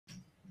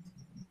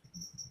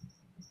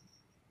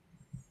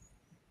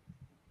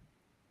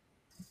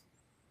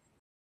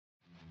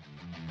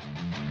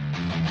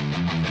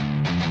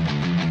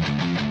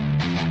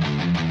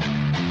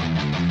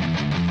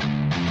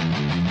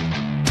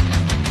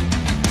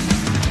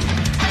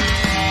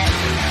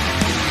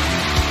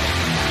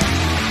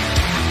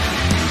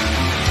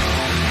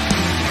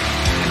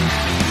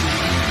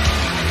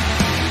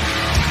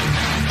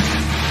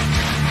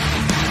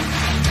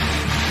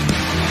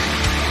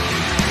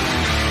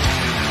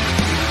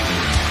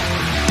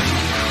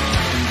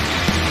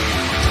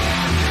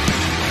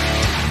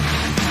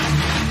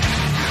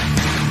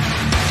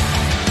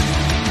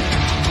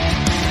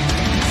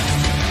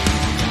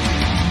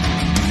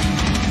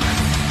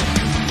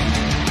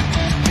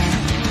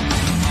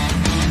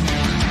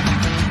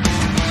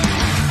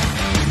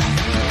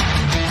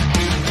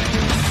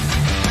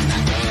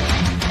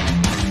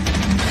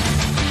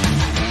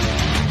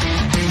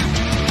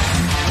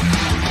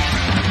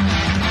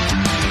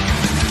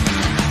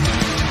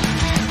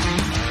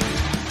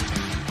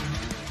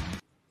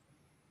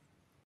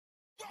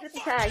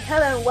Hi,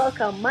 hello and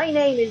welcome. My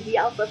name is the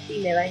Alpha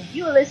Female and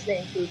you're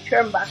listening to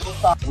Turnbuckle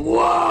Talk.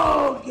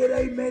 Whoa!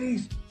 G'day,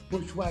 mateys.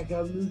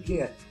 Bushwhacker Luke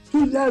here,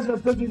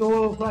 2015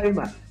 Hall of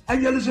Famer,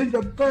 and you're listening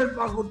to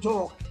Turnbuckle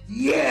Talk.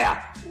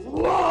 Yeah!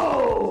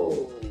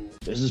 Whoa!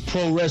 This is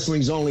pro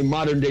wrestling's only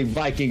modern-day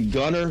Viking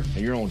Gunner, and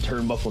you're on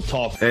Turnbuckle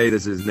Talk. Hey,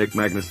 this is Nick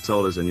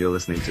Magnus-Tolis, and you're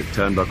listening to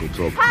Turnbuckle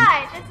Talk.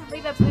 Hi, this is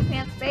Leva Blue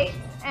Pants Bates,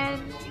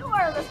 and you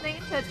are listening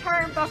to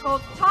Turnbuckle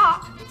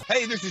Talk.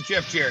 Hey, this is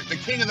Jeff Jarrett, the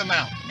king of the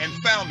mountain and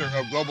founder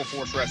of Global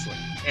Force Wrestling,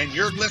 and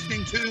you're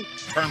listening to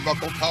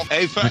Turnbuckle Talk.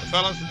 Hey,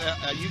 fellas,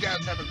 you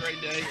guys have a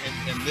great day,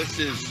 and this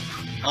is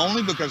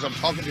only because I'm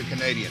talking to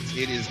Canadians.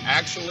 It is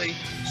actually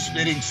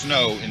spitting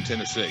snow in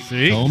Tennessee.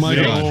 See? Oh my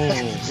God!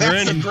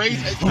 That's a great.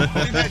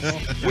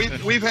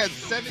 We've had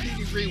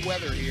 70-degree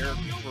weather here.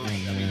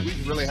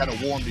 We've really had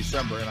a warm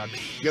December, and I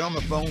get on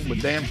the phone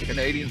with damn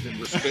Canadians, and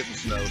we're spitting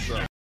snow.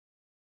 So.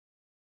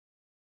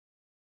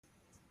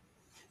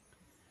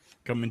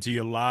 Coming to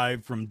you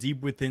live from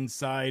deep within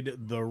inside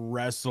the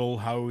Wrestle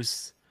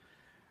House.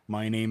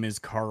 My name is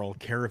Carl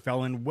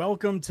Carafell, and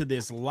welcome to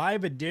this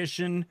live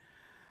edition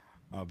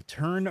of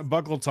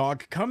Turnbuckle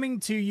Talk,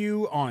 coming to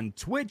you on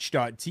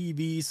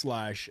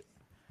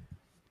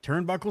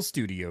twitch.tv/Turnbuckle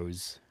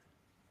Studios,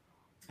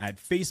 at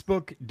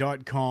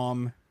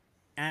facebook.com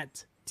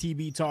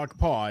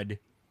 @TBTalkPod,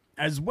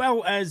 as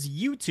well as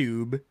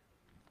YouTube.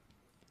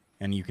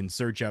 And you can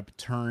search up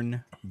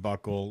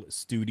Turnbuckle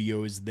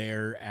Studios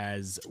there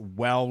as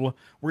well.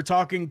 We're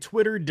talking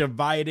Twitter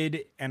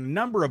divided and a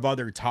number of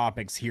other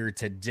topics here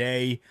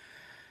today.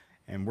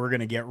 And we're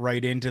going to get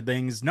right into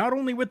things, not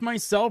only with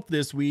myself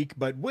this week,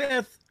 but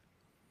with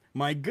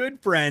my good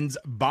friends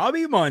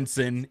Bobby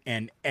Munson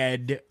and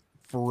Ed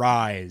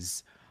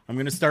Fries. I'm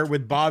going to start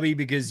with Bobby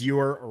because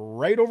you're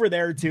right over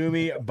there to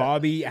me.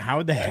 Bobby,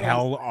 how the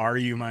hell are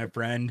you, my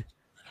friend?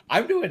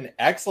 I'm doing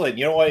excellent.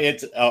 You know what?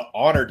 It's an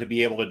honor to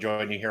be able to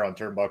join you here on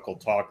Turnbuckle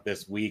Talk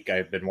this week.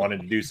 I've been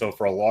wanting to do so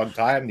for a long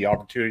time. The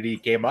opportunity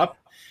came up,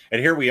 and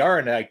here we are,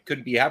 and I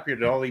couldn't be happier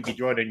to not only be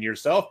joining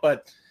yourself,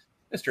 but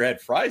Mr.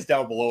 Ed Fries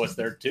down below us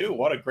there, too.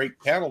 What a great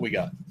panel we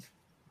got.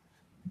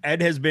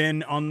 Ed has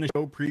been on the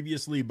show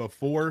previously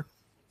before.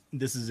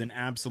 This is an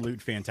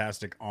absolute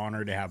fantastic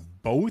honor to have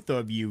both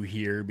of you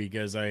here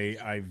because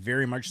I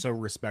very much so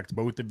respect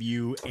both of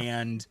you,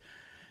 and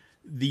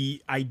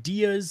the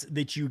ideas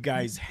that you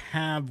guys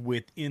have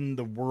within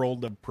the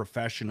world of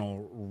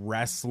professional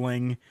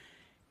wrestling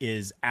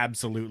is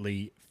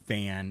absolutely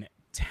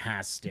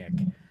fantastic.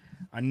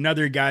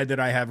 Another guy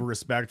that I have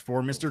respect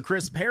for, Mr.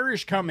 Chris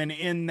Parrish, coming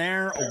in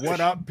there. What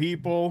up,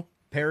 people?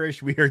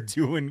 Parrish, we are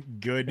doing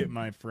good,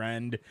 my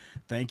friend.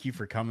 Thank you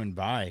for coming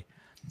by.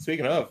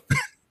 Speaking of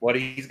what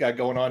he's got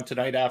going on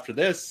tonight after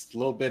this, a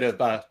little bit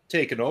of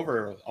taking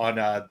over on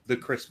the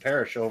Chris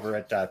Parrish over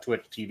at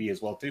Twitch TV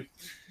as well, too.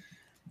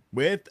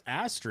 With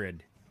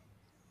Astrid.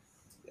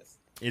 Yes.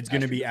 It's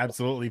going to be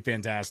absolutely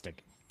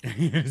fantastic.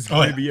 It's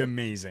going to be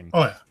amazing.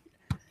 Oh, yeah.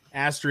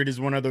 Astrid is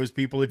one of those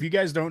people. If you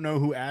guys don't know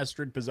who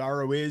Astrid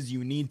Pizarro is,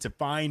 you need to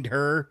find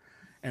her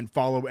and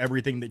follow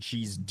everything that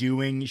she's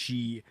doing.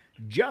 She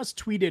just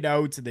tweeted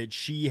out that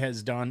she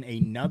has done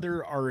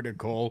another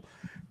article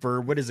for,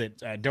 what is it,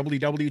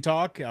 WW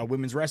Talk,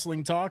 Women's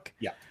Wrestling Talk?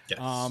 Yeah. Yes.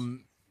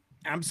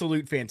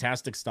 Absolute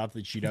fantastic stuff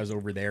that she does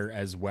over there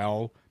as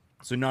well.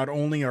 So not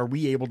only are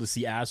we able to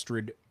see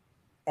Astrid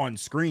on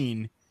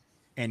screen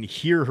and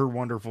hear her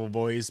wonderful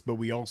voice, but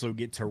we also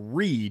get to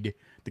read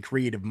the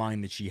creative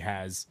mind that she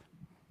has.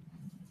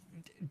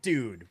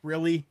 Dude,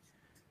 really?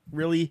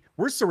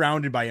 We're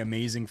surrounded by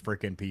amazing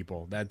freaking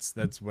people. That's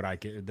what I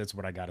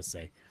gotta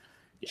say.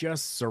 Yeah.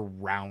 Just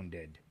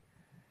surrounded.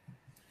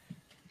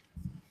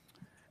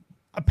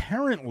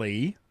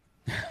 Apparently,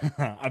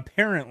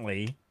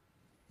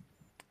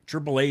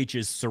 Triple H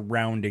is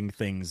surrounding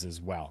things as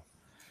well.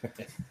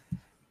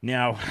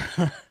 Now,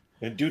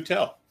 and do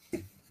tell.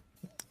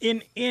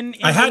 In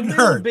I hadn't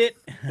heard.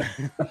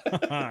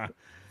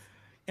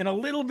 In a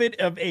little bit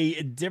of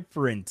a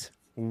different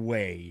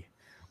way,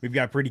 we've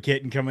got Pretty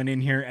Kitten coming in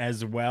here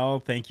as well.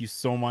 Thank you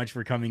so much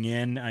for coming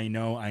in. I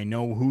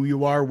know who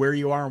you are, where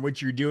you are, and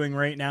what you're doing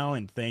right now,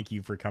 and thank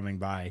you for coming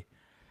by.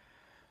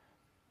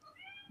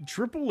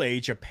 Triple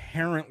H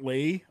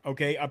apparently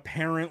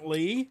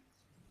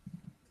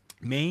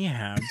may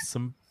have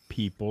some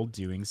people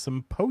doing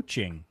some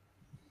poaching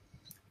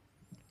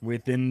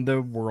within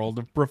the world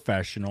of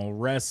professional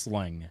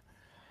wrestling.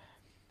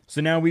 So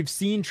now we've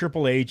seen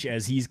Triple H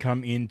as he's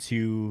come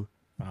into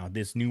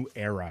this new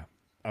era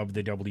of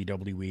the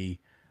WWE,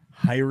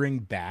 hiring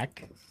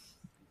back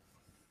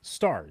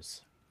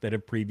stars that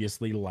have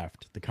previously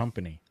left the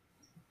company.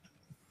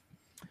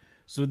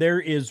 So there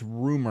is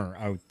rumor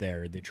out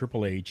there that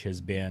Triple H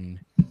has been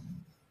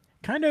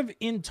kind of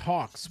in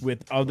talks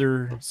with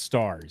other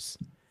stars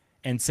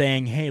and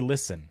saying, hey,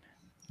 listen,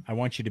 I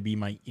want you to be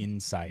my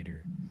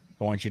insider.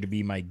 I want you to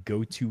be my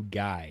go-to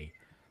guy.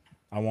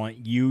 I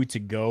want you to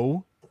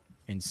go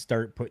and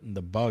start putting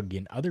the bug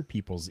in other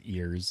people's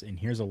ears. And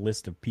here's a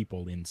list of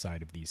people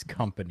inside of these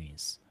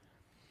companies.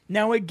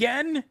 Now,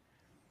 again,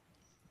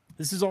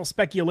 This is all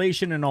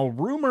speculation and all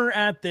rumor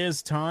at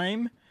this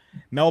time.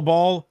 Mel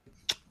Ball,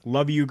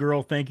 love you,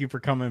 girl. Thank you for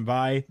coming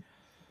by.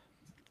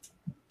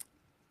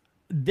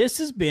 This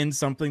has been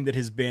something that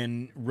has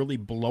been really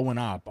blowing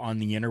up on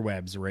the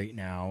interwebs right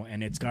now,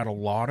 and it's got a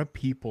lot of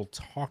people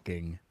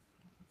talking.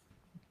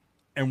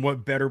 And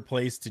what better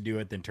place to do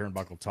it than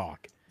Turnbuckle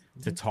Talk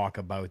to talk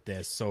about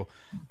this? So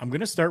I'm going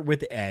to start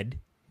with Ed,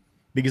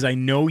 because I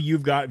know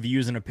you've got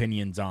views and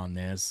opinions on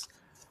this.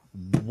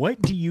 What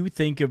do you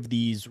think of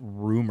these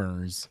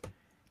rumors?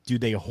 Do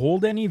they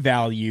hold any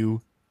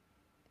value?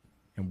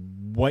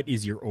 And what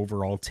is your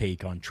overall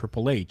take on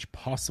Triple H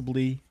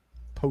possibly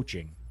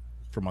poaching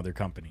from other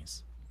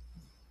companies?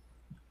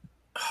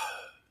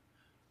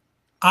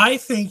 I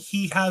think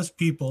he has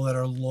people that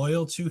are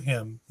loyal to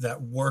him that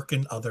work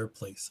in other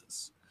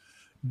places.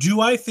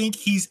 Do I think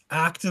he's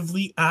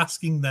actively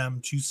asking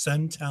them to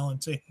send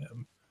talent to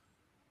him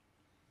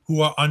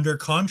who are under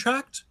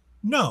contract?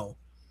 No.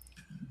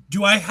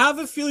 Do I have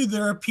a feeling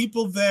there are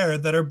people there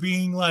that are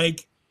being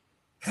like,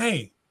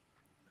 hey,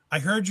 I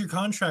heard your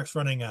contract's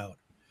running out.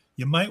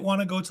 You might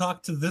want to go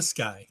talk to this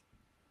guy.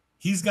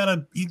 He's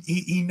got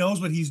he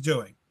knows what he's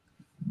doing.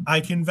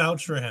 I can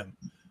vouch for him.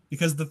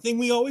 Because the thing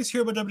we always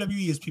hear about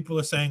WWE is people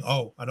are saying,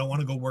 oh, I don't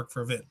want to go work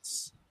for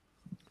Vince.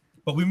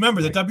 But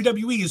remember, that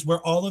WWE is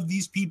where all of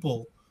these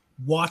people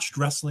watched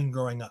wrestling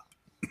growing up.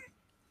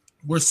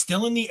 We're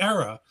still in the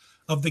era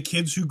of the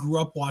kids who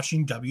grew up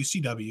watching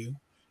WCW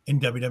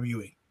and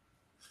WWE.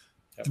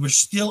 Yep. We're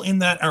still in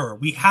that era.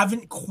 We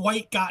haven't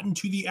quite gotten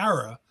to the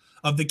era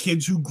of the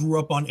kids who grew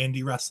up on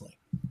indie wrestling.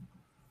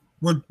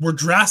 We're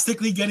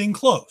drastically getting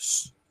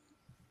close.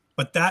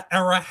 But that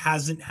era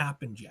hasn't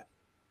happened yet.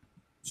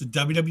 So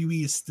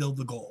WWE is still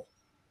the goal.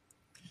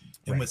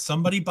 And with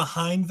somebody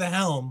behind the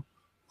helm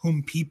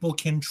whom people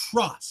can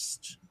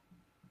trust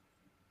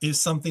is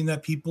something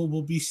that people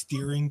will be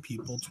steering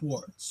people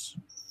towards.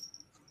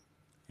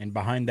 And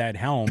behind that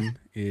helm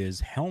is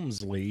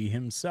Helmsley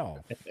himself.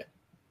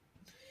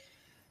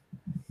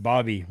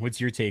 Bobby,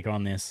 what's your take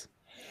on this?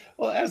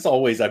 Well, as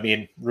always, I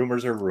mean,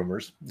 rumors are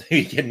rumors.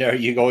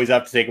 You always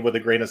have to take them with a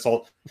grain of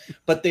salt,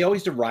 but they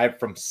always derive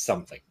from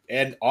something.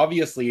 And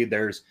obviously,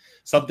 there's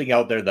something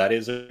out there that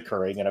is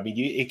occurring. And I mean,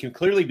 it can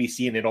clearly be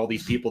seen in all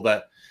these people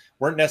that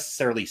weren't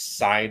necessarily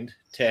signed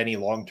to any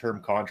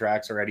long-term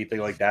contracts or anything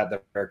like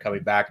that are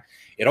coming back.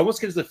 It almost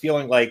gives the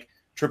feeling like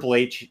Triple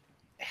H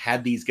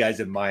had these guys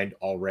in mind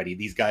already,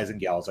 these guys and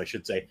gals, I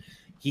should say.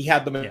 He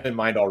had them in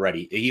mind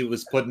already. He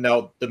was putting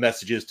out the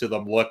messages to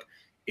them, look,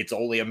 it's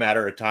only a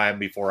matter of time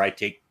before I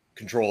take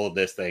control of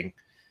this thing.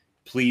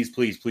 Please,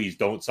 please, please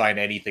don't sign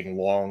anything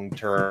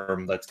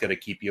long-term that's going to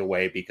keep you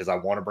away, because I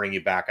want to bring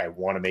you back. I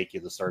want to make you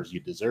the stars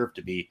you deserve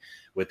to be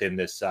within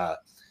this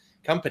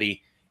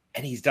company.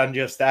 And he's done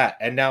just that.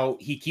 And now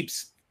he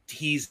keeps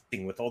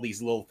teasing with all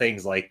these little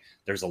things like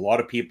there's a lot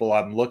of people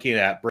I'm looking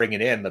at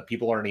bringing in that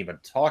people aren't even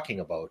talking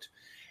about.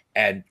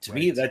 And to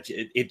me, that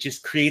it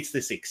just creates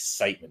this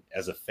excitement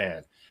as a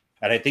fan.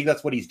 And I think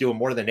that's what he's doing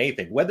more than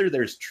anything. Whether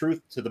there's truth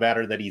to the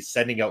matter that he's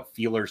sending out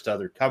feelers to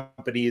other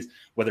companies,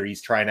 whether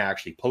he's trying to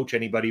actually poach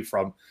anybody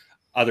from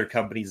other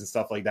companies and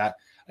stuff like that.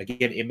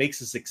 Again, it makes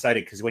us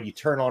excited because when you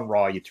turn on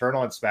Raw, you turn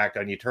on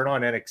SmackDown, you turn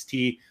on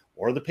NXT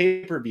or the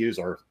pay-per-views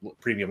or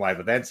premium live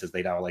events, as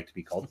they now like to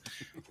be called.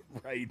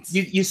 Right.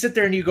 You sit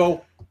there and you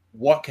go,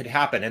 what could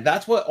happen? And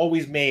that's what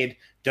always made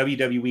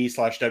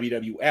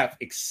WWE/WWF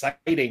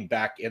exciting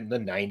back in the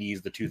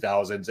 90s, the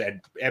 2000s,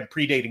 and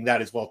predating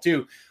that as well,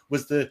 too,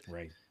 was the,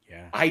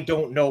 I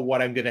don't know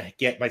what I'm going to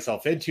get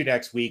myself into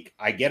next week.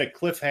 I get a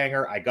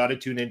cliffhanger. I got to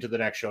tune into the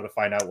next show to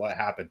find out what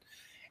happened.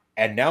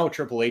 And now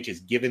Triple H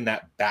is giving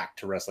that back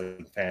to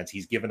wrestling fans.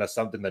 He's given us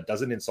something that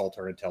doesn't insult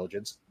our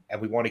intelligence,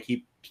 and we want to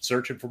keep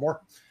searching for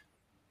more.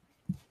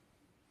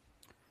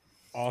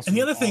 Awesome. And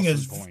the other thing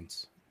is,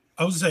 points.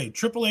 I was say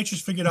Triple H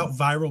has figured out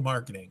viral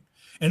marketing.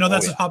 I know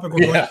that's a topic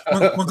we're gonna.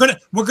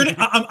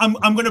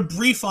 I'm gonna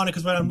brief on it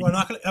because we're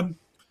not gonna.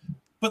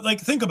 But like,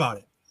 think about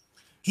it.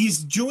 He's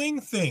doing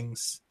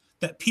things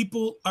that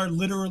people are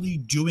literally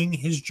doing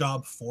his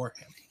job for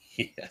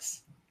him.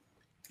 Yes.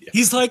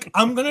 He's like,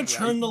 I'm gonna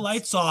turn the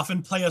lights off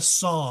and play a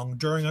song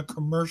during a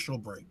commercial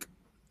break.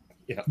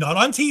 Yeah. Not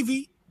on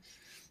TV,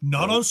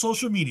 not on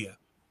social media.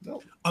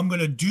 No. I'm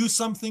gonna do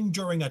something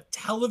during a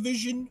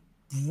television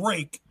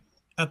break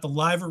at the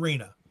live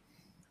arena.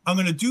 I'm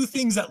going to do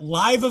things at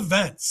live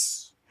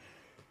events.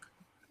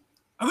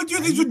 I'm going to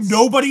do things with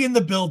nobody in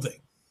the building.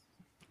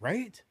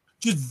 Right.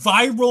 Just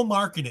viral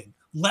marketing.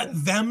 Let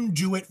them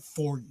do it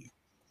for you.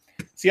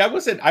 See, I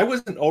wasn't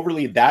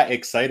overly that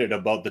excited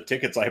about the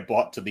tickets I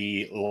bought to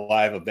the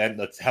live event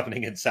that's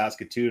happening in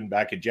Saskatoon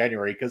back in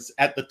January, because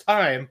at the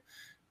time,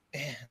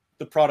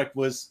 the product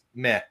was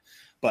meh.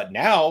 But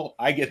now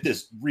I get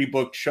this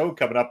rebooked show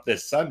coming up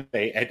this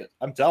Sunday, and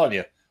I'm telling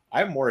you,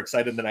 I'm more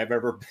excited than I've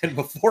ever been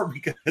before,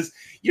 because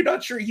you're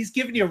not sure. He's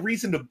giving you a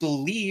reason to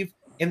believe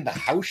in the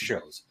house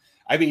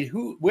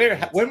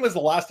when was the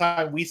last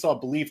time we saw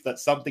belief that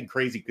something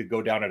crazy could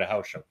go down at a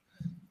house show?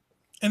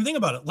 And think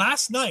about it.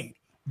 Last night,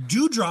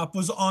 Dewdrop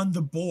was on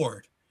the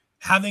board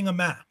having a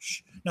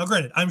match. Now,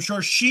 granted, I'm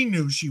sure she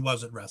knew she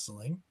wasn't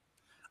wrestling.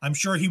 I'm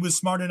sure he was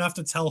smart enough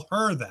to tell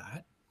her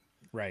that.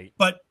 Right.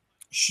 But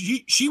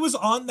she was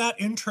on that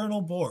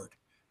internal board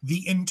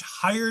the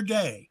entire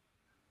day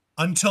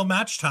until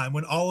match time,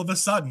 when all of a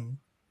sudden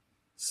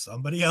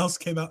somebody else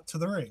came out to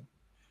the ring.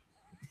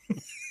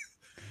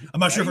 I'm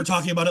not sure if we're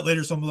talking about it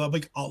later, so I'm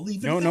like, I'll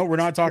leave it. No, we're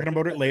not talking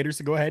about it later,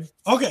 so go ahead.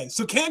 Okay,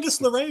 so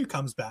Candice LeRae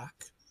comes back,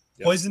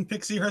 Poison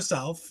Pixie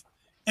herself,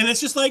 and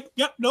it's just like,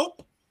 yep,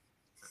 nope.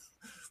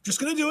 Just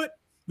gonna do it.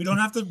 We don't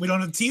have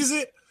to tease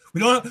it. We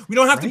don't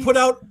have to put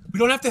out, we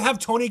don't have to have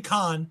Tony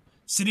Khan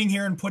sitting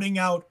here and putting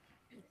out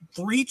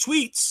 3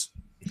 tweets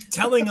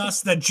telling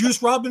us that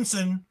Juice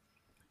Robinson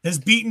has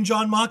beaten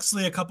Jon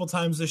Moxley a couple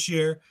times this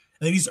year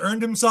and that he's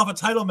earned himself a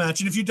title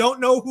match. And if you don't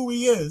know who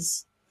he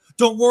is,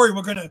 don't worry,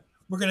 we're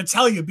gonna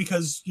tell you,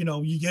 because you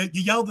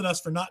yelled at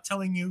us for not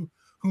telling you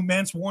who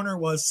Mance Warner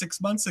was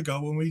 6 months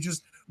ago when we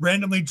just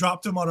randomly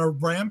dropped him on a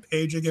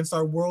rampage against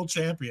our world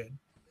champion.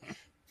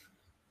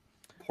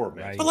 Poor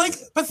man.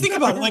 But think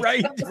about it. Like,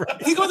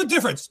 think about the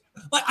difference.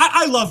 Like,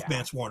 I love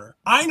Mance Warner.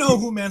 I know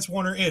who Mance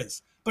Warner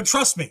is, but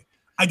trust me,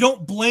 I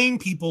don't blame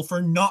people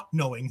for not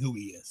knowing who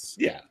he is.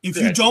 Yeah. If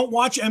you don't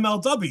watch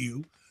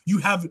MLW, you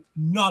have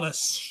not a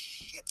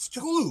shit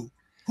clue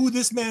who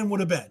this man would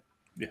have been.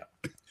 Yeah.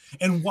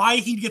 And why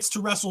he gets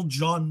to wrestle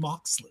Jon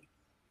Moxley.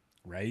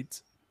 Right.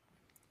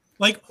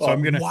 Like, so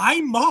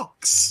why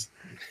Mox?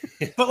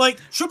 But like,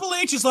 Triple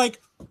H is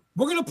like,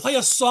 we're going to play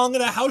a song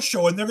at a house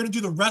show and they're going to do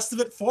the rest of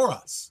it for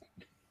us.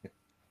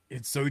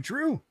 It's so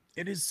true.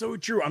 It is so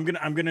true. I'm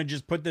going to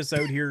just put this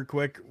out here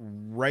quick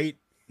right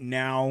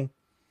now.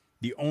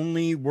 The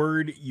only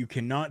word you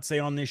cannot say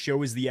on this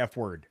show is the F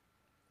word.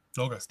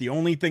 Okay. It's the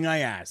only thing I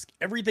ask.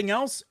 Everything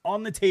else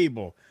on the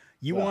table.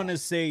 You want to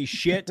say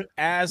shit,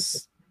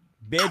 ass,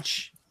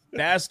 bitch,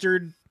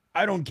 bastard,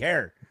 I don't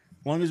care.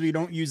 As long as we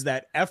don't use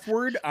that F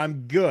word,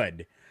 I'm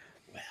good.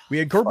 We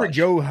had Corporate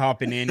Joe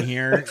hopping in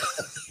here.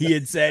 He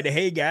had said,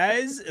 hey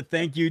guys,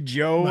 thank you,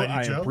 Joe.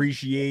 I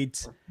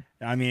appreciate,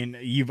 I mean,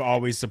 you've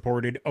always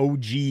supported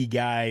OG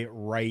guy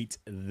right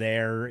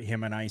there.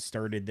 Him and I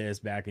started this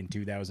back in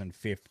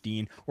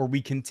 2015, or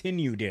we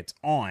continued it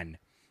on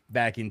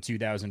back in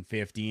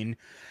 2015.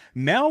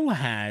 Mel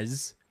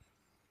has,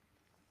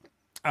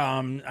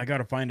 I got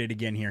to find it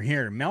again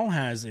here. Mel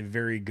has a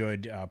very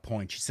good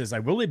point. She says, I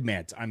will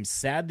admit, I'm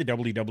sad the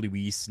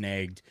WWE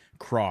snagged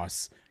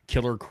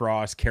Killer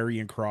Cross,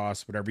 Karrion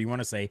Kross, whatever you want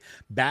to say,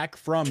 back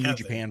from New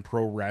Japan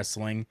Pro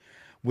Wrestling.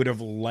 Would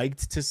have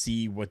liked to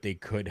see what they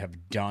could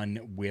have done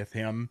with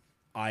him.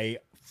 I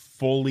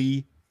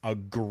fully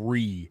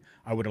agree.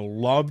 I would have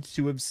loved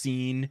to have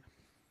seen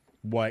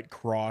what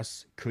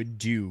Cross could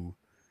do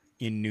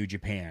in New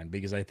Japan,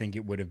 because I think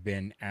it would have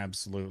been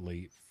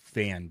absolutely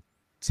fantastic.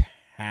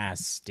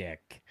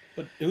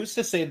 But who's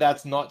to say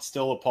that's not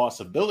still a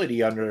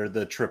possibility under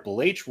the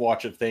Triple H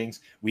watch of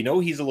things? We know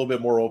he's a little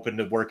bit more open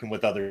to working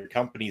with other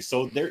companies.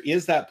 So there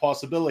is that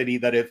possibility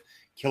that if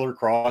Killer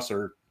Cross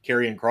or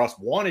Karrion Kross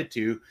wanted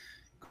to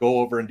go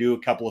over and do a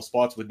couple of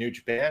spots with New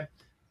Japan,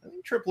 I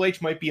think Triple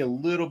H might be a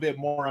little bit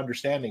more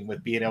understanding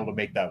with being able to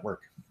make that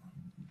work.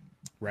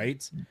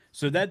 Right?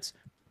 So that's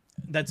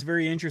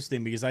very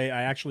interesting, because I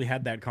actually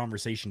had that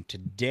conversation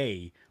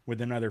today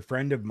with another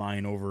friend of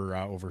mine over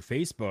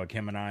Facebook.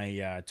 Him and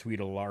I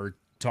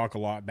talk a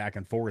lot back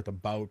and forth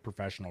about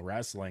professional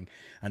wrestling,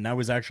 and that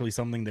was actually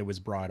something that was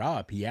brought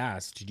up. He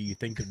asked, do you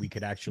think that we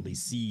could actually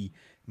see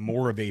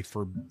more of a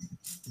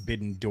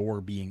forbidden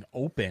door being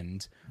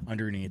opened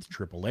underneath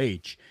Triple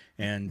H?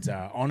 And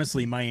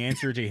honestly, my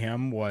answer to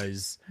him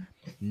was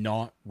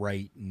not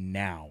right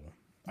now.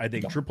 I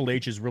think Triple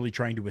H is really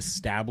trying to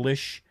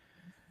establish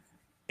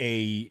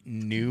a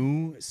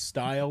new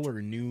style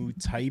or new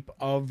type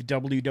of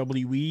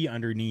WWE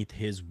underneath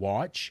his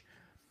watch.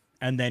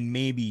 And then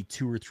maybe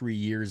 2 or 3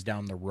 years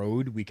down the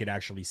road, we could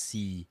actually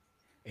see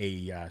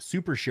a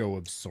super show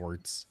of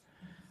sorts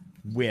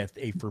with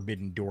a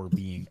forbidden door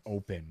being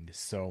opened.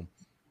 So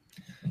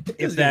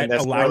if that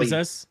allows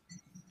us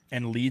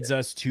and leads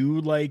us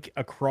to like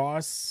a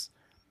crossover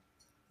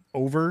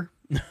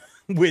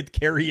with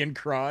Karrion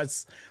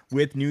Kross,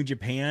 with New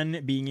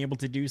Japan being able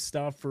to do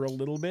stuff for a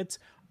little bit,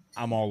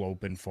 I'm all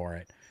open for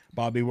it.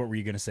 Bobby, what were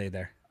you going to say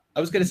there?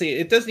 I was going to say,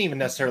 it doesn't even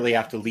necessarily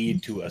have to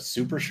lead to a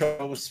super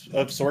show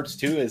of sorts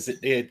too.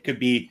 It could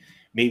be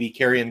maybe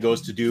Karrion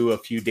goes to do a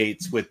few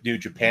dates with New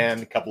Japan,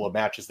 a couple of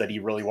matches that he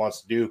really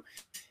wants to do.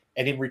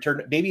 And in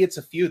return, maybe it's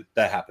a feud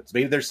that happens.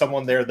 Maybe there's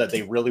someone there that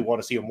they really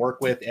want to see him work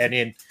with. And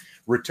in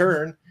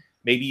return,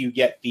 maybe you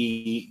get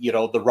the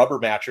rubber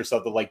match or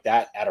something like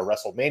that at a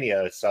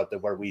WrestleMania, something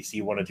where we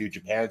see one of New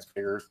Japan's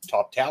bigger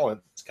top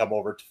talents come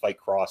over to fight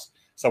Cross,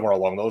 somewhere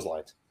along those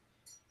lines.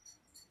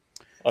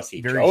 Let's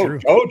see.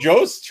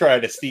 Joe's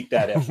trying to sneak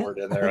that F word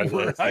in there.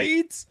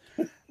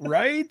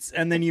 Right.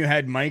 And then you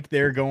had Mike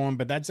there going,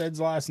 but that's Ed's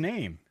last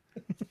name.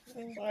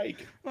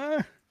 Mike.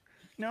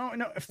 No,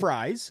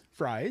 Fries.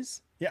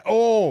 Yeah.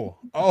 Oh,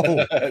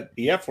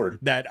 The F word.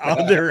 that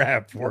other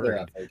F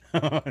Mother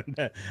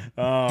word.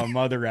 Oh,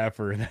 mother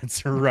effer.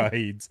 That's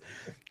right.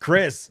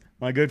 Chris,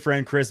 my good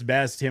friend Chris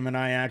Best, him and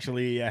I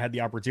actually had the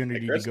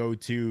opportunity to go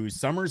to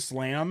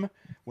SummerSlam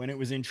when it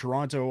was in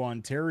Toronto,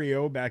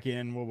 Ontario, back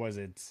in, what was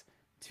it,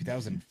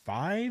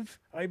 2005,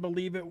 I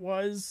believe it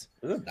was.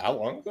 Was it that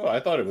long ago? I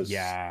thought it was.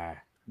 Yeah.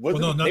 Well,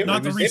 no,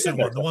 not the recent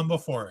one, the one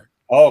before it.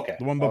 Oh, okay.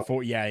 The one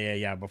before,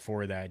 yeah,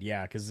 before that,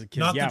 yeah, because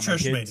Not yeah, the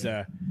Trish my kid's,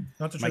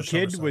 Not the my Trish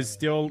kid SummerSlam, was yeah.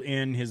 still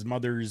in his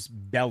mother's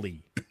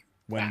belly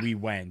when we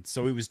went,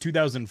 so it was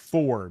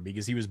 2004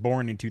 because he was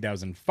born in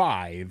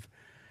 2005.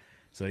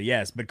 So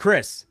yes, but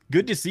Chris,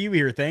 good to see you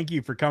here. Thank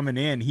you for coming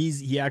in.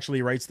 He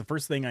actually writes, the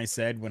first thing I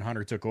said when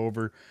Hunter took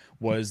over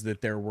was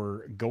that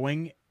we're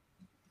going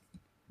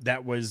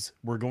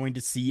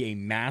to see a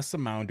mass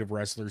amount of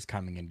wrestlers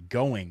coming and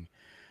going.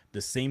 The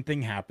same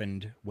thing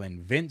happened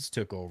when Vince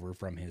took over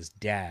from his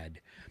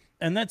dad.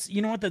 And that's,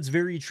 you know what, that's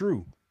very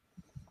true.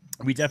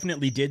 We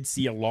definitely did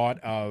see a lot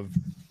of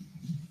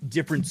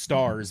different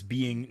stars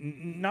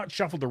being not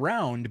shuffled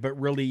around, but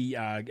really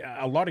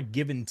a lot of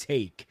give and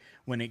take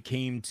when it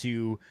came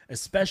to,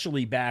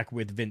 especially back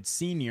with Vince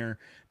Sr.,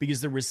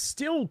 because there was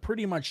still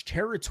pretty much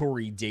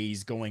territory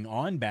days going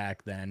on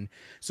back then.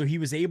 So he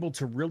was able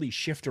to really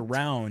shift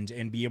around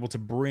and be able to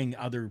bring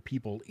other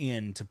people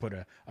in to put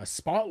a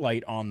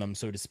spotlight on them,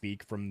 so to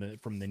speak, from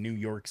the New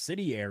York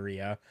City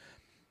area,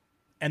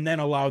 and then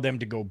allow them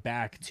to go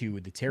back to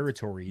the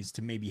territories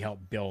to maybe help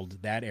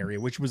build that area,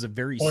 which was a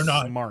very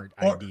smart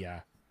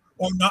idea.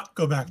 Or not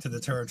go back to the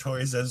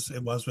territories as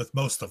it was with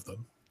most of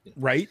them.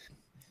 Right.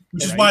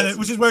 Which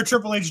is where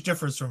Triple H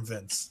differs from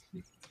Vince.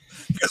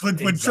 Because when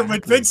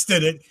Vince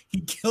did it,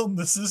 he killed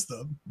the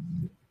system.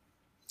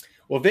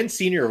 Well, Vince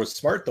Sr. was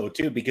smart, though,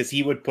 too, because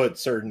he would put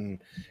certain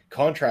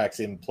contracts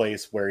in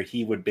place where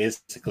he would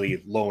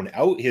basically loan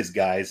out his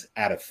guys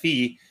at a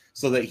fee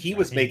so that he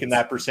was making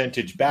that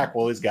percentage back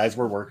while his guys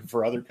were working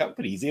for other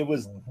companies. It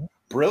was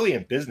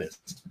brilliant business.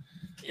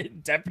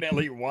 It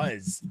definitely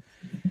was.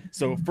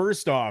 So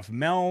first off,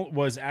 Mel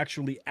was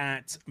actually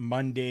at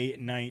Monday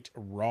Night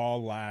Raw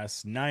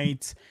last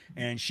night,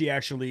 and she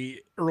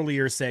actually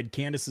earlier said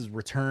Candice's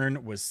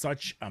return was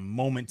such a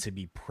moment to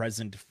be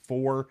present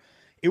for.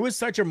 It was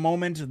such a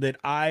moment that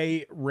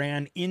I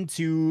ran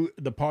into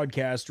the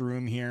podcast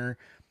room here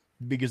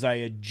because I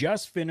had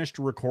just finished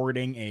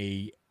recording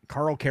a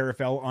Carl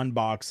Carafel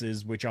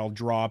unboxes, which I'll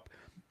drop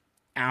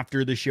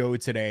after the show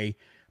today.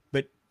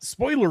 But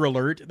spoiler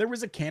alert, there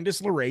was a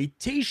Candice LeRae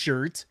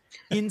t-shirt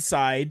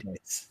inside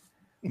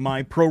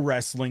my pro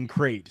wrestling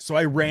crate. So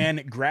I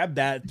ran, grabbed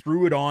that,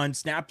 threw it on,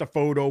 snapped a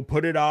photo,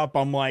 put it up.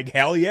 I'm like,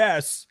 hell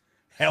yes.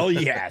 Hell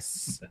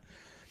yes.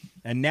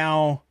 And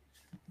now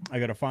I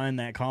got to find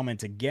that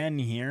comment again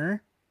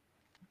here.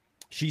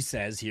 She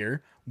says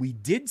here, we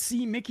did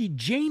see Mickie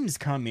James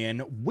come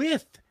in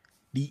with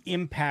the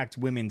Impact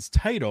Women's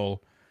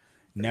title.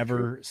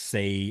 Never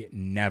say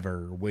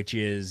never, which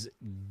is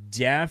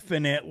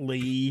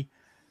definitely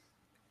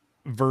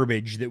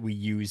verbiage that we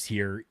use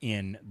here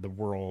in the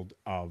world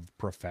of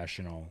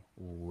professional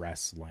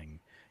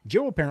wrestling.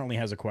 Joe apparently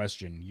has a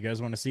question. You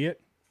guys want to see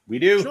it? We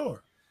do.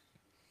 Sure.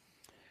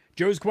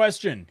 Joe's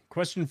question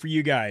for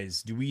you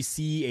guys. Do we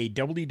see a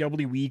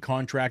WWE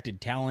contracted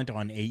talent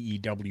on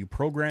AEW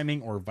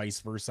programming or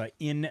vice versa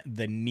in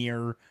the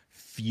near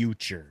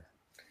future?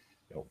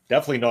 No,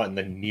 definitely not in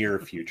the near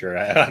future.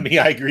 I mean,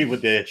 I agree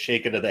with the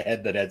shaking of the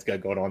head that Ed's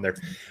got going on there.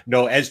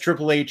 No, as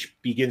Triple H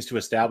begins to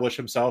establish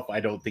himself,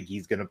 I don't think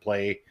he's going to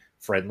play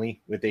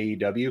friendly with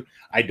AEW.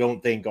 I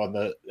don't think on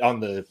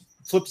the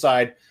flip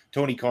side,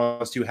 Tony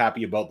Khan's too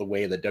happy about the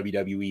way that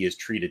WWE has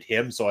treated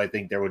him. So I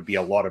think there would be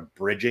a lot of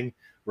bridging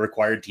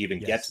required to even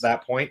get to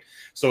that point.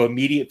 So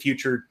immediate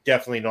future,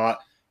 definitely not.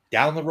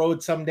 Down the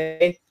road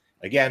someday,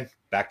 again,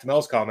 back to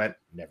Mel's comment,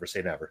 never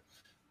say never.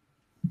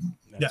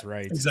 That's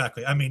right.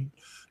 Exactly. I mean,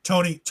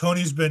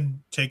 Tony's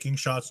been taking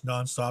shots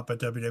nonstop at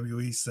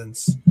WWE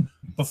since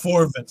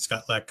before Vince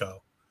got let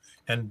go.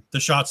 And the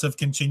shots have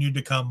continued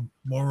to come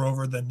more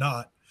over than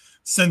not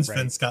since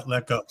Vince got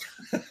let go.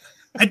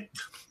 I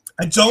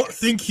don't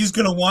think he's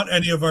going to want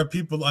any of our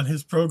people on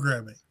his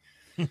programming.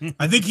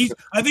 I think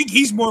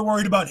he's more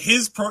worried about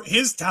his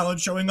talent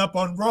showing up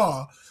on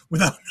Raw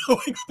without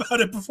knowing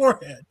about it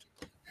beforehand.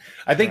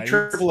 I think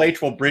Triple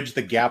H will bridge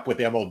the gap with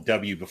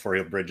MLW before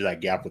he'll bridge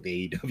that gap with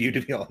AEW,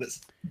 to be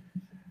honest.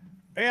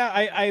 Yeah,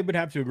 I would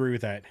have to agree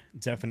with that.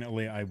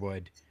 Definitely, I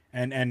would.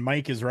 And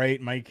Mike is right.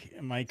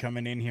 Mike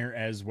coming in here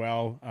as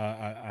well.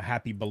 A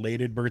happy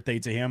belated birthday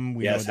to him.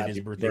 We know that his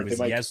birthday was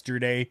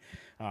yesterday.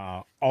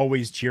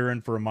 Always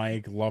cheering for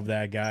Mike. Love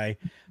that guy.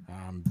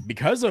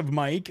 Because of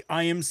Mike,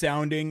 I am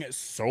sounding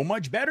so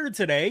much better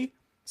today.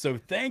 So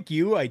thank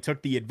you. I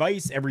took the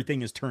advice.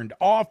 Everything is turned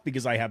off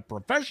because I have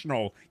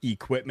professional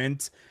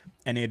equipment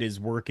and it is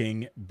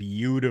working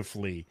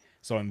beautifully.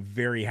 So I'm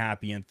very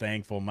happy and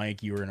thankful.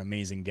 Mike, you were an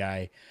amazing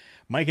guy.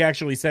 Mike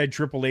actually said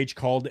Triple H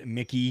called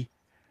Mickie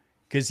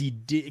because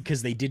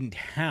they didn't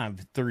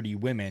have 30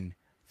 women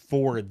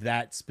for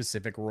that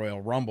specific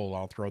Royal Rumble.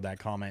 I'll throw that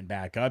comment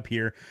back up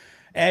here.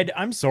 Ed,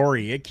 I'm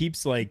sorry. It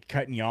keeps like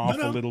cutting you off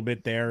a little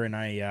bit there, and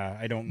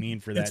I don't mean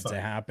for that to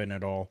happen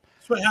at all.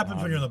 That's what happens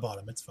when you're on the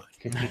bottom. It's fine.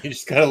 You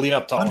just gotta lean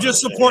up tall. I'm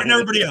just supporting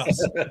everybody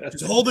else.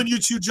 Just holding you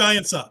two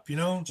giants up, you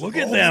know? Just look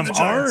at them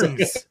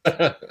arms.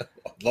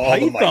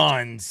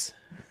 Pythons.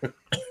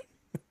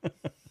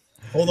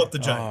 Hold up the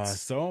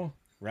giants. So,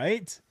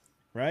 right?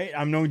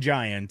 I'm no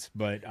giant,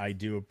 but I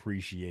do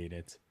appreciate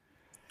it.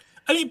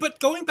 I mean, but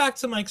going back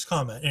to Mike's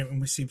comment,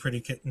 and we see Pretty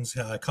Kitten's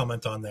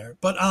comment on there,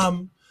 but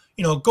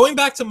going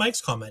back to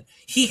Mike's comment,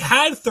 he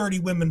had 30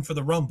 women for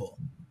the Rumble,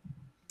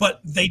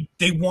 but they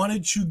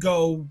wanted to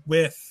go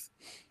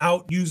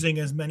without using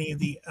as many of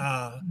the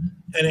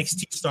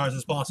NXT stars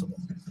as possible.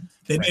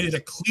 They made it a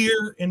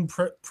clear and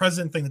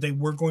present thing that they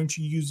were going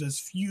to use as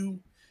few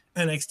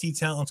NXT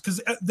talents,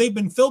 because they've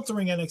been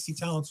filtering NXT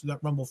talents through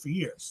that Rumble for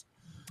years.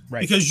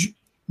 Right. Because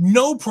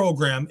no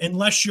program,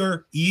 unless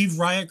you're Eve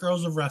Riot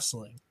Girls of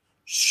Wrestling,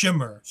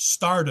 Shimmer,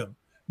 Stardom,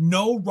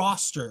 no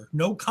roster,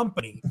 no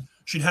company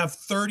should have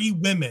 30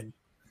 women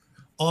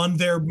on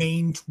their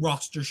main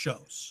roster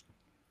shows.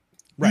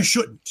 Right. You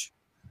shouldn't.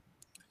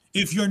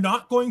 If you're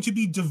not going to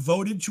be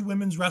devoted to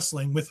women's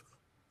wrestling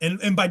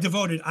and by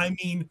devoted, I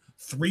mean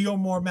 3 or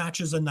more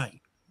matches a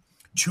night,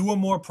 2 or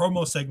more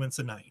promo segments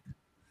a night,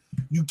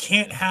 you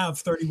can't have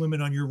 30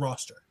 women on your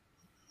roster.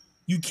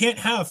 You can't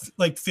have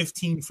like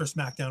 15 for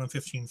SmackDown and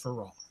 15 for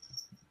Raw.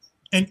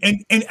 And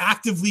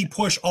actively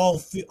push all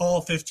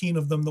 15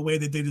 of them the way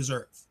that they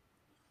deserve.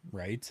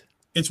 Right.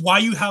 It's why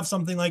you have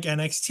something like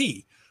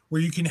NXT,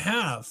 where you can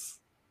have,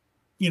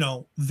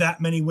 that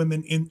many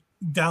women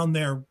down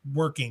there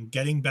working,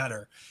 getting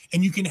better.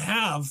 And you can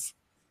have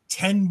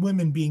 10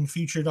 women being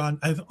featured on,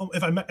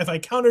 if I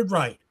counted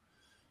right,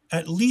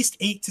 at least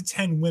 8 to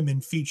 10 women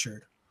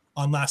featured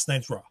on last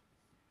night's Raw.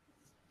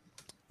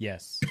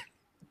 Yes.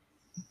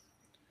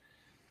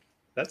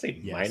 That's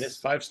a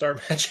minus 5-star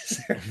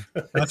matches.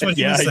 That's what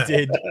he said. I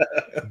did.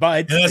 But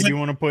I do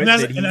want to put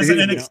that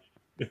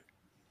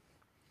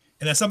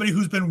and as somebody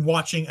who's been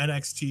watching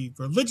NXT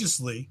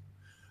religiously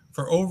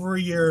for over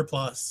a year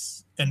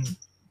plus, and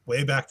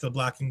way back to the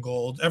Black and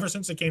Gold, ever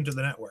since it came to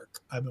the network,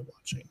 I've been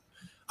watching.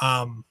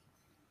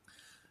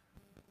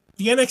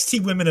 The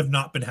NXT women have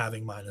not been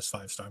having minus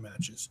 5-star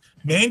matches.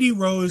 Mandy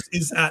Rose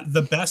is at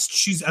the best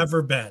she's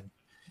ever been.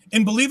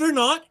 And believe it or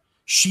not,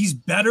 she's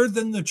better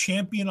than the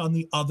champion on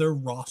the other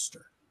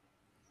roster.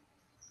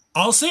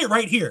 I'll say it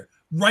right here.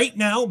 Right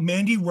now,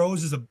 Mandy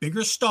Rose is a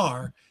bigger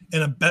star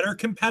and a better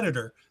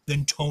competitor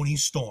than Toni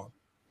Storm.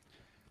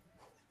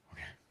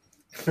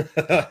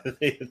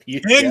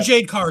 And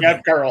Jade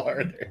Cargill.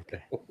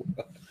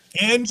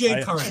 And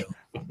Jade Cargill.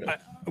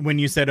 When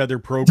you said other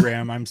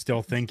program, I'm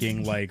still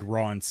thinking like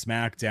Raw and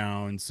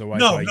SmackDown. So I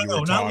thought you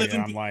were talking.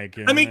 I'm like,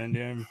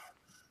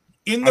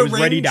 I was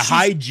ready to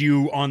hide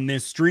you on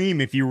this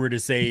stream if you were to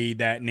say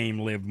that name,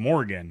 Liv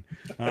Morgan.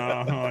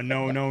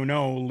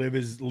 No. Liv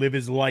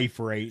is life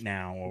right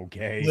now.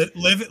 Okay.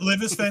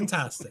 Liv is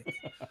fantastic.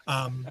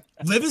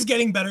 Liv is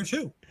getting better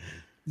too.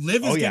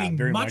 Liv is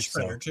getting much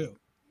better too.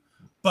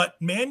 But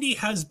Mandy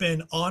has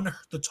been on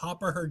the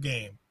top of her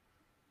game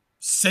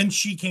since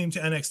she came to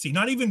NXT.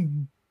 Not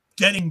even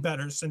getting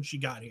better since she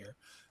got here.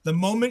 The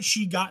moment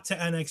she got to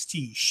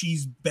NXT,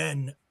 she's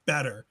been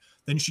better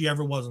than she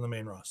ever was on the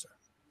main roster.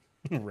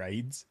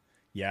 Right.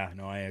 Yeah,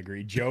 no, I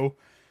agree. Joe,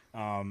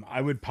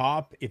 I would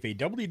pop if a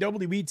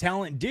WWE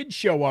talent did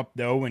show up,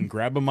 though, and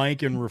grab a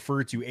mic and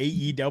refer to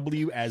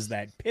AEW as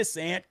that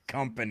pissant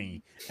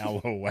company.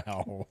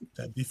 LOL.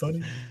 That'd be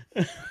funny.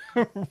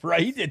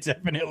 Right? It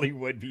definitely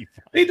would be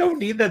funny. They don't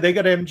need that. They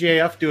got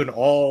MJF doing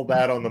all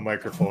that on the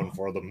microphone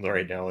for them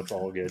right now. It's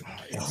all good.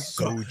 It's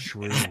so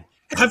true.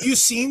 Have you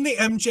seen the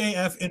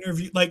MJF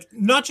interview? Like,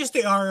 not just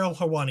the Ariel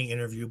Helwani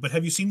interview, but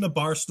have you seen the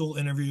Barstool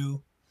interview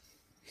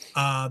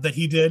that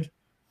he did?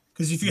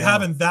 Because if you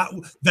haven't,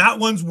 that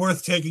one's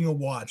worth taking a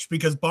watch,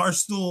 because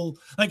Barstool,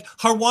 like,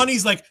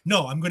 Harwani's like,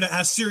 no, I'm going to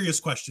ask serious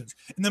questions.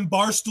 And then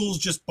Barstool's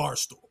just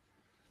Barstool.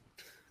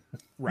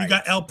 Right. You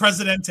got El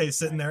Presidente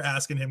sitting there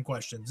asking him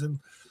questions. And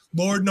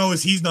Lord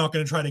knows he's not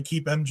going to try to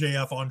keep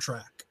MJF on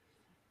track.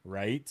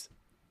 Right.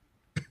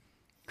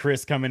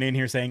 Chris coming in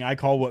here saying, I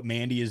call what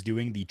Mandy is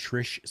doing the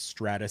Trish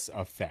Stratus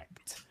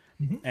effect.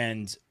 Mm-hmm.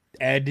 And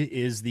Ed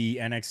is the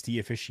NXT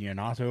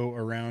aficionado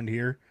around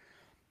here.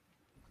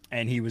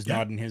 And he was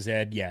nodding his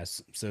head,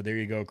 yes. So there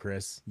you go,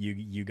 Chris.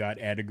 You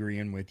got Ed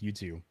agreeing with you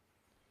too.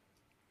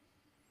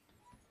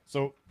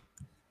 So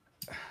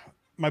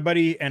my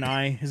buddy and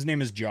I, his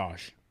name is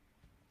Josh.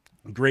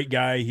 Great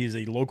guy. He's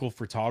a local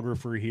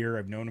photographer here.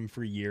 I've known him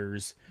for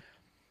years.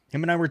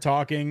 Him and I were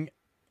talking,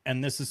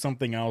 and this is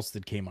something else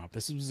that came up.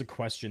 This was a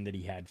question that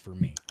he had for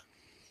me.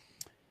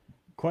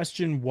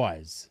 Question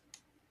was,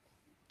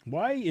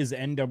 why is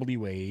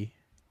NWA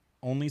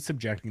only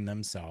subjecting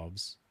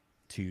themselves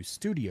to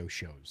studio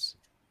shows?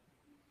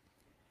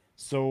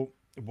 So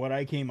what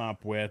I came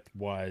up with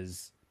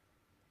was,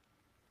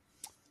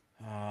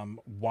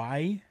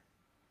 why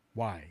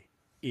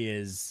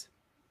is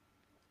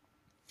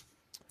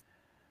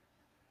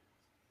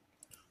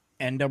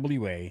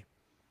NWA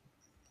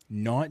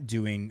not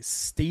doing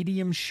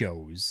stadium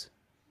shows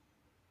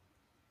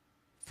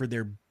for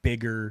their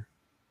bigger,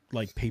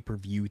 like,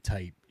 pay-per-view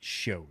type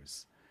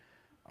shows?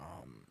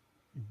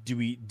 Do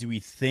we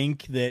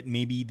think that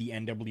maybe the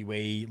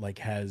NWA like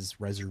has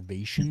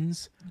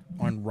reservations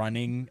on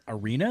running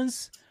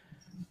arenas,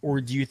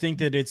 or do you think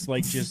that it's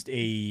like just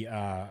a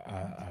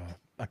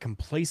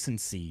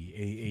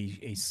complacency,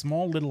 a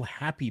small little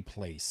happy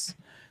place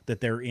that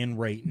they're in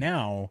right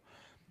now,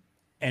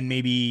 and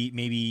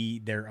maybe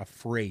they're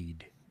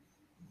afraid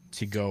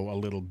to go a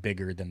little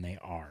bigger than they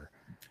are?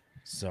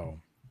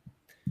 So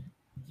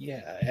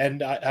yeah,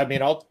 and I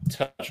mean, I'll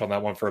touch on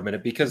that one for a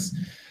minute, because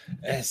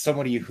as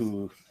somebody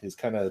who is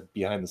kind of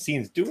behind the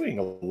scenes doing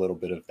a little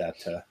bit of that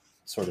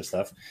sort of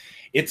stuff,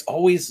 it's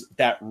always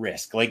that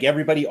risk. Like,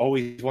 everybody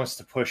always wants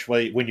to push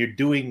when you're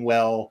doing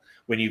well,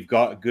 when you've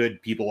got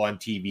good people on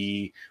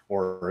TV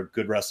or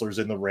good wrestlers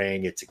in the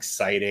ring, it's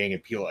exciting.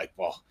 And people are like,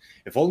 well,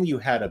 if only you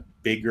had a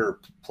bigger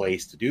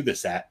place to do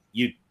this at,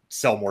 you'd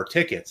sell more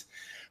tickets.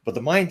 But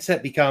the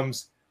mindset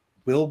becomes,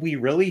 will we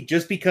really?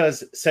 Just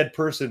because said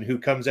person who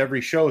comes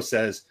every show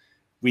says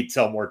we'd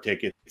sell more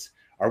tickets,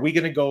 are we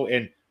going to go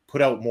and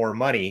put out more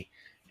money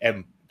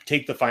and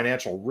take the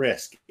financial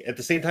risk? At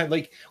the same time,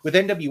 like with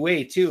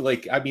NWA too,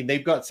 like, I mean,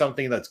 they've got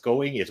something that's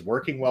going, it's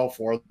working well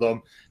for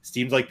them.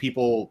 Seems like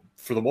people,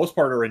 for the most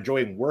part, are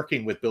enjoying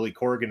working with Billy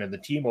Corgan and the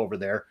team over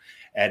there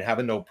and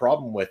having no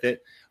problem with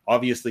it.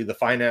 Obviously, the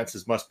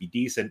finances must be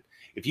decent.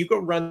 If you go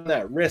run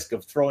that risk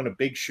of throwing a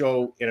big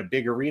show in a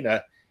big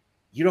arena,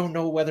 you don't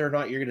know whether or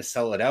not you're going to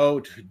sell it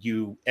out.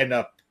 You end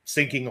up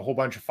sinking a whole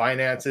bunch of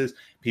finances.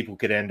 People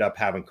could end up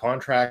having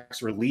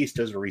contracts released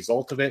as a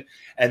result of it.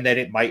 And then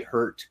it might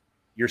hurt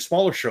your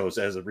smaller shows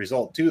as a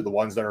result too. The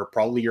ones that are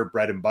probably your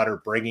bread and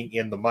butter, bringing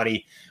in the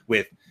money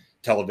with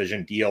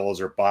television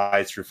deals or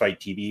buys through Fight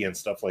TV and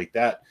stuff like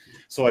that.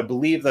 So I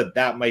believe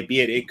that might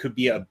be it. It could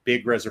be a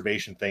big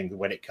reservation thing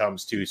when it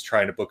comes to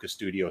trying to book a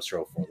studio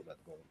show for them at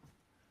the moment.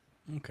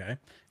 okay,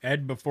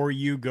 Ed, before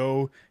you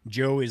go,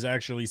 Joe is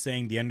actually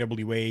saying the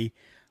NWA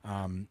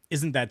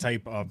isn't that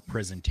type of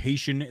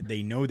presentation.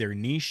 They know their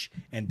niche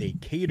and they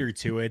cater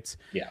to it.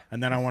 Yeah.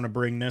 And then I want to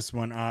bring this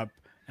one up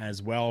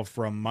as well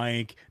from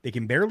Mike. They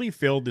can barely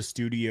fill the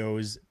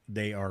studios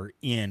they are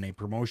in. A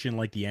promotion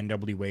like the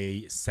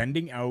NWA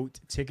sending out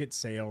ticket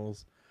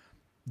sales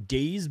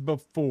days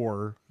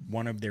before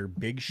one of their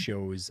big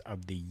shows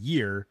of the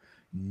year.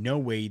 No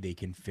way they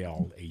can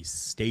fill a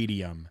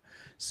stadium.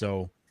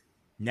 So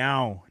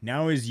now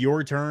is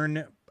your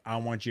turn. I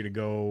want you to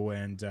go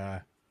and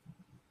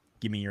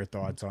give me your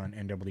thoughts on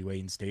NWA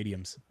and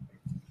stadiums.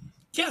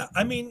 Yeah,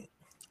 I mean,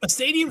 a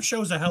stadium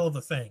show is a hell of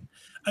a thing.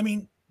 I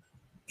mean,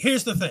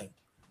 here's the thing.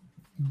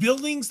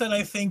 Buildings that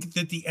I think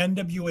that the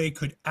NWA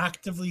could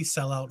actively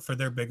sell out for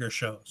their bigger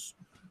shows.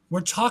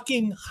 We're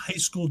talking high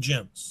school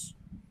gyms.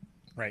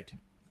 Right.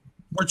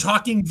 We're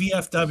talking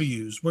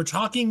VFWs. We're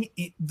talking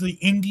the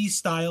indie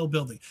style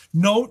building.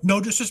 No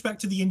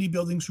disrespect to the indie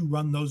buildings who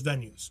run those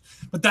venues,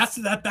 but that's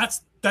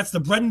the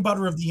bread and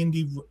butter of the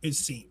indie is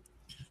scene.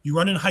 You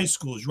run in high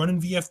schools, you run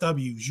in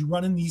VFWs, you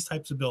run in these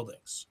types of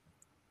buildings.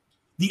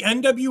 The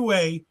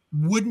NWA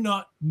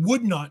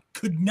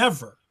could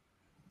never,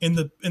 in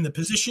the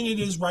position it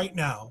is right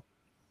now,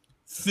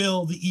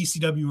 fill the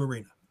ECW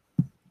arena.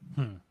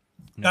 No,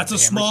 that's a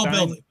small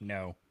building.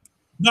 No.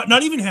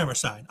 Not even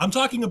Hammerstein. I'm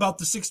talking about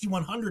the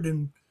 6100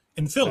 in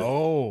Philly.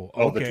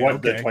 Okay,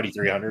 the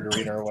 2300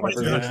 arena or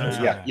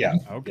whatever. Yeah.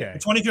 Okay. The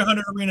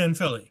 2300 arena in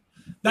Philly.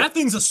 That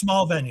thing's a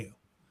small venue.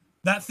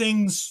 That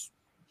thing's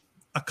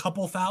a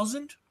couple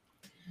thousand.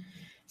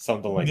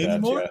 Something like maybe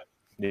that. More?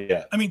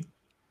 Yeah. I mean,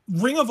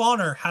 Ring of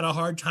Honor had a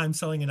hard time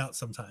selling it out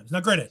sometimes.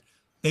 Now, granted,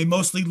 they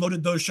mostly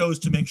loaded those shows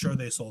to make sure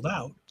they sold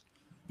out.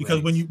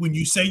 Because when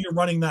you say you're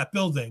running that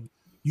building,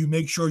 you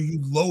make sure you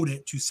load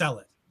it to sell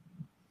it.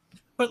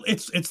 But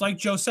it's like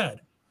Joe said,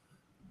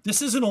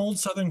 this is an old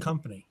Southern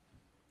company.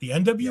 The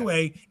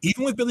NWA,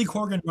 even with Billy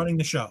Corgan running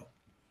the show,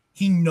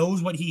 he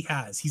knows what he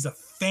has. He's a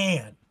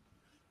fan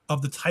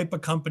of the type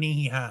of company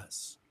he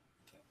has.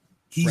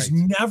 He's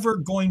never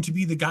going to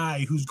be the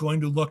guy who's going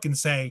to look and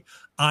say,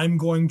 I'm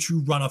going to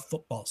run a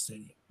football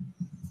stadium.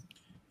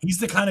 He's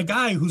the kind of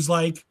guy who's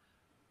like,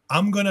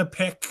 I'm going to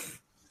pick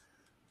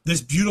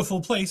this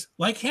beautiful place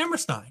like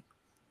Hammerstein.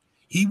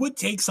 He would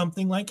take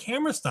something like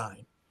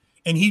Hammerstein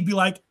and he'd be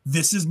like,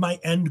 this is my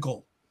end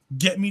goal.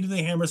 Get me to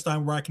the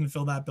Hammerstein where I can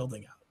fill that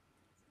building out.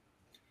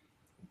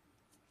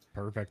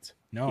 Perfect.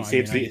 No,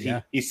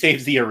 he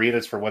saves the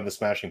arenas for when the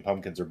Smashing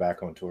Pumpkins are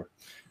back on tour.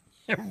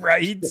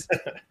 Right.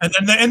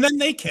 and then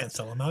they can't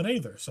sell them out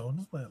either. So it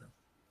doesn't matter.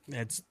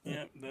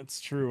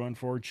 That's true,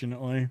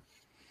 unfortunately.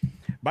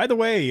 By the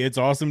way, it's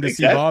awesome to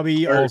see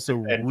Bobby. Also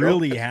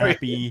really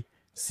happy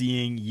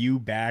seeing you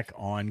back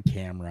on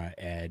camera,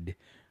 Ed.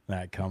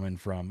 That coming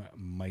from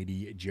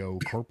Mighty Joe,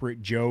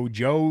 Corporate Joe,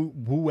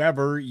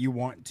 whoever you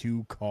want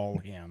to call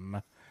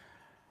him.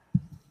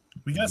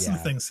 We got some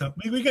things.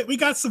 We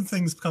got some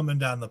things coming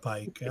down the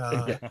pike.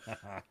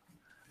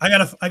 I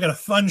got a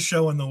fun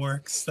show in the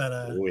works that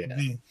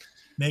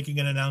making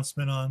an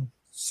announcement on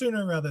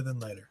sooner rather than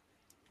later.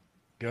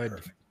 Good.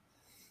 Perfect.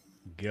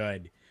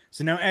 Good.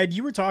 So now, Ed,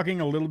 you were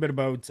talking a little bit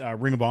about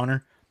Ring of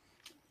Honor,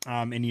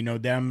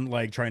 and them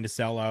like trying to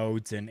sell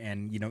out,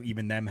 and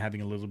even them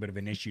having a little bit of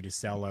an issue to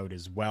sell out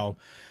as well.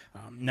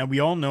 Now we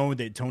all know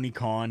that Tony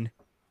Khan,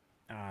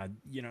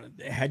 the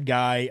head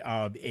guy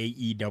of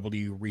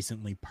AEW,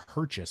 recently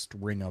purchased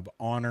Ring of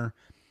Honor,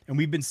 and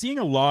we've been seeing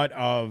a lot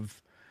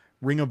of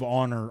Ring of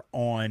Honor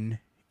on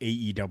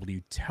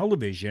AEW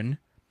television.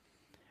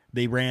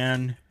 They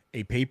ran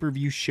a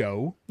pay-per-view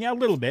show. Yeah, a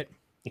little bit.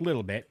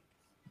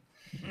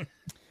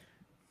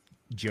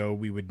 Joe,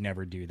 we would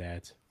never do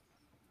that.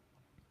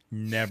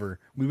 Never.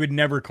 We would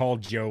never call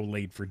Joe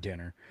late for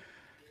dinner.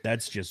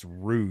 That's just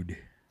rude.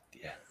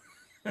 Yeah.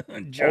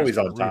 Always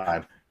on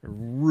time.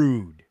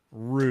 Rude.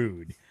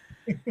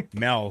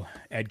 Mel,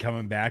 Ed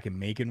coming back and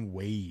making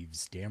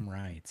waves. Damn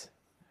right.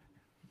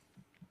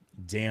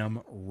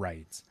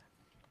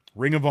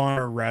 Ring of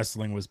Honor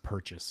Wrestling was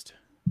purchased.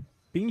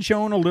 Being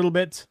shown a little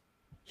bit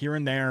here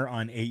and there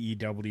on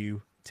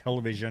AEW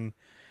television.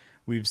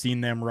 We've seen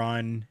them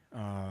run,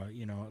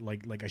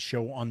 like a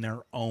show on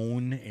their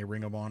own, a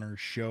Ring of Honor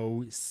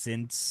show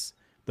since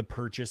the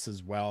purchase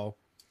as well.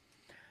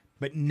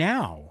 But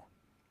now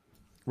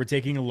we're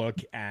taking a look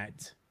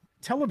at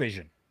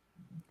television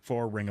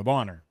for Ring of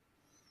Honor.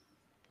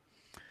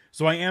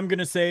 So I am going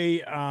to say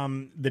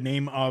the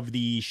name of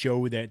the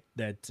show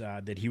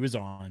that he was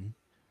on,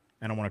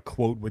 and I want to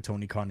quote what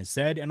Tony Khan has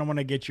said, and I want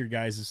to get your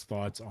guys'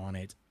 thoughts on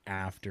it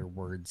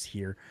afterwards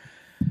here.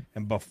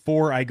 And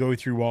before I go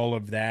through all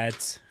of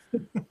that,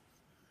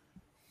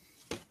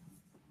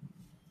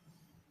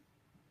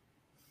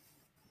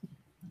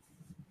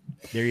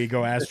 there you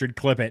go, Astrid,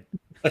 clip it.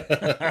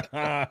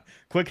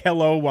 Quick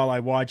hello while I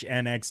watch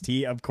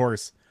NXT. Of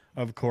course.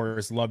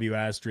 Love you,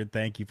 Astrid.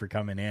 Thank you for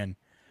coming in.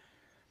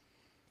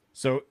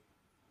 So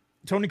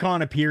Tony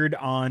Khan appeared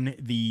on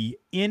the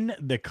In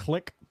the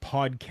Click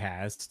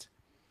podcast,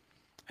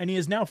 and he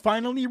has now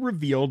finally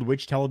revealed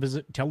which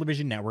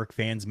television network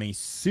fans may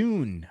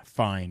soon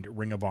find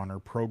Ring of Honor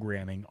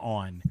programming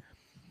on.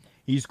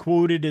 He's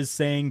quoted as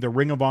saying the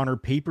Ring of Honor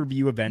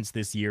pay-per-view events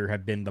this year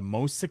have been the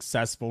most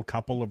successful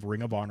couple of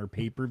Ring of Honor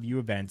pay-per-view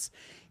events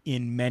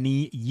in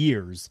many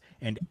years.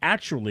 And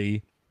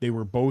actually, they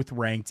were both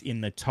ranked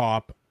in the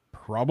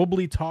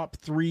probably top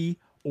 3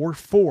 or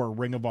 4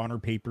 Ring of Honor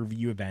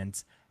pay-per-view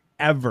events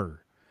ever.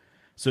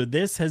 So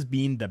this has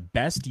been the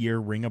best year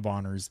Ring of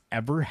Honor's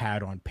ever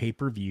had on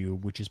pay-per-view,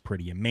 which is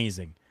pretty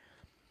amazing.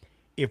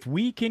 If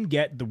we can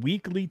get the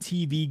weekly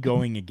TV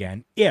going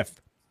again, if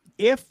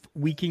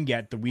we can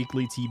get the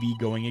weekly TV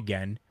going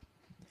again,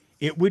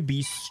 it would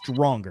be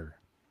stronger.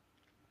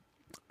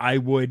 I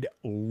would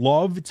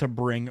love to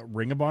bring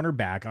Ring of Honor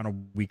back on a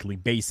weekly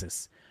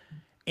basis.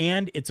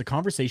 And it's a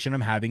conversation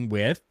I'm having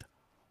with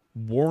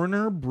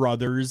Warner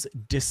Brothers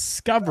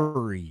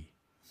Discovery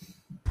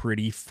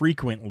pretty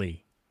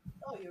frequently.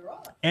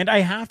 And I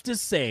have to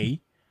say,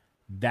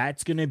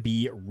 that's going to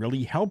be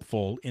really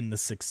helpful in the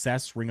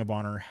success Ring of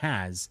Honor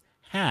has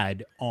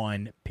had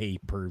on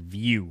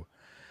pay-per-view.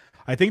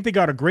 I think they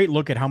got a great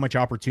look at how much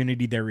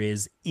opportunity there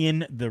is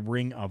in the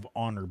Ring of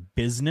Honor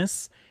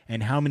business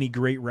and how many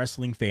great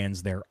wrestling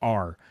fans there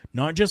are.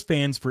 Not just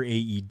fans for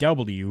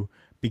AEW,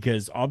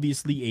 because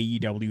obviously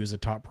AEW is a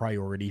top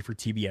priority for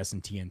TBS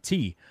and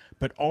TNT,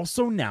 but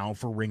also now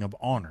for Ring of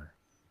Honor.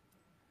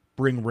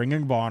 Bring Ring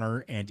of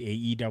Honor and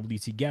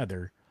AEW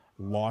together.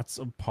 Lots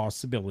of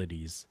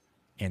possibilities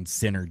and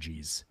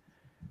synergies.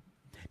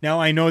 Now,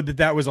 I know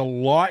that was a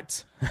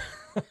lot.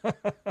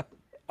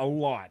 a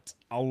lot.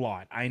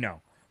 I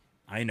know.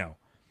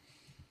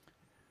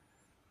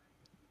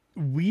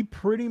 We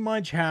pretty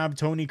much have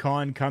Tony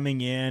Khan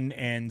coming in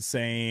and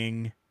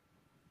saying,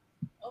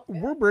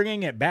 we're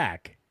bringing it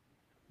back.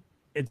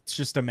 It's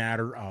just a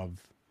matter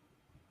of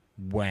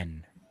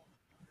when,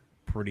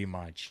 pretty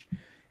much.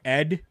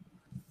 Ed?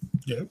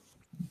 Yeah.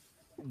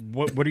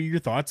 What are your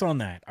thoughts on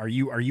that? Are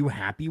you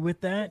happy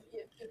with that?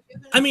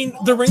 I mean,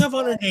 the Ring of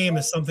Honor name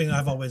is something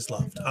I've always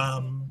loved.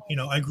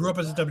 I grew up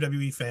as a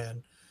WWE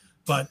fan,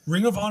 but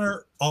Ring of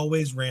Honor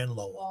always ran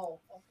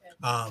Lowell.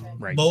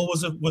 Right. Lowell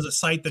was a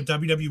site that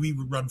WWE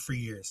would run for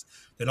years.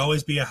 There'd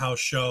always be a house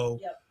show.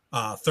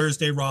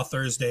 Thursday, Raw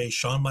Thursday.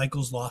 Shawn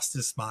Michaels lost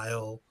his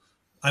smile.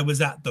 I was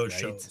at those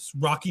shows.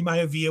 Rocky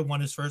Maivia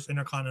won his first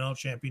Intercontinental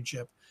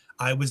Championship.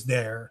 I was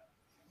there.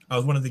 I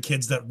was one of the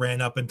kids that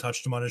ran up and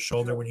touched him on his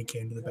shoulder when he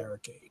came to the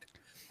barricade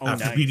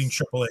after beating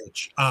Triple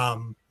H.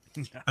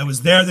 I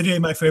was there the day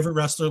my favorite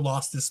wrestler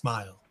lost his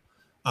smile.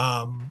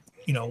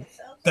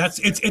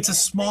 It's a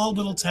small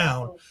little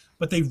town,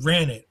 but they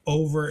ran it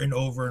over and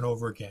over and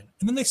over again.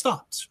 And then they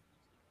stopped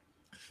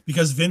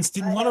because Vince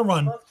didn't want to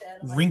run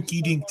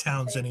rinky-dink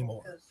towns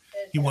anymore.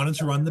 He wanted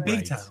to run the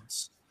big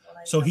towns.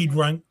 So he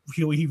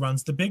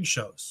runs the big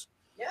shows.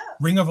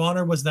 Ring of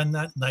Honor was then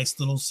that nice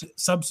little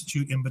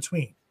substitute in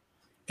between.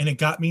 And it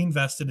got me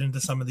invested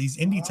into some of these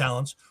indie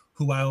talents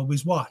who I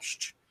always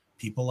watched.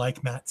 People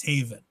like Matt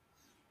Taven,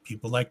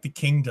 people like The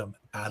Kingdom,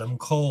 Adam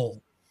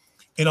Cole.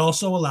 It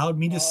also allowed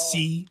me to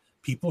see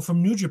people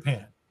from New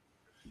Japan.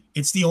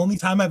 It's the only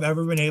time I've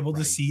ever been able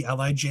to see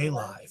LIJ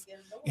live.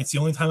 It's the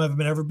only time I've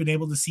ever been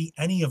able to see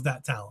any of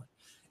that talent,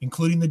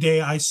 including the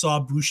day I saw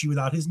Bushi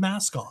without his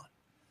mask on,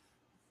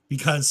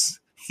 because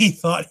he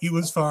thought he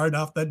was far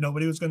enough that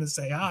nobody was going to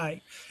say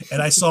hi.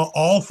 And I saw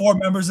all 4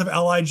 members of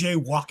LIJ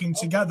walking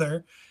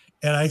together,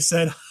 and I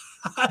said,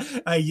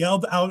 I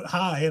yelled out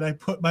hi, and I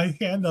put my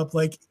hand up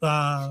like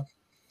to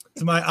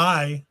my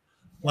eye,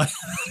 like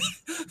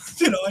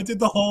I did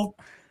the whole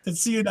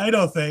Tetsuya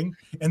Naito thing,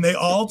 and they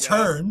all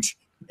turned.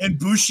 And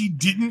Bushi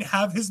didn't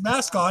have his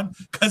mask on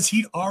because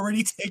he'd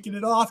already taken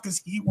it off because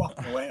he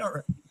walked away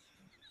already.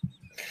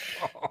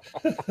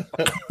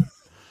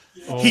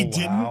 He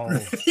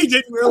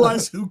didn't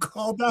realize who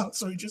called out,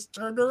 so he just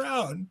turned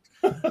around.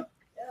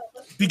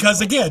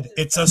 Because again,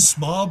 it's a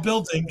small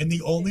building, and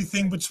the only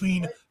thing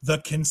between the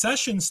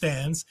concession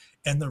stands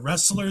and the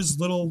wrestlers'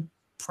 little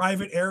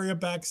private area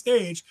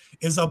backstage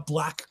is a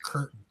black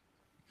curtain.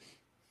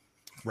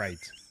 Right.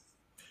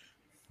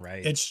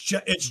 Right. It's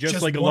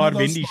just like a lot of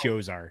indie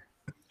shows are.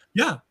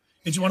 Yeah.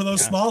 It's one of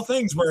those small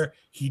things where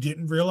he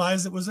didn't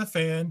realize it was a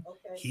fan.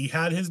 Okay. He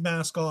had his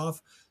mask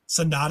off.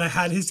 Sonata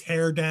had his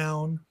hair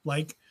down.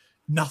 Like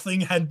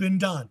nothing had been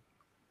done.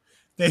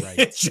 They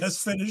had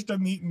just finished a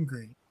meet and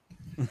greet.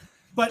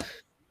 But,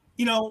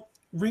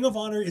 Ring of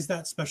Honor is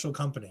that special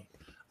company.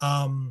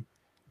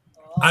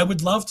 I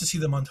would love to see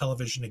them on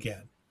television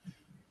again.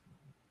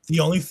 The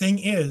only thing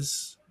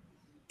is,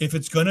 if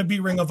it's going to be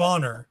Ring of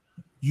Honor,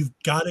 you've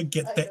got to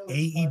get the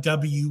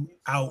AEW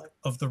out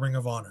of the Ring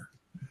of Honor.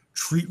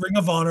 Treat Ring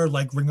of Honor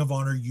like Ring of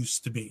Honor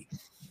used to be.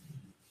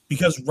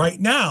 Because right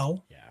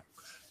now,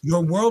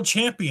 your world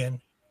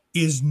champion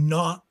is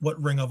not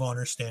what Ring of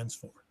Honor stands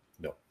for.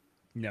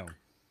 No.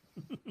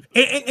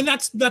 And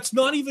that's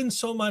not even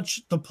so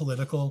much the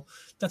political.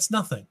 That's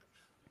nothing.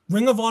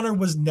 Ring of Honor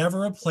was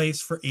never a place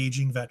for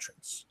aging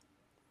veterans.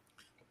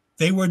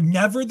 They were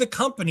never the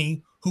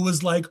company who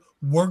was like,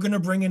 we're going to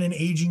bring in an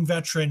aging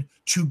veteran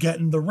to get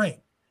in the ring.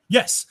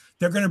 Yes,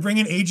 they're going to bring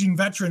in aging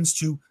veterans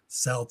to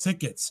sell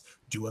tickets,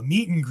 do a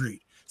meet and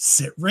greet,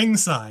 sit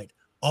ringside,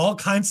 all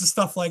kinds of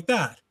stuff like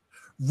that.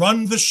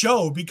 Run the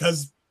show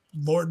because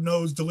Lord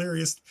knows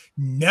Delirious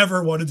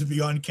never wanted to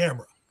be on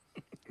camera.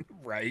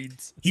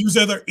 Right. He was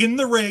either in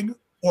the ring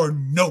or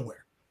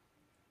nowhere.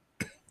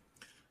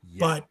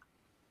 But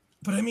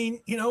I mean,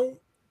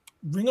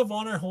 Ring of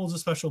Honor holds a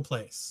special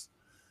place.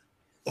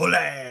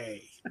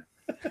 Ole!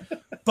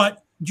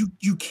 But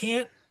you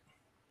can't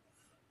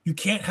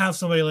have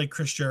somebody like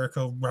Chris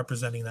Jericho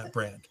representing that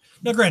brand.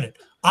 Now, granted,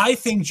 I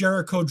think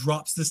Jericho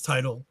drops this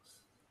title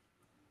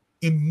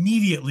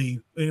immediately,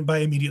 and by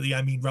immediately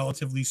I mean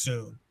relatively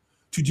soon,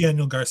 to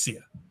Daniel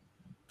Garcia.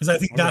 Because I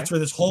think that's where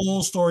this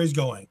whole story is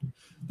going.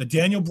 The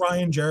Daniel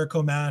Bryan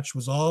Jericho match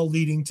was all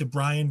leading to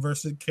Bryan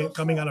versus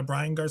coming out of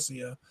Bryan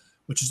Garcia,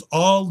 which is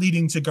all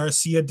leading to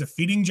Garcia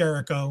defeating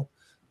Jericho,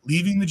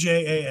 leaving the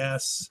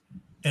JAS,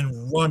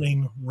 and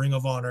running Ring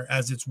of Honor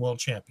as its world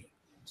champion.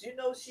 Do you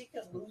know she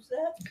can lose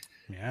that?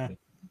 Yeah.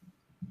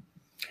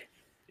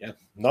 Yeah,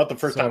 not the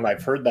first time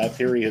I've heard that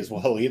theory as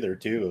well either,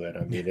 too. And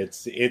I mean,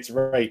 it's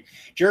right.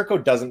 Jericho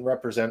doesn't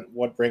represent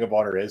what Ring of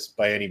Honor is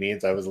by any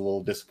means. I was a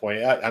little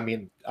disappointed.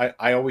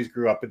 I always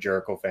grew up a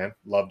Jericho fan,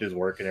 loved his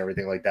work and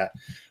everything like that.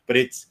 But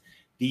it's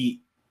the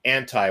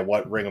anti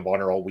what Ring of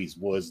Honor always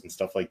was and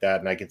stuff like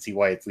that. And I can see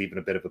why it's leaving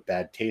a bit of a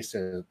bad taste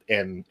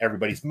in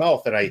everybody's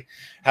mouth. And I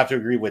have to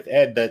agree with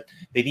Ed that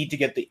they need to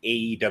get the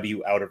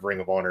AEW out of Ring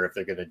of Honor if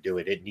they're going to do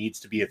it. It needs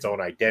to be its own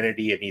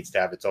identity. It needs to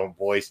have its own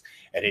voice,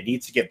 and it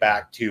needs to get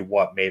back to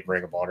what made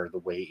Ring of Honor the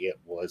way it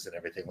was and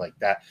everything like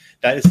that.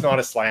 That is not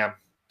a slam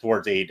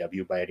towards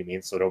AEW by any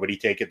means, so nobody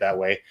take it that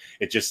way.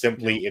 It's just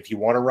simply, if you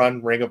want to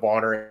run Ring of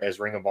Honor as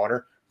Ring of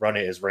Honor, run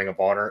it as Ring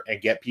of Honor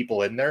and get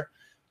people in there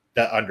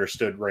that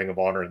understood Ring of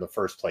Honor in the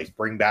first place.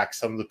 Bring back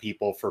some of the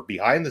people for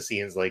behind the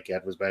scenes, like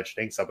Ed was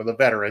mentioning, some of the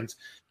veterans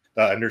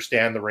that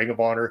understand the Ring of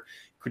Honor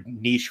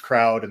niche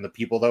crowd and the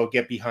people that will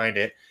get behind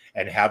it,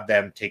 and have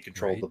them take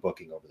control of the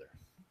booking over there.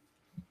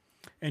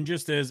 And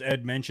just as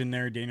Ed mentioned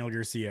there, Daniel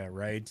Garcia,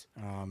 right?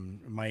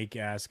 Mike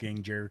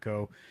asking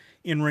Jericho,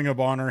 in Ring of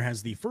Honor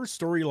has the first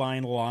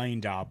storyline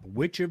lined up.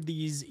 Which of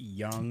these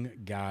young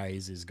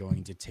guys is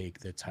going to take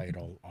the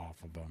title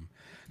off of them?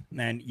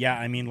 And yeah,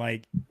 I mean,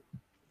 like,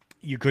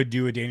 you could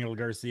do a Daniel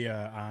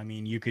Garcia. I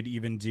mean, you could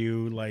even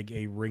do like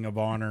a Ring of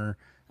Honor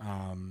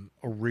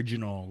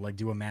original, like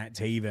do a Matt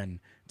Taven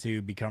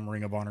to become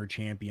Ring of Honor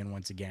champion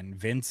once again.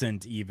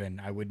 Vincent, even,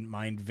 I wouldn't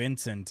mind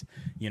Vincent,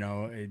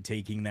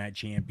 taking that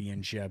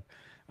championship.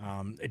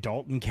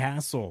 Dalton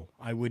Castle,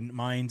 I wouldn't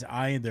mind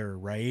either,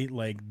 right?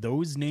 Like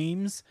those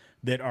names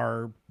that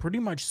are pretty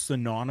much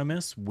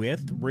synonymous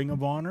with Ring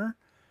of Honor.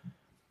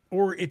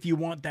 Or if you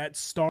want that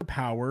star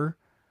power,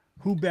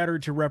 who better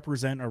to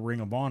represent a Ring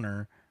of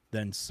Honor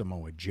than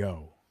Samoa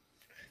Joe?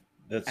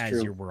 That's as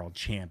true. Your world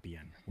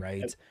champion,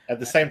 right? At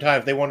the same time,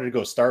 if they wanted to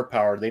go star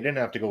power, they didn't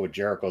have to go with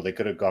Jericho. They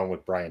could have gone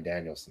with Bryan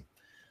Danielson.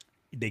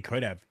 They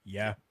could have,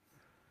 yeah.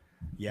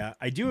 Yeah,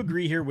 I do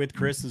agree here with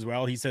Chris as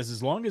well. He says,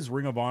 as long as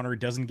Ring of Honor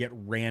doesn't get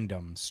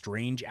random,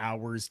 strange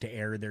hours to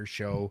air their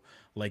show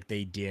like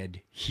they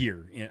did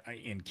here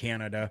in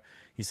Canada,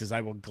 he says,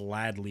 I will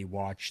gladly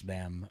watch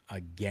them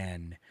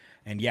again.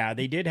 And yeah,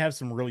 they did have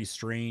some really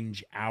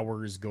strange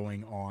hours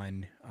going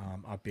on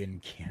up in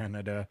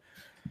Canada.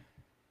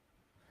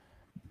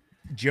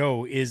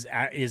 Joe is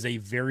a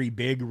very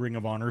big Ring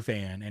of Honor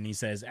fan, and he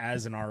says,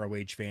 as an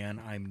ROH fan,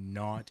 I'm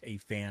not a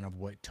fan of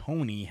what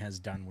Tony has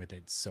done with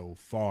it so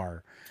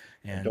far.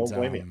 And don't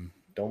blame you.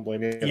 Don't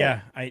blame you.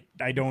 Yeah,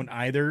 I don't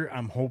either.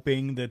 I'm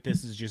hoping that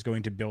this is just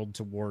going to build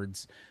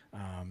towards,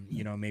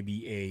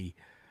 maybe a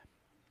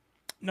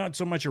not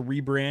so much a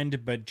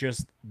rebrand, but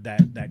just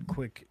that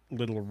quick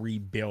little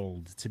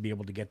rebuild to be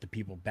able to get the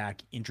people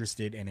back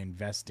interested and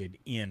invested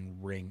in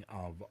Ring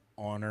of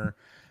Honor.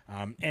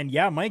 And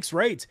yeah, Mike's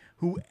right.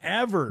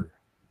 Whomever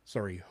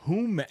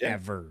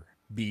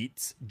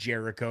beats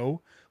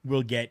Jericho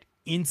will get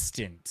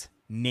instant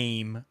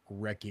name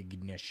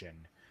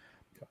recognition.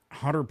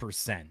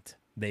 100%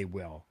 they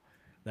will.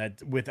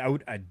 That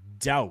without a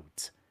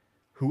doubt.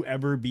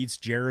 Whoever beats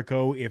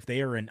Jericho, if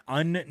they are an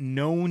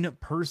unknown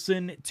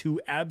person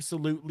to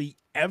absolutely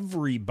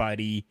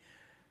everybody,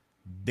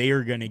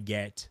 they're going to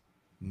get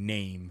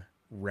name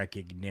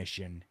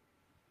recognition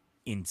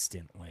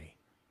instantly.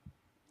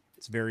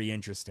 It's very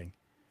interesting.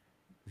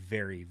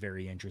 Very,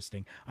 very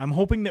interesting. I'm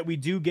hoping that we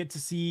do get to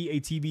see a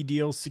TV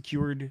deal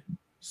secured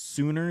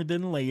sooner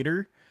than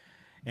later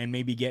and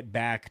maybe get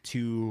back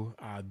to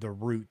the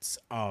roots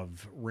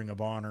of Ring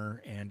of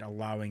Honor and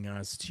allowing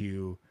us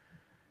to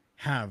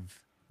have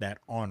that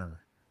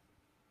honor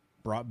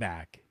brought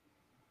back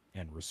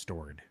and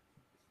restored.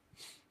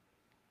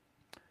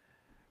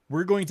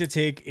 We're going to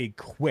take a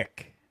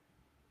quick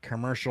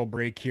commercial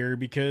break here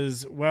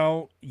because,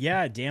 well,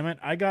 yeah, damn it,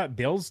 I got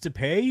bills to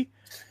pay,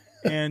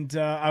 and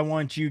I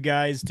want you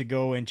guys to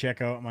go and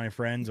check out my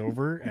friends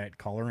over at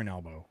Collar and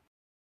Elbow.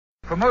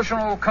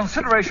 Promotional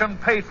consideration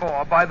paid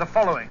for by the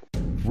following.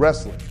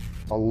 Wrestling,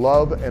 a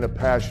love and a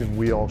passion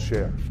we all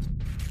share.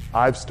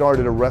 I've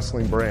started a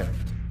wrestling brand,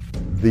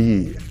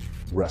 the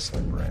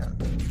wrestling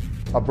brand.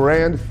 A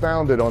brand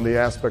founded on the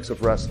aspects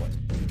of wrestling.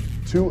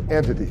 Two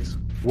entities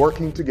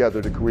working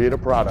together to create a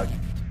product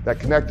that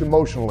connect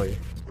emotionally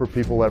for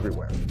people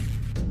everywhere.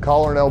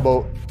 Collar and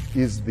Elbow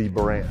is the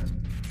brand.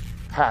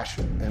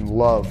 Passion and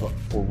love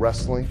for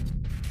wrestling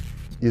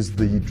is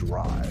the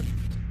drive.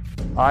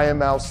 I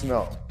am Al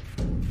Snow,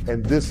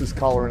 and this is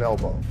Collar and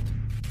Elbow,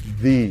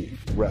 the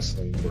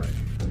wrestling brand.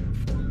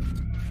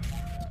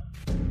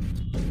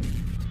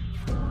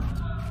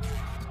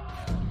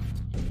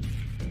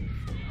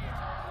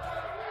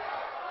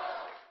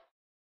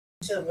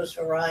 Was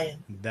for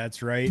Ryan.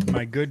 That's right.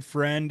 My good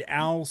friend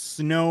Al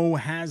Snow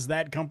has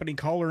that company,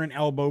 Collar and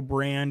Elbow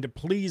brand.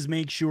 Please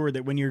make sure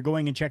that when you're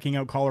going and checking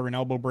out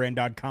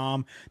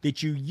collarandelbowbrand.com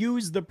that you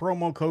use the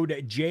promo code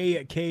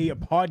JK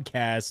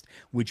Podcast,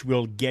 which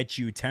will get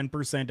you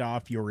 10%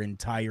 off your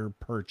entire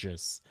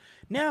purchase.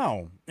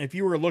 Now, if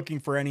you were looking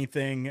for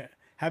anything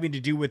having to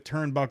do with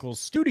Turnbuckle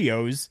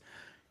Studios,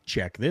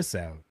 check this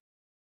out.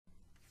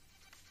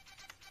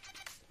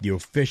 The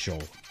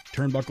official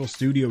Turnbuckle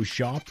Studios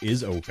shop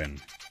is open.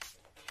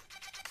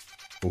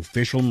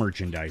 Official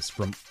merchandise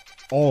from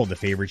all the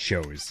favorite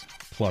shows,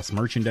 plus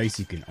merchandise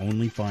you can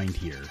only find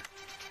here.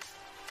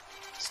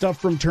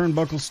 Stuff from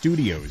Turnbuckle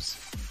Studios.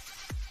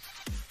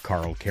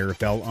 Carl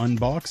Carafel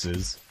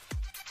unboxes.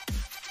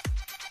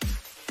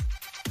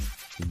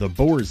 The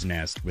Boar's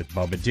Nest with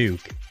Bubba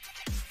Duke.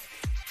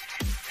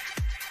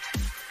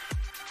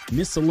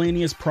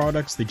 Miscellaneous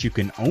products that you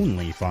can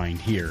only find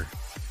here.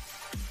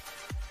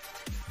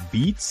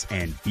 Beats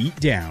and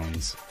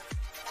Beatdowns,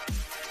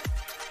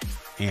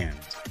 and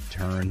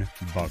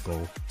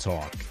Turnbuckle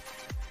Talk.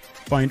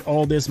 Find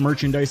all this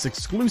merchandise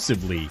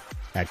exclusively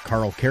at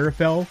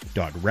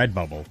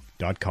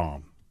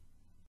carlcarafel.redbubble.com.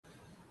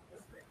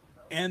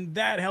 And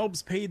that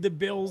helps pay the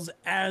bills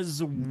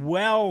as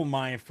well,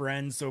 my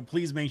friends. So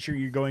please make sure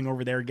you're going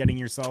over there, getting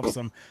yourself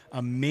some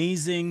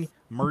amazing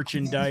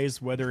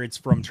merchandise, whether it's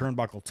from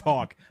Turnbuckle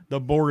Talk, The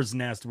Boar's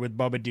Nest with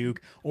Bubba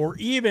Duke, or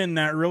even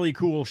that really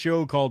cool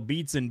show called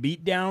Beats and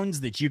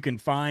Beatdowns that you can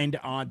find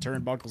on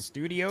Turnbuckle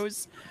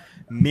Studios.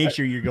 Make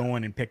sure you're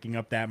going and picking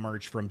up that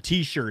merch from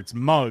t-shirts,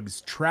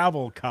 mugs,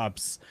 travel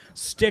cups,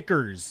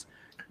 stickers,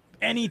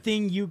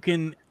 anything you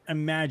can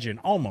imagine,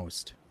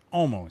 almost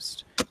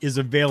is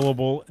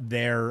available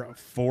there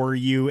for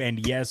you.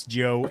 And yes,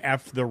 Joe,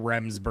 F the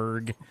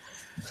Remsburg.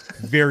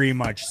 Very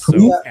much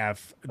so.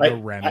 F the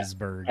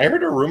Remsburg. I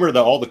heard a rumor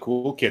that all the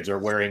cool kids are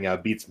wearing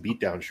Beats and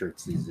Beatdown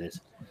shirts these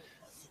days.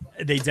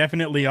 They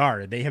definitely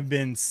are. They have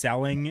been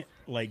selling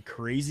like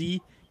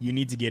crazy. You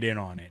need to get in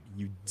on it.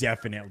 You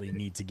definitely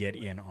need to get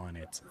in on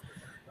it.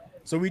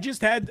 So we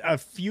just had a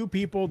few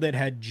people that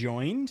had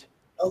joined.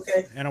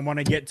 Okay. And I want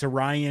to get to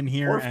Ryan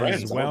here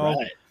as well.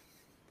 Right.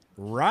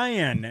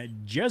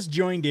 Ryan just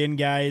joined in,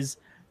 guys.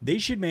 They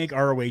should make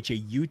ROH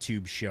a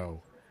YouTube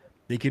show.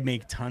 They could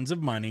make tons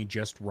of money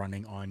just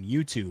running on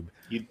YouTube.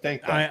 You'd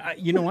think that.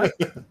 You know what?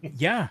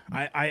 Yeah,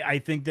 I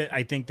think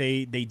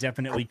they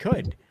definitely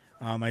could.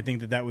 I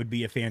think that would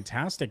be a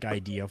fantastic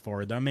idea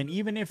for them. And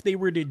even if they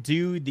were to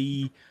do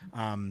the,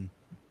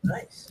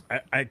 Nice.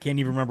 I can't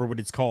even remember what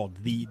it's called.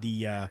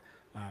 Their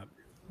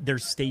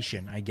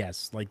station, I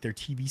guess, like their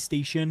TV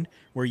station,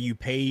 where you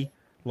pay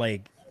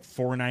like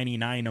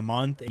 $4.99 a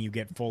month and you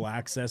get full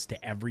access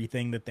to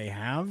everything that they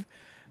have.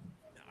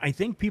 I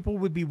think people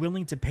would be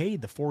willing to pay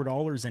the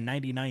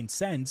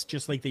 $4.99,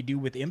 just like they do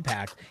with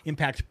Impact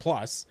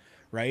Plus,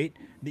 right?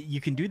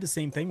 You can do the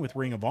same thing with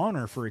Ring of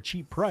Honor for a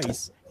cheap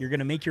price. You're going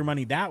to make your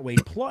money that way,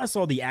 plus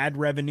all the ad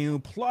revenue,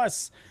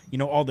 plus,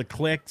 all the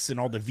clicks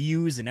and all the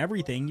views and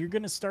everything. You're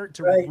going to start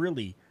to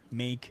really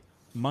make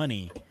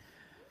money.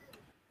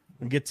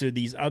 We'll get to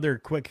these other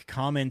quick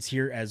comments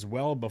here as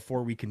well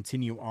before we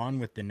continue on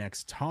with the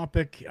next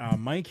topic.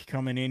 Mike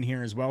coming in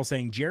here as well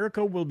saying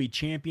Jericho will be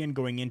champion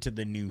going into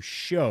the new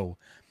show.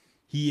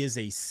 He is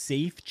a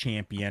safe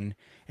champion,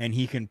 and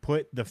he can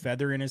put the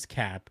feather in his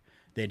cap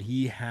that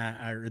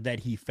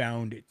he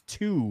found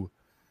 2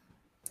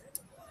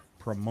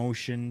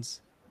 promotions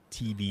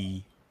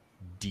TV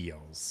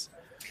deals.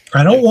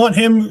 I don't want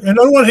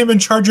him in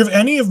charge of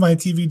any of my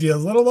TV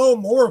deals, let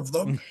alone more of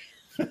them.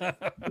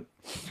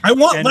 I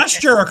want less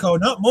Jericho,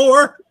 not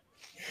more.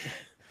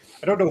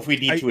 I don't know if we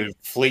need to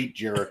inflate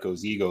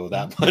Jericho's ego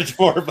that much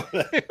more, but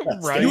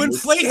right. You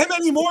inflate him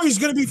anymore, he's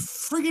going to be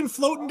friggin'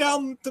 floating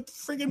down the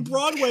friggin'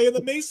 Broadway in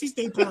the Macy's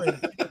Day Parade.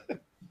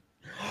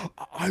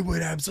 I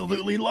would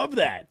absolutely love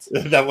that.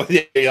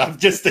 I'm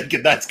just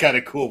thinking that's kind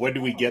of cool. When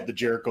do we get the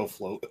Jericho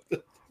float?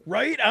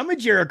 Right? I'm a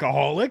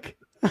Jerichoholic.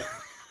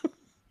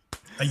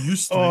 I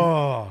used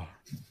to.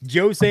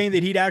 Joe saying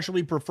that he'd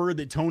actually prefer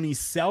that Tony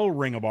sell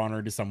Ring of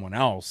Honor to someone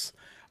else.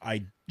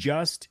 I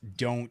just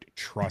don't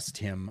trust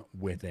him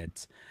with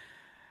it.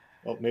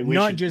 Well, maybe we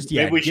should, just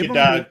yet. Maybe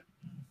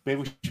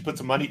we should put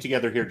some money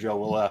together here, Joe.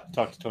 We'll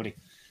talk to Tony.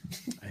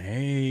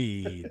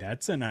 Hey,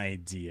 that's an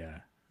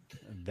idea.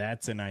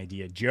 That's an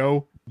idea.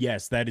 Joe,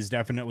 yes, that is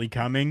definitely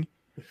coming.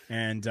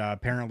 And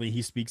apparently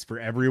he speaks for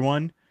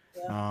everyone.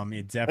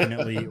 It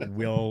definitely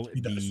will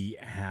be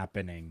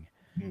happening.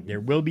 There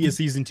will be a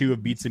season 2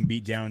 of Beats and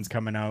Beatdowns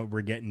coming out.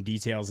 We're getting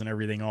details and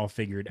everything all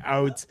figured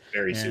out.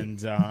 Very soon.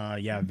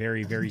 And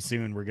very, very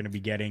soon we're going to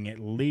be getting at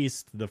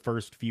least the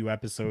first few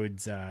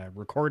episodes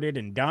recorded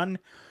and done.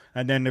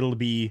 And then it'll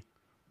be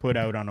put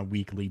out on a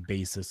weekly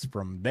basis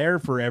from there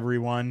for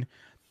everyone.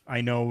 I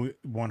know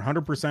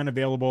 100%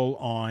 available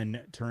on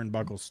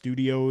Turnbuckle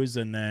Studios,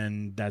 and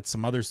then that's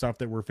some other stuff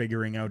that we're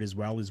figuring out as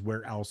well, is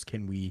where else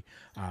can we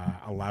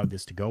allow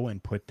this to go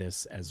and put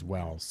this as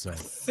well. So I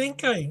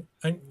think I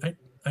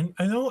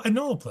know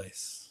a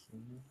place.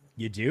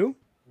 You do?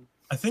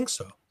 I think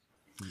so.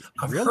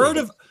 I've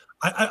Really?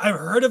 I've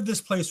heard of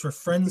this place where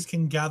friends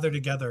can gather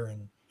together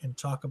and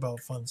talk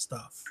about fun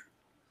stuff.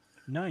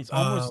 Nice,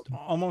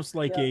 almost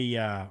like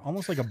a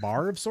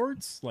bar of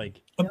sorts,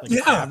 like a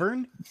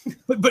tavern.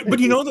 But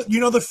you know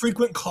the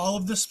frequent call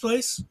of this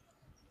place,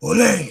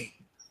 Ole.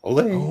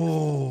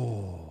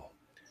 Oh,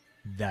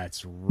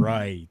 that's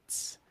right.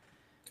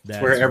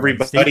 That's where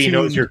everybody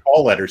knows your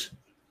call letters.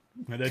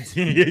 That's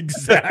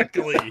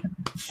exactly.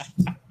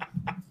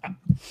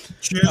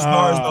 Cheers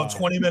bar is about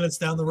 20 minutes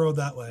down the road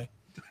that way.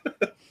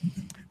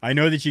 I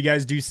know that you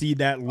guys do see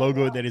that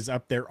logo that is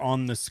up there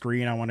on the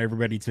screen. I want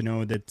everybody to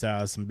know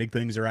that some big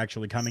things are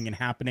actually coming and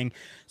happening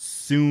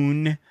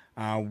soon.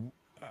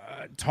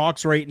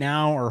 Talks right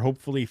now are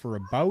hopefully for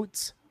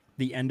about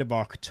the end of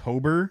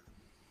October.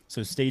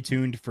 So stay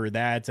tuned for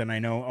that. And I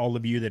know all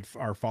of you that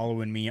are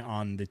following me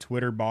on the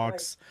Twitter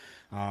box,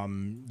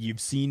 you've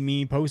seen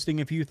me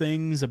posting a few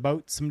things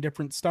about some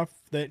different stuff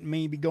that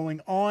may be going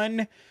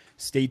on.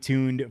 Stay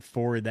tuned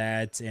for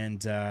that.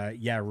 And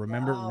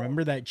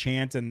remember that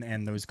chant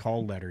and those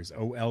call letters.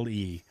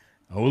 O-L-E.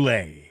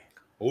 Ole.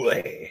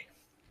 Ole.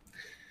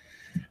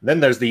 Then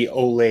there's the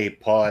Ole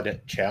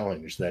Pod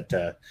Challenge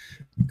that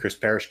Chris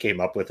Parrish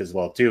came up with as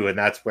well, too. And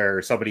that's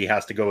where somebody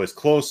has to go as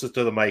close to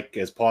the mic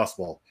as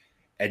possible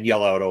and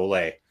yell out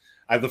Ole.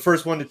 I'm the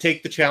first one to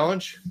take the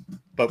challenge,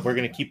 but we're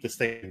going to keep this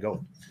thing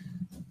going.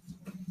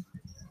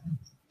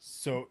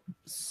 So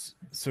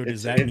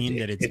does that mean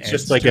that it's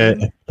just like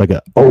a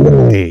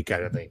Ole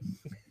kind of thing?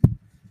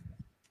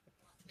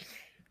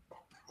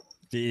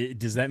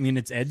 Does that mean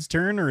it's Ed's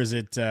turn, or is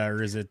it?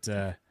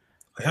 I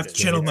have to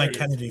channel Mike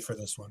Kennedy for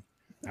this one.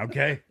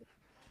 Okay.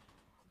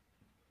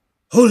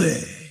 Ole.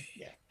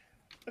 Yeah.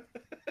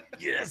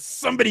 Yes,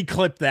 somebody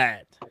clip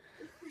that.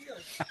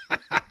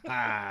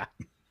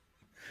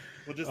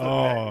 We'll just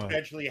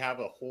eventually have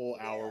a whole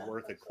hour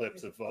worth of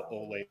clips of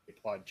Ole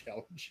Pod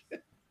Challenge.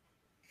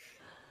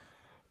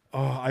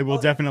 I will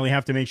definitely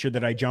have to make sure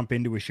that I jump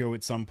into a show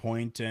at some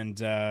point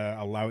and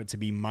allow it to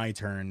be my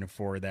turn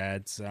for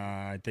that.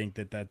 I think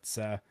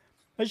that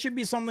should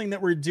be something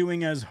that we're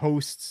doing as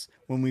hosts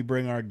when we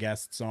bring our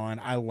guests on.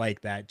 I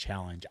like that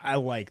challenge. I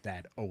like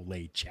that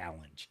Ole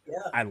challenge.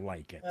 Yeah, I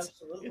like it.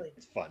 Absolutely.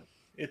 It's fun.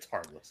 It's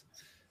harmless.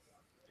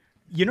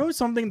 You know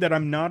something that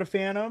I'm not a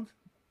fan of?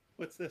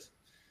 What's this?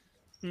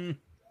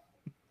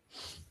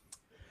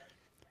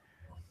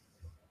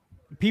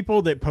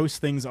 People that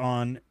post things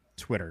on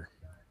Twitter.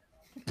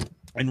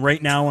 And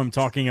right now I'm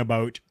talking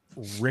about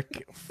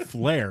Ric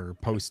Flair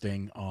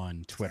posting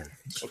on Twitter.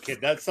 Okay,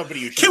 that's somebody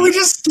you should Can we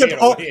just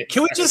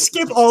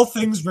skip all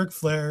things Ric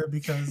Flair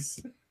because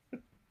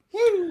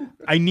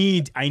I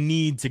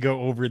need to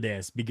go over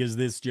this because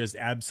this just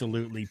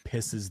absolutely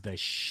pisses the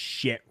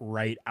shit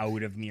right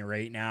out of me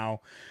right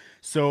now.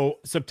 So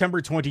September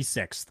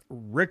 26th,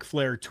 Ric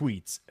Flair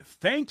tweets,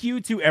 "Thank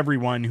you to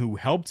everyone who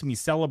helped me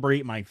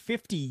celebrate my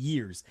 50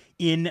 years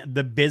in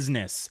the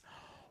business.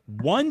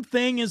 One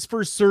thing is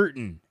for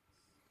certain,"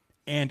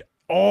 and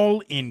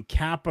all in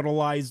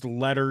capitalized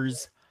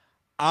letters,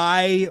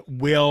 "I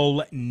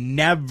will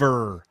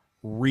never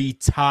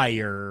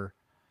retire.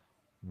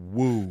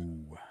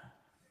 Woo."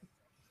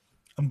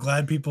 I'm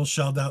glad people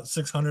shelled out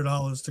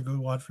 $600 to go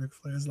watch Ric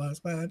Flair's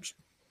last match.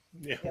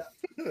 Yeah.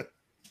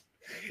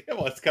 Yeah,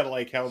 well, it's kind of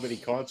like how many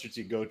concerts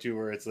you go to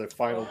where it's the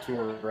final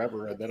tour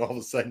ever, and then all of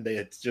a sudden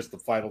it's just the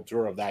final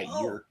tour of that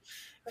year.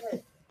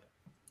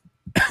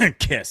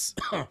 Kiss.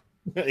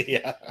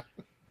 Yeah.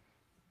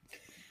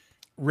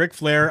 Ric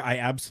Flair, I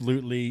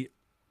absolutely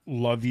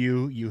love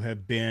you. You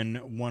have been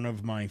one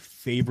of my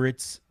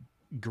favorites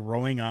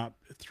growing up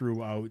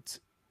throughout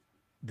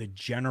the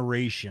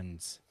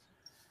generations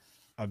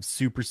of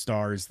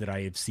superstars that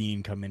I have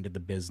seen come into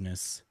the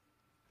business.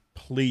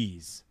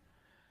 Please,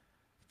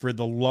 for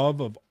the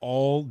love of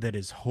all that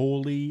is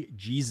holy,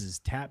 Jesus,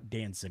 tap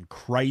dancing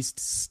Christ,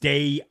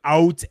 stay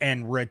out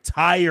and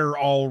retire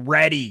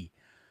already.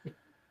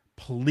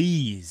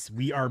 Please,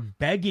 we are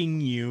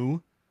begging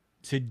you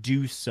to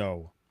do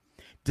so.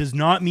 Does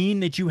not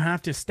mean that you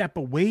have to step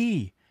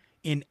away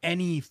in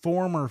any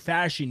form or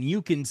fashion.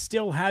 You can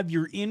still have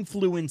your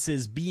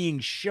influences being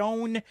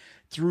shown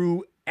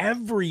through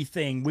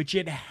everything, which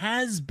it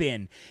has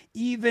been,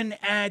 even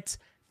at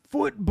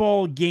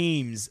football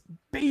games,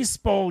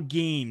 baseball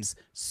games,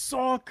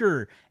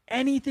 soccer,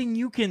 anything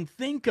you can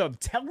think of,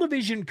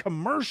 television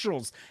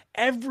commercials,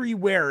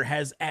 everywhere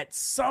has at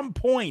some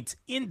point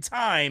in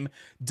time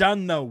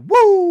done the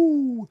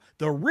woo,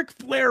 the Ric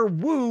Flair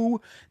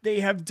woo. They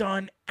have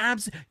done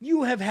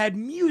you have had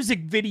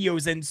music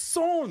videos and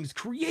songs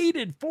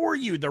created for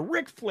you, the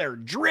Ric Flair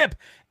drip.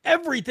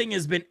 Everything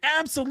has been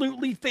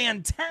absolutely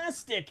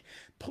fantastic.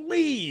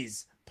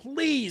 Please,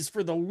 please,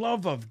 for the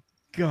love of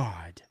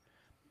God,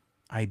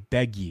 I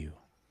beg you,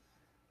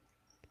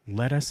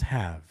 let us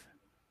have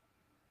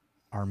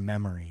our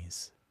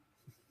memories,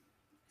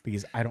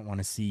 because I don't want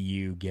to see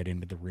you get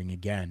into the ring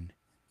again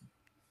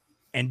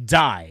and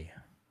die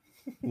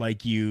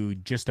like you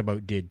just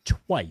about did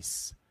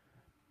twice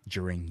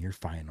during your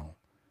final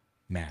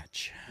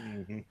match.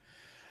 Mm-hmm.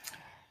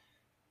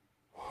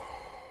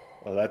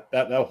 Well,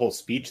 that whole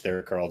speech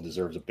there, Carl,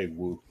 deserves a big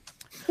woo.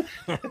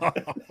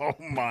 Oh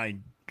my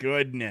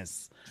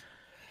goodness.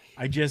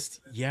 I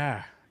just,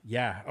 yeah,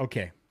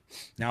 okay.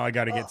 Now I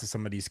got to get to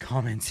some of these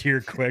comments here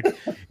quick.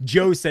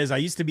 Joe says, "I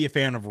used to be a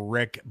fan of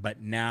Rick,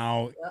 but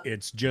now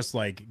it's just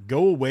like,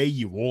 go away,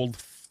 you old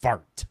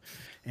fart."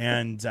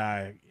 And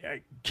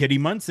Kitty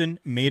Munson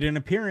made an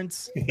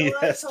appearance.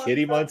 Yes,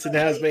 Kitty Munson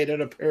has made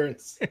an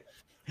appearance.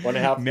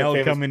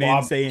 Mel coming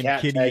in saying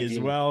Kitty as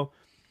well.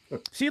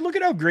 See, look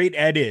at how great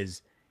Ed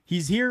is.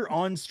 He's here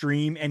on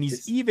stream, and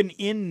he's even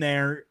in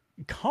there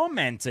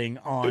commenting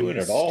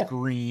on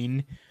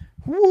screen.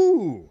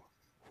 Woo!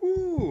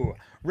 Woo!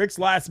 Rick's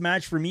last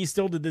match for me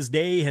still to this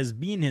day has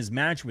been his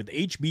match with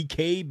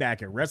HBK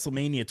back at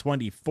WrestleMania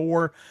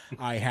 24.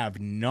 I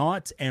have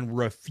not and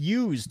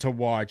refuse to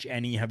watch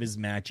any of his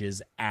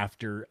matches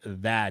after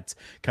that.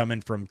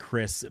 Coming from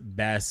Chris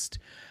Best.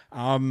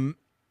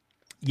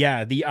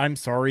 Yeah, the "I'm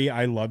sorry,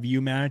 I love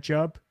you"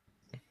 matchup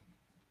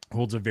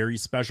holds a very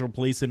special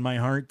place in my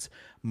heart.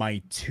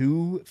 My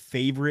two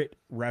favorite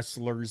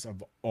wrestlers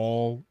of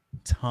all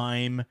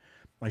time.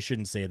 I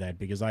shouldn't say that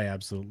because I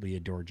absolutely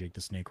adore Jake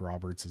the Snake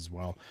Roberts as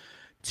well.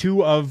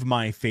 Two of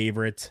my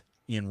favorite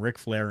in Ric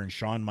Flair and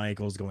Shawn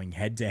Michaels going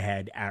head to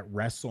head at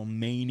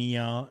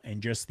WrestleMania,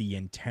 and just the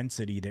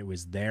intensity that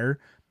was there.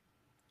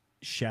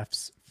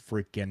 Chef's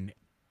freaking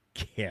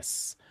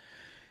kiss.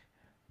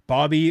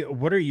 Bobby,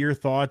 what are your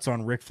thoughts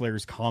on Ric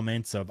Flair's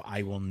comments of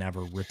 "I will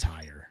never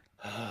retire"?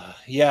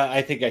 Yeah,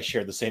 I think I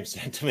share the same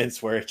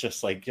sentiments where it's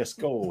just like, just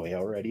go away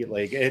already.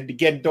 Like, and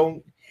again,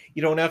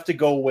 you don't have to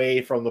go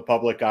away from the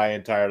public eye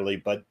entirely,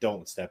 but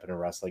don't step in a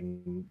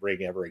wrestling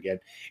ring ever again.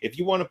 If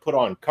you want to put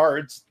on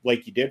cards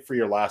like you did for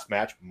your last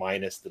match,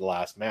 minus the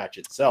last match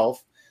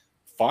itself,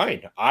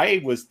 fine.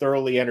 I was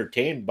thoroughly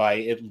entertained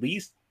by at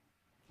least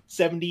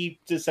 70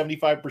 to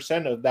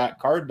 75% of that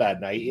card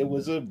that night. It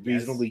was a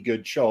reasonably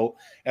good show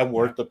and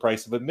worth the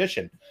price of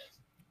admission.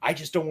 I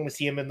just don't want to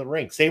see him in the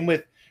ring. Same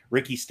with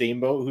Ricky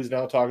Steamboat, who's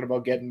now talking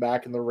about getting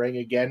back in the ring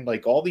again.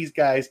 Like, all these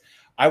guys,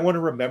 I want to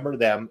remember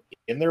them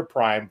in their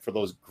prime for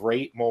those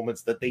great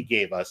moments that they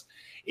gave us.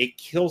 It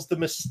kills the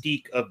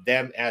mystique of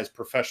them as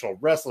professional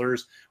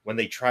wrestlers when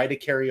they try to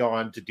carry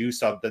on to do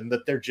something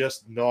that they're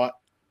just not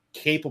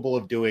capable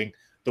of doing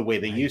the way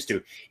they used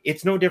to.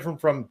 It's no different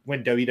from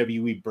when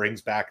WWE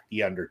brings back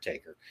The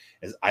Undertaker.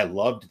 As I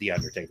loved The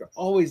Undertaker,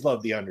 always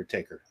loved The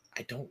Undertaker.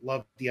 I don't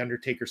love The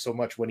Undertaker so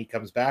much when he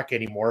comes back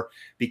anymore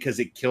because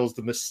it kills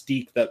the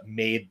mystique that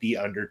made The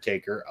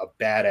Undertaker a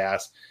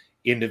badass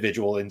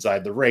individual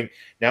inside the ring.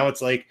 Now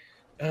it's like,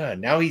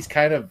 now he's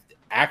kind of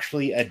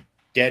actually a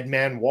dead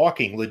man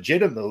walking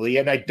legitimately,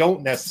 and I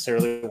don't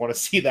necessarily want to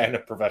see that in a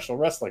professional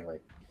wrestling ring.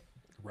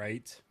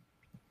 Right.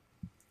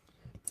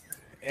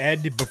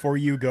 Ed, before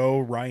you go,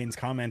 Ryan's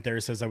comment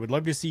there says, I would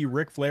love to see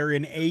Ric Flair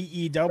in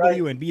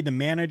AEW and be the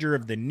manager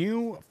of the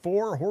new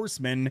Four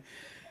Horsemen.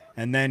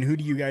 And then who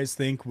do you guys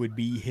think would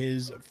be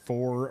his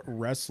 4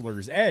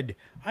 wrestlers? Ed,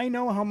 I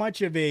know how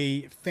much of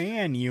a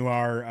fan you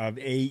are of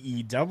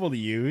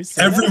AEW.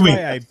 So Every that's week.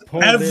 why I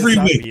pulled Every this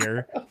up week.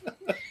 here.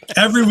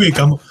 Every week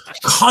I'm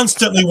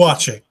constantly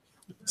watching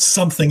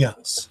something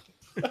else.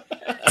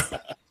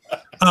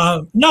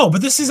 No,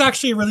 but this is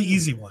actually a really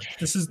easy one.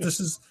 This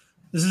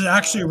is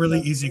actually a really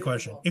easy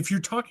question. If you're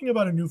talking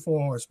about a new Four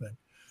Horsemen,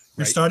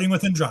 you're starting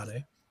with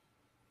Andrade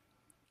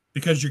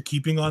because you're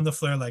keeping on the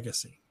Flair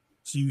legacy.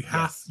 So you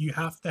have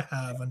to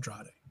have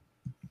Andrade.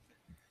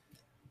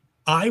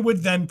 I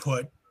would then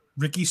put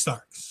Ricky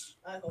Starks.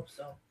 I hope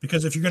so.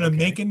 Because if you're going to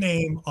make a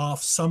name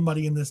off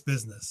somebody in this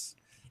business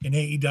in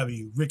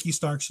AEW, Ricky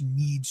Starks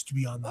needs to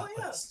be on that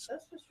list.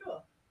 That's for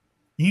sure.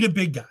 You need a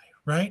big guy,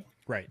 right?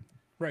 Right.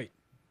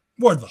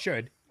 Wardlow.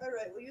 Should. All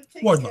right, well, you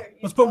take Wardlow. care.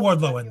 Let's put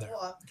Wardlow in there.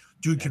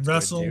 Dude can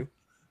wrestle.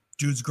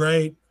 Dude's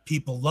great.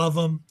 People love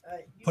him.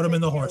 Put him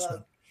in the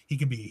Horseman. He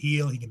can be a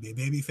heel. He can be a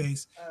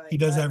babyface. He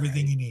does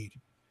everything you need.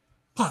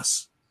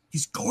 Plus,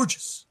 he's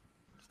gorgeous.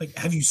 Like,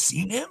 have you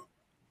seen him?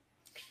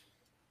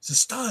 He's a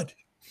stud.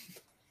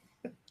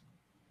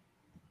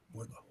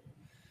 Wardlow.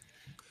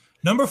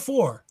 Number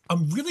 4.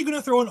 I'm really going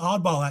to throw an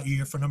oddball at you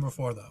here for number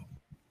 4, though.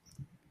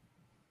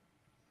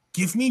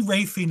 Give me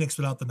Rey Fenix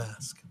without the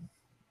mask.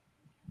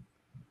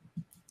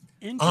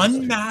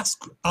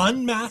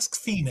 Unmask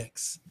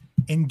Phoenix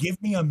and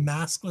give me a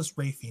maskless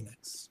Rey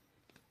Fenix.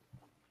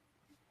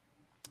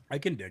 I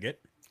can dig it.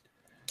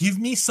 Give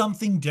me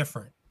something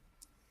different.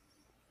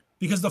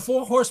 Because the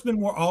Four Horsemen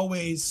were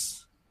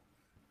always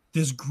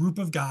this group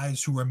of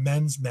guys who were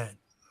men's men,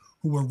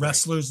 who were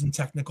wrestlers and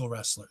technical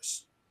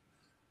wrestlers.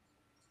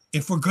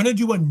 If we're going to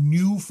do a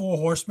new Four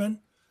Horsemen,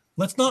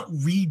 let's not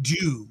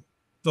redo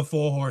the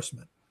Four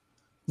Horsemen.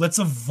 Let's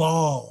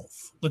evolve.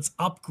 Let's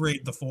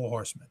upgrade the Four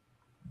Horsemen.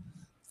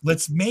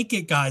 Let's make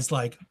it guys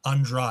like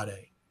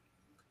Andrade.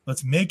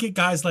 Let's make it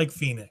guys like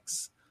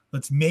Phoenix.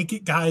 Let's make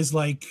it guys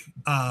like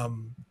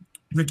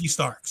Ricky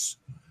Starks.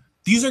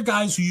 These are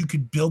guys who you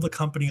could build a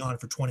company on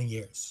for 20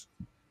 years.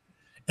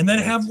 And then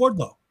have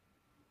Wardlow,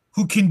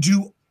 who can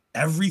do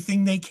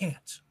everything they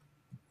can't.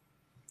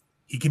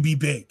 He can be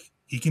big.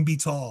 He can be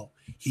tall.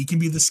 He can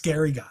be the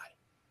scary guy.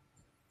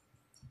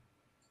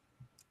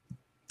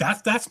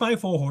 That's my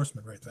Four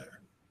Horsemen right there.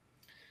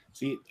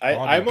 See,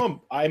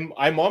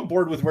 I'm on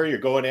board with where you're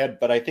going, Ed,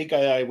 but I think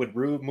I would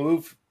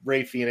remove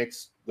Rey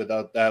Fenix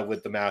without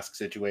with the mask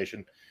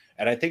situation.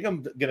 And I think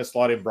I'm going to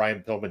slot in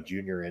Brian Pillman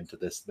Jr. into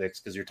this mix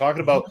because you're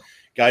talking about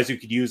guys who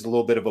could use a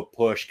little bit of a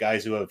push,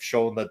 guys who have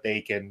shown that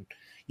they can,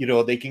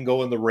 they can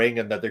go in the ring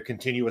and that they're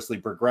continuously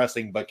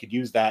progressing, but could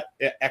use that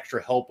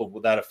extra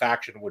help that a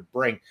faction would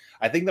bring.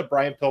 I think that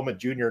Brian Pillman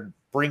Jr.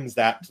 brings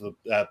that to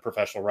the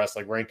professional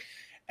wrestling ring.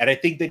 And I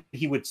think that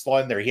he would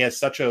slot in there. He has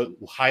such a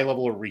high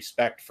level of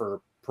respect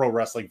for pro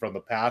wrestling from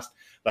the past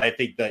that I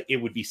think that it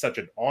would be such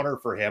an honor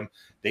for him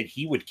that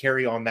he would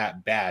carry on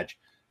that badge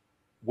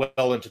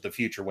well into the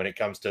future when it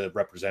comes to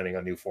representing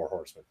a new Four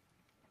Horsemen.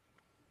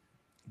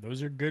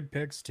 Those are good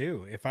picks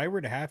too. If I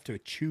were to have to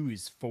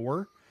choose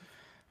 4,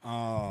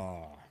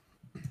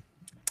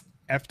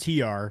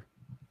 FTR,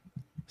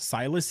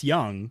 Silas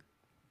Young,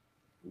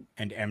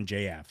 and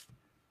MJF.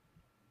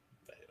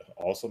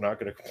 Also not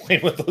going to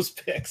complain with those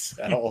picks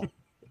at all.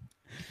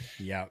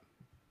 Yeah.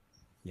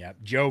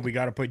 Joe, we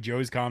got to put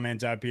Joe's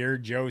comment up here.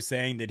 Joe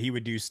saying that he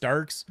would do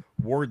Starks,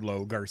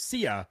 Wardlow,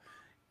 Garcia,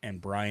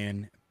 and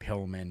Brian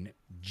Pillman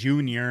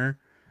Jr.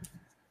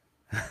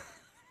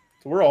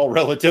 So we're all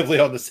relatively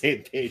on the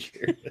same page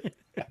here.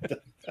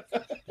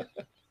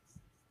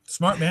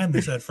 Smart man,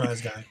 this Ed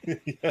Fries guy.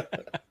 Yeah.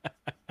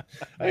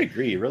 I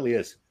agree. He really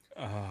is.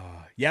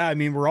 Yeah, I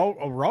mean, we're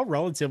all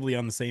relatively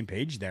on the same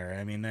page there.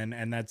 I mean,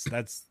 and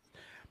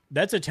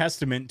that's a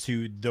testament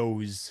to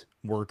those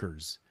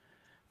workers.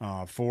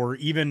 For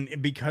even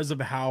because of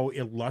how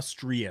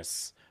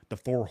illustrious the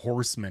Four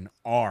Horsemen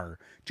are,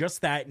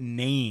 just that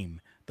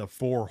name, the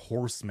Four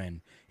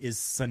Horsemen, is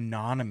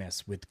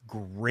synonymous with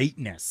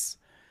greatness.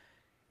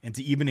 And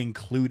to even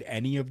include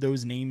any of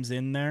those names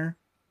in there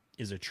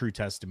is a true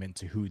testament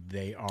to who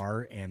they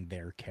are and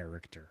their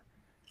character.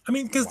 I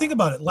mean, because think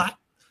about it.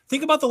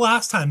 Think about the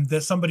last time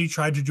that somebody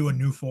tried to do a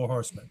new Four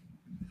Horsemen.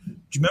 Do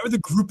you remember the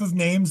group of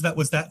names that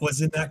was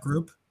in that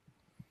group?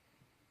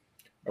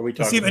 Are we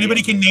talking? Let's see if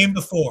anybody can name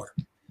the 4.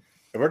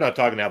 We're not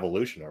talking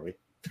Evolution, are we?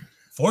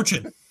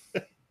 Fortune.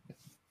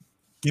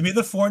 Give me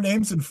the 4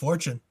 names in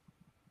Fortune.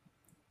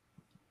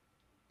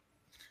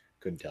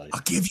 Couldn't tell you.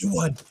 I'll give you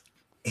one.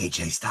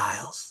 AJ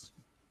Styles.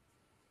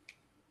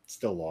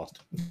 Still lost.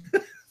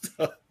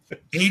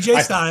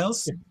 AJ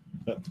Styles,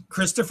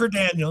 Christopher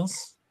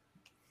Daniels,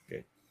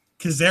 okay.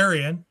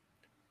 Kazarian,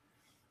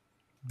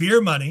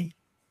 Beer Money,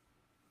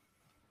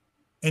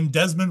 and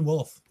Desmond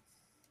Wolfe.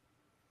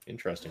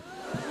 Interesting.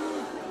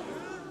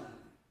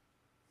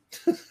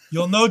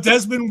 You'll know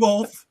Desmond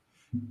Wolfe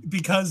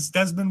because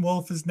Desmond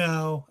Wolfe is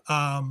now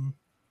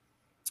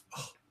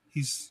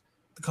he's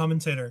the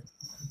commentator.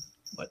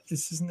 What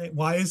is his name?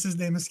 Why is his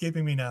name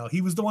escaping me now?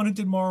 He was the one who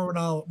did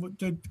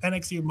did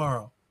NXT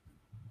tomorrow.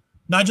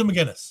 Nigel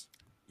McGuinness.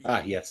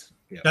 Ah, yes.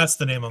 Yeah. That's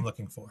the name I'm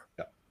looking for.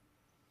 Yeah.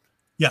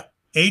 Yeah.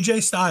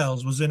 AJ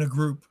Styles was in a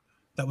group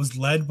that was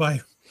led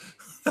by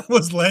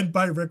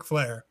Ric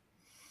Flair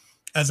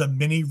as a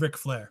mini Ric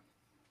Flair.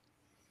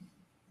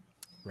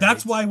 Right.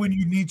 That's why when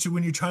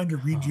you're trying to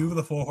redo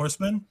the Four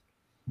Horsemen,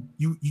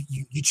 you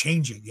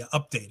change it, you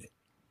update it,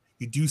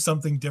 you do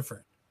something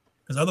different,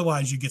 because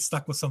otherwise you get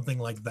stuck with something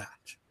like that.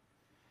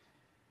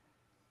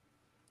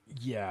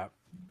 Yeah.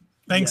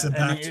 Thanks, yeah,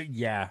 Impact.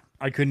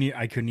 I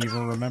couldn't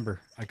even remember.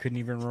 I couldn't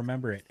even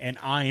remember it, and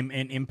I'm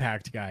an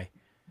Impact guy,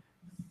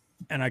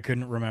 and I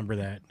couldn't remember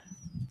that.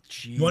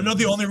 Jeez. You want to know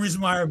the only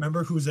reason why I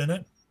remember who's in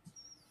it?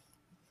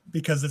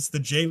 Because it's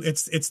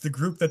the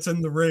group that's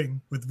in the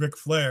ring with Ric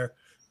Flair.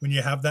 When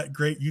you have that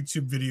great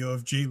YouTube video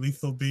of Jay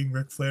Lethal being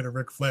Ric Flair to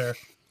Ric Flair,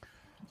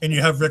 and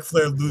you have Ric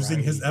Flair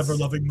losing his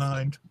ever-loving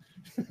mind.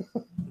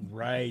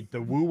 Right,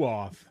 the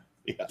woo-off.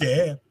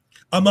 Yeah,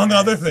 among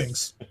other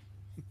things.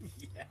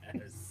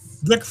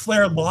 Yes. Ric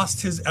Flair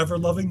lost his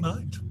ever-loving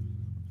mind.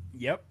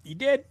 Yep, he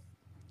did.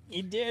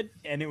 He did,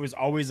 and it was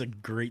always a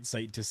great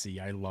sight to see.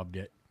 I loved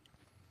it.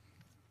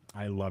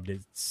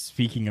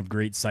 Speaking of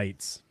great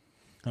sights.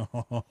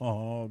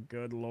 Oh,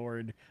 good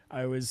Lord.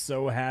 I was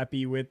so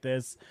happy with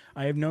this.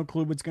 I have no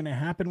clue what's going to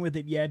happen with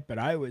it yet, but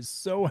I was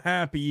so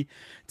happy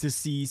to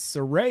see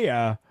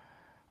Saraya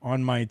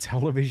on my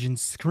television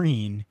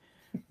screen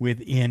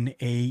within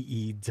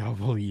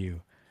AEW.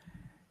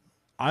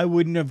 I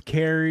wouldn't have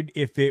cared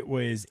if it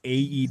was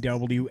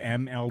AEW,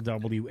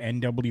 MLW,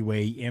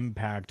 NWA,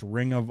 Impact,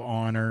 Ring of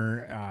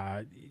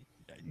Honor,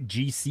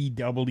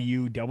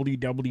 GCW,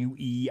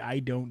 WWE. I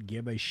don't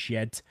give a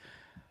shit.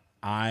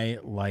 I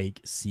like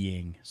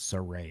seeing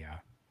Saraya.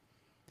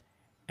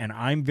 And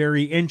I'm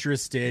very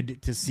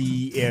interested to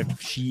see if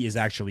she is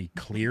actually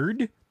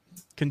cleared,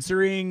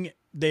 considering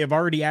they have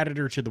already added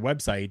her to the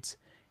website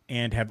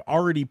and have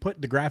already put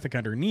the graphic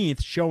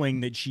underneath showing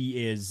that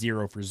she is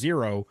 0 for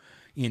 0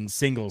 in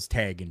singles,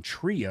 tag, and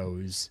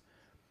trios.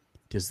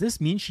 Does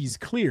this mean she's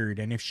cleared?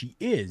 And if she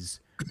is,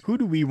 who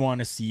do we want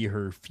to see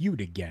her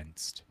feud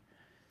against?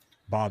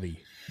 Bobby.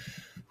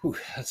 Ooh,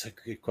 that's a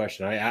good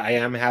question. I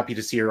am happy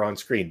to see her on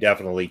screen,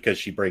 definitely, because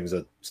she brings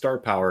a star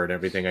power and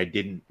everything. I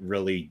didn't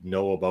really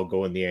know about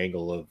going the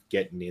angle of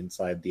getting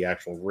inside the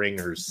actual ring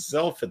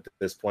herself at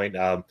this point.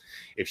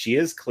 If she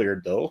is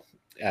cleared, though,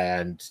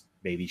 and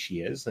maybe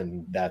she is,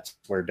 and that's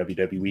where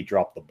WWE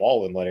dropped the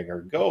ball in letting her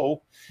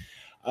go.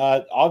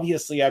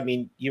 Obviously, I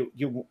mean,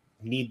 you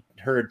need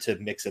her to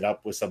mix it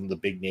up with some of the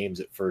big names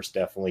at first,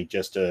 definitely,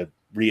 just to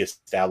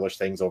reestablish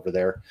things over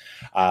there.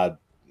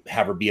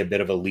 Have her be a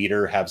bit of a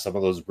leader, have some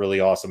of those really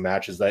awesome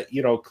matches that,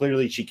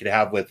 clearly she could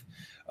have with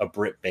a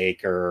Britt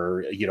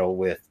Baker,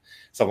 with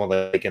someone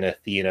like an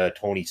Athena,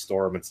 Toni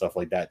Storm and stuff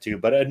like that too.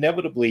 But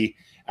inevitably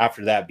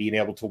after that, being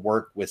able to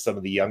work with some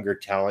of the younger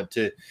talent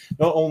to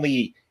not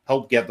only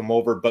help get them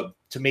over, but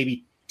to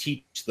maybe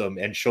teach them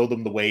and show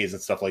them the ways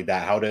and stuff like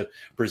that, how to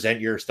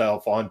present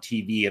yourself on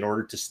TV in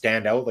order to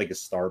stand out like a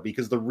star.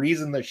 Because the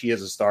reason that she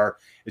is a star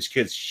is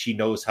because she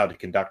knows how to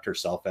conduct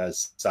herself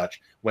as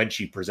such when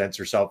she presents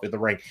herself in the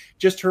ring.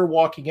 Just her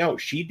walking out,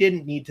 she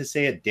didn't need to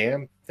say a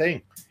damn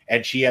thing.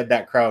 And she had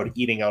that crowd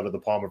eating out of the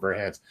palm of her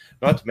hands.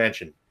 Not to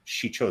mention,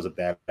 she chose a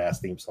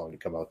badass theme song to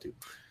come out to.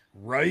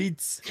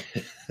 Right?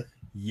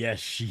 Yes,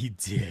 she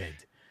did.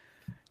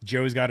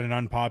 Joe's got an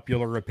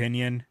unpopular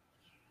opinion.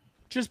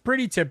 Just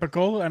pretty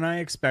typical, and I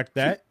expect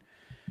that.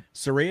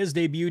 Saraya's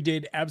debut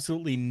did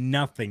absolutely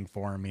nothing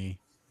for me.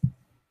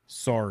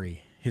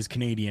 Sorry. His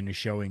Canadian is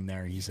showing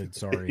there. He said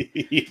sorry.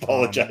 He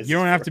apologized. You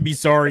don't have to be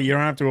sorry. You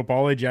don't have to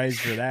apologize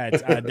for that.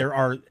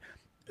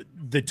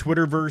 The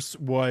Twitterverse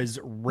was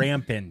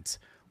rampant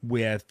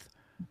with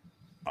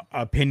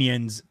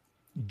opinions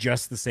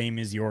just the same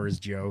as yours,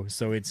 Joe.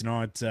 So it's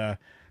not,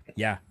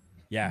 yeah,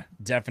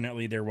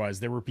 definitely there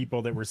was. There were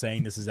people that were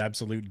saying this is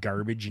absolute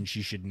garbage and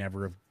she should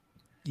never have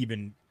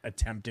even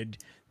attempted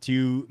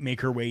to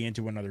make her way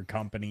into another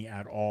company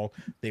at all.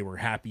 They were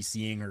happy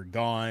seeing her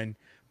gone,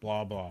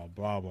 blah, blah,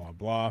 blah, blah,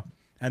 blah.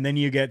 And then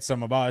you get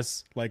some of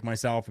us, like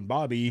myself and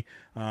Bobby.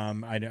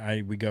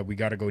 We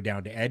got to go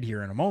down to Ed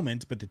here in a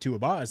moment, but the two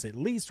of us, at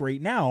least right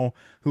now,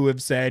 who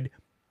have said,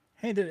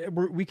 hey,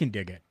 we can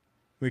dig it.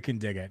 We can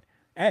dig it.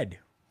 Ed,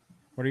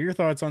 what are your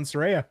thoughts on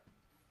Saraya?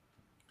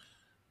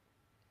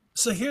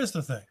 So here's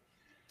the thing.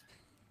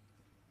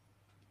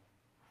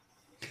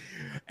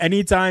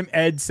 Anytime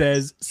Ed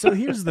says, so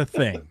here's the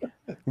thing,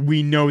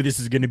 we know this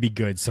is going to be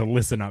good. So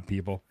listen up,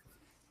 people.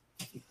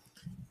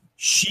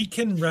 She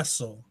can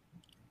wrestle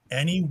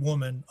any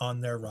woman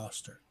on their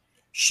roster.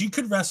 She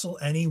could wrestle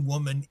any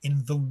woman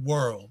in the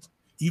world,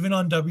 even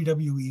on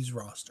WWE's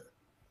roster,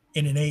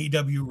 in an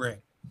AEW ring.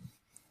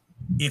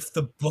 If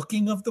the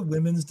booking of the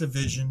women's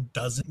division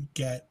doesn't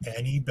get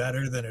any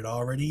better than it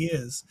already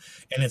is,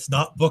 and it's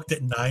not booked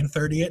at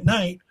 9:30 at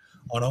night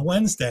on a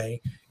Wednesday,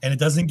 and it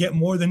doesn't get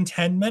more than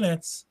 10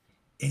 minutes,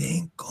 it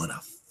ain't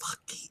gonna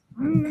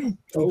fucking...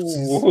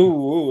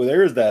 Oh,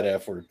 there's that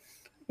F word.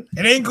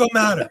 It ain't gonna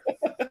matter.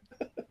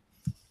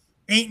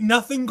 Ain't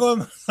nothing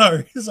going...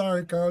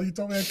 Sorry, Carl. You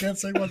told me I can't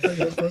say one thing.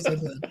 Of course I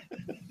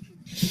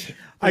did.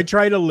 I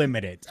try to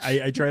limit it.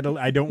 I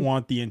don't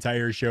want the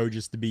entire show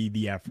just to be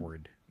the F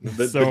word.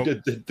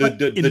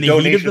 The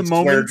donation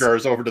swear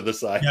jars over to the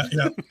side.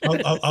 Yeah.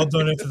 I'll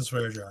donate to the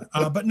swear jar.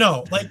 But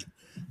no, like,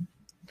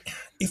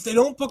 if they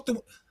don't book them,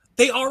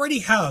 they already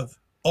have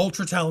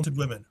ultra talented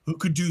women who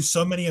could do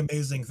so many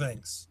amazing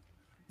things.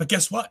 But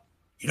guess what?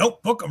 You don't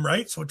book them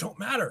right, so it don't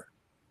matter.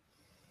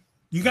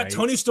 You got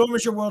Toni Storm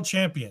as your world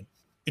champion.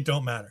 It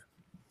don't matter.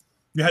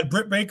 You had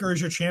Britt Baker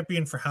as your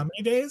champion for how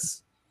many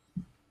days?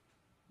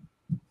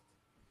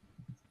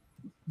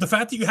 The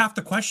fact that you have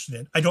to question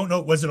it, I don't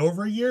know. Was it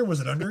over a year? Was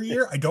it under a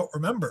year? I don't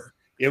remember.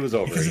 It was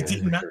over because a year. It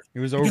didn't matter. It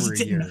was over a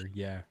year.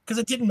 Yeah, because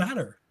it didn't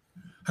matter.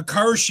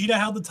 Hikaru Shida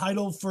held the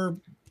title for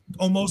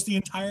almost the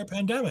entire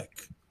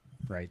pandemic.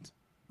 Right.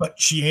 But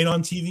she ain't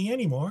on TV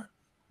anymore.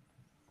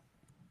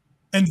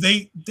 And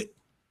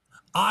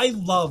I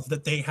love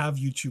that they have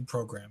YouTube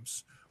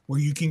programs where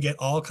you can get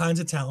all kinds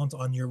of talent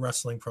on your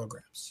wrestling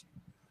programs.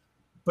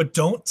 But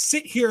don't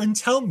sit here and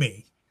tell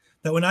me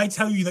that when I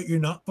tell you that you're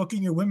not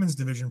booking your women's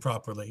division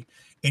properly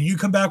and you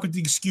come back with the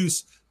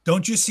excuse,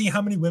 don't you see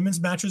how many women's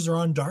matches are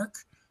on Dark?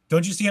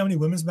 Don't you see how many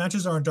women's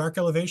matches are on Dark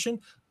Elevation?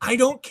 I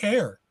don't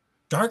care.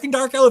 Dark and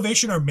Dark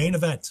Elevation are main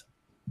event.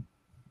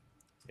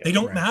 They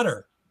don't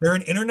matter. They're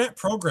an internet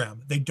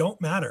program. They don't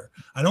matter.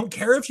 I don't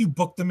care if you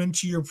book them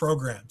into your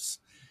programs.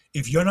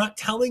 If you're not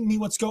telling me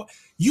what's going...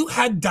 You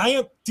had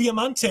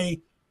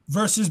Diamante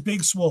versus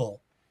Big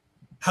Swole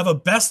have a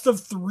best of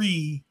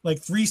three,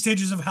 like 3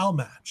 stages of hell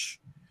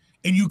match.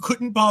 And you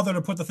couldn't bother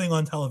to put the thing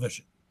on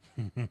television.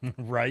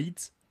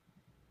 Right?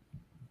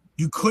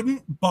 You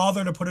couldn't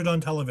bother to put it on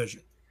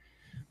television.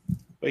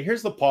 But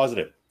here's the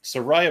positive.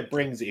 Saraya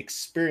brings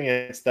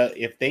experience that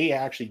if they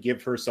actually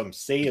give her some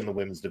say in the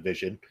women's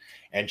division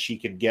and she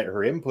can get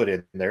her input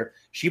in there,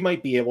 she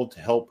might be able to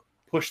help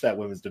push that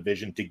women's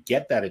division to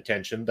get that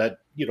attention that,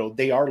 you know,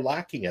 they are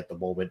lacking at the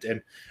moment.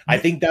 And I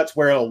think that's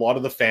where a lot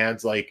of the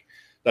fans like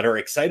that are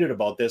excited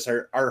about this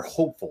are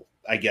hopeful,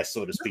 I guess,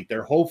 so to speak.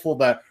 They're hopeful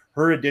that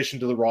her addition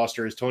to the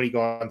roster is Tony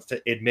Khan's to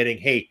admitting,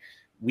 hey,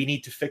 we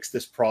need to fix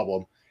this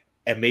problem.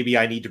 And maybe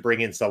I need to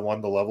bring in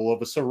someone the level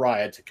of a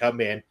Saraya to come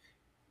in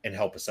and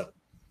help us out.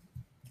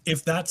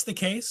 If that's the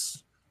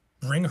case,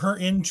 bring her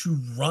in to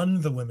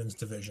run the women's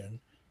division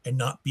and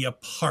not be a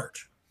part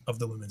of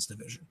the women's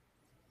division.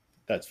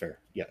 That's fair.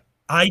 Yeah.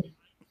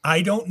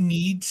 I don't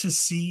need to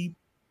see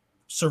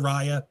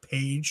Saraya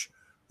Paige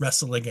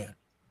wrestle again.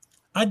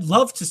 I'd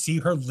love to see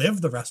her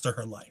live the rest of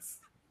her life.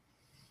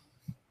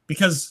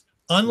 Because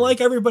unlike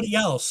everybody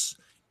else,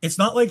 it's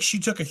not like she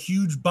took a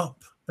huge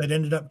bump that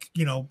ended up,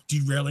 you know,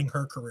 derailing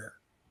her career.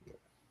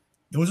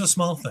 It was a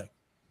small thing.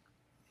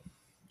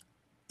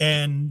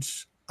 And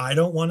I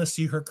don't want to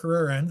see her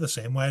career end the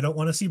same way I don't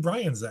want to see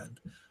Brian's end.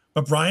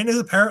 But Brian is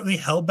apparently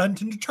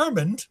hell-bent and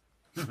determined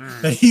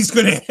that he's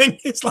going to end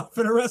his life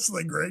in a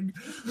wrestling ring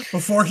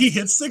before he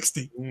hits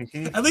 60.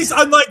 Mm-hmm. At least,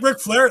 unlike Ric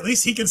Flair, at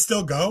least he can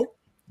still go.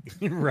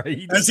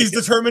 Right. As he's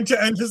determined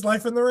to end his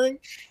life in the ring.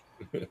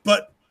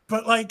 But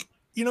like,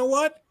 you know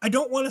what? I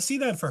don't want to see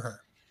that for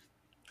her.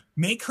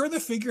 Make her the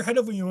figurehead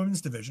of the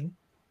women's division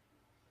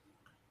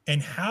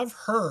and have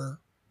her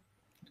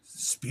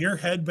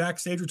spearhead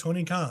backstage with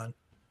Tony Khan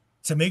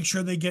to make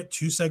sure they get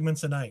 2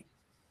 segments a night.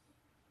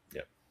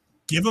 Yep.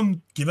 Give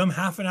them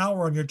half an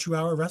hour on your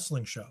 2-hour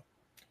wrestling show.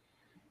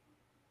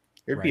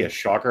 It'd be a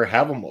shocker.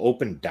 Have them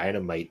open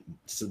Dynamite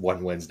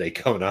one Wednesday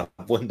coming up.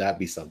 Wouldn't that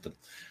be something?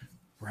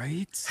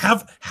 Right.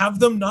 Have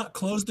them not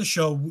close the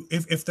show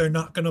if they're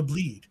not going to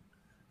bleed,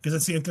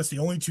 because that's the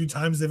only 2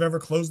 times they've ever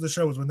closed the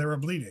show was when they were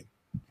bleeding.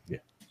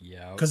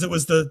 Yeah. Because it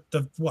was the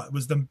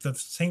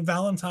St.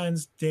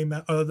 Valentine's Day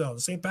the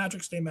St.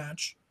 Patrick's Day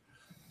match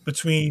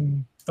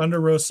between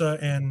Thunder Rosa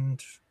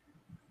and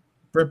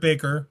Britt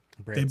Baker.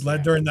 They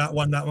bled during that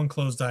one. That one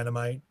closed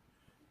Dynamite.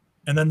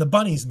 And then the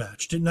Bunnies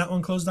match. Didn't that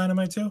one close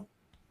Dynamite too?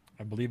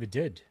 I believe it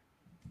did.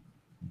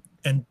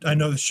 And I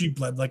know that she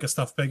bled like a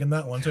stuffed pig in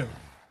that one too.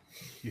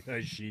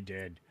 Yeah, she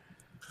did.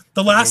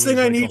 The last thing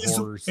I need is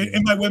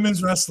in my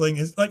women's wrestling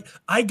is like,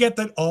 I get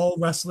that all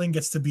wrestling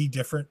gets to be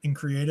different and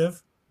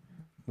creative.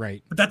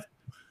 Right. But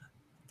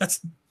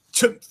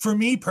for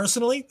me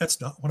personally,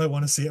 that's not what I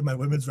want to see in my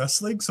women's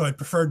wrestling. So I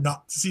prefer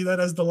not to see that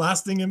as the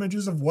lasting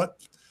images of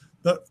what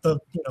the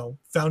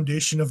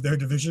foundation of their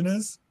division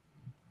is.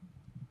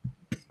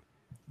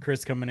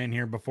 Chris coming in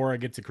here. Before I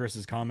get to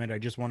Chris's comment, I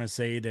just want to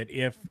say that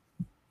if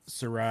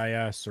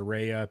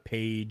Saraya,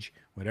 Paige,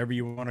 whatever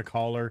you want to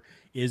call her,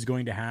 is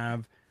going to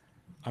have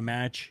a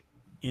match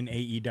in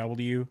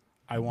AEW,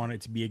 I want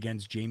it to be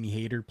against Jamie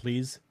Hayter,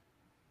 please.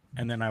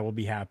 And then I will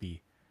be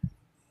happy.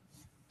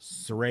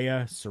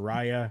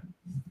 Saraya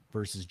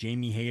versus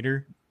Jamie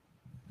Hayter.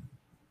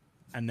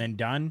 And then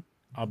done.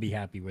 I'll be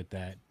happy with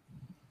that.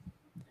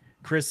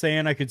 Chris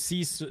saying I could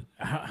see.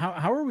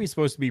 How are we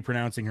supposed to be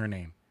pronouncing her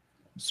name?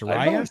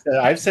 Saraya?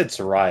 I've said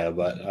Saraya,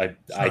 but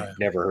I've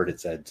never heard it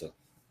said. So.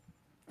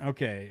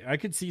 Okay, I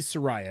could see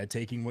Saraya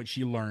taking what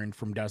she learned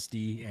from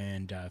Dusty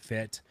and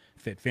Fit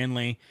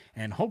Finlay,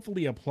 and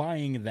hopefully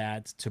applying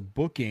that to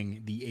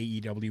booking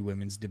the AEW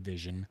women's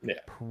division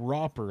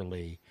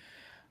properly.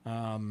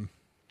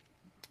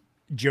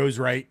 Joe's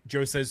right.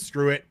 Joe says,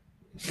 screw it.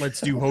 Let's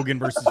do Hogan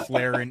versus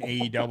Flair in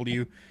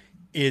AEW.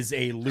 Is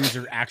a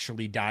loser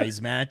actually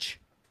dies match.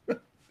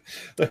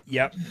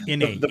 Yep,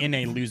 in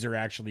a loser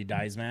actually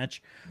dies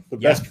match. The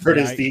best part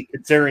is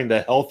considering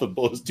the health of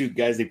those two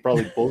guys, they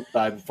probably both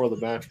died before the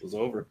match was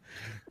over.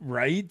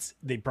 Right?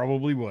 They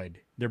probably would.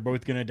 They're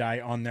both gonna die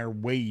on their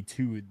way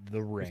to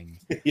the ring.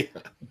 Yeah.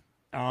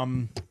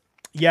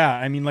 Yeah,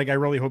 I mean, like, I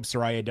really hope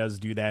Saraya does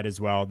do that as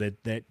well. That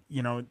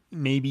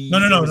maybe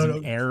no,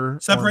 an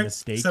error or a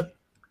mistake.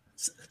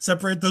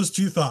 Separate those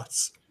two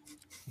thoughts.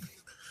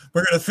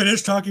 We're gonna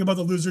finish talking about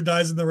the loser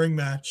dies in the ring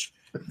match.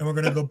 And we're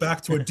going to go back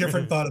to a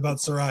different thought about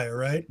Saraya,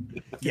 right?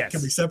 Yes.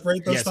 Can we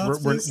separate those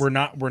thoughts? We're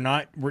not.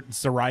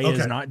 Saraya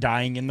is not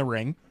dying in the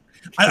ring.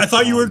 I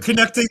thought you were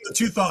connecting the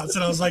two thoughts,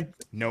 and I was like,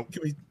 nope.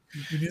 We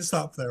need to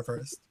stop there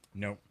first.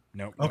 Nope.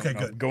 Okay,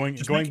 good.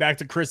 Good. Going back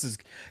to Chris's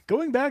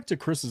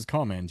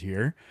comment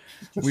here,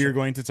 we are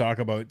going to talk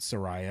about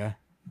Saraya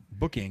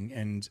booking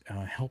and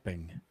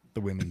helping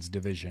the women's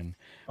division,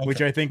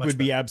 which I think would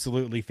be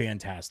absolutely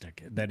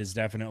fantastic. That is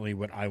definitely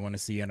what I want to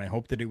see, and I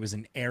hope that it was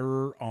an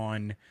error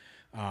on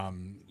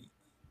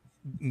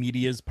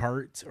media's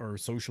part or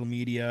social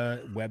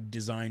media web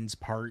design's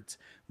part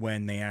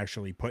when they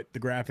actually put the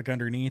graphic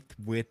underneath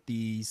with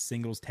the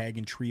singles, tag,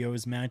 and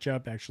trios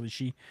matchup.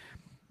 Actually,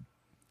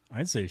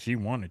 I'd say she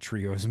won a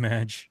trios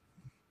match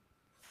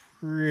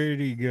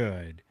pretty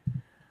good.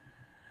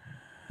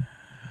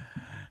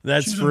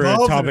 That's for a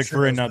topic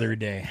for another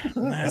day.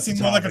 That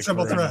seemed more like a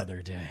triple threat.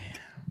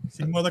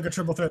 Seemed more like a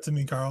triple threat to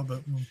me, Carl,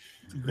 but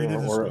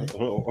or a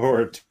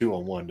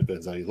 2-on-1,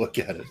 depends how you look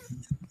at it.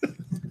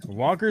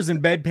 Walkers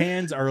and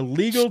bedpans are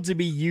legal to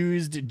be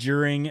used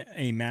during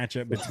a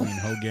matchup between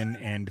Hogan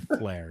and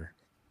Flair.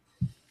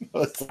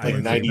 It's like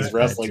 90s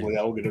wrestling with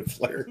Hogan and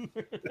Flair.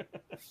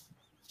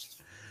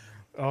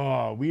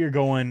 Oh, we are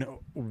going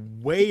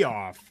way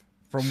off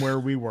from where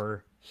we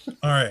were.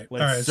 All right.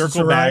 Let's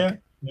circle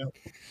back. Yep.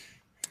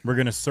 We're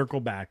going to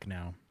circle back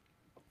now.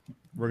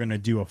 We're going to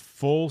do a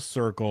full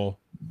circle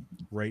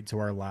right to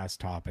our last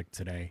topic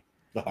today.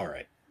 All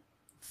right.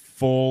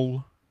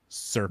 Full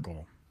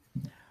circle.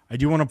 I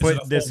do want to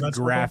put this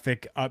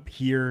graphic up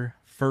here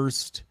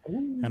first,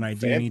 and I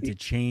do need to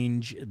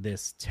change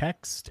this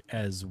text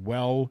as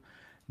well,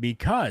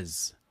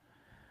 because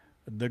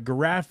the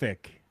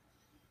graphic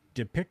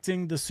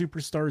depicting the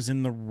superstars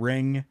in the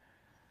ring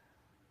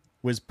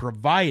was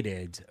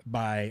provided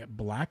by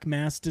Black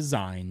Mass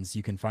Designs.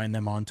 You can find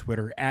them on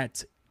Twitter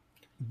at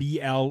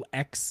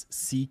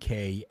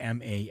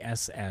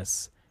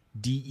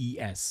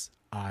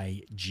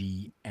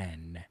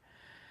BLXCKMASSDESIGN.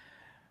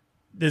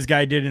 This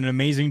guy did an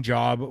amazing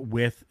job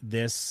with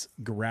this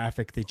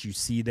graphic that you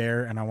see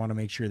there, and I want to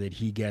make sure that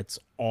he gets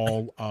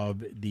all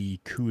of the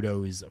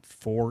kudos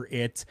for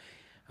it.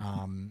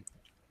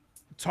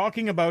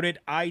 Talking about it,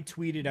 I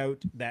tweeted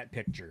out that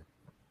picture.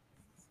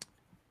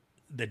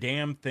 The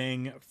damn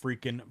thing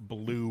freaking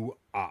blew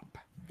up.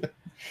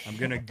 I'm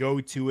going to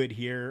go to it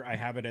here. I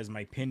have it as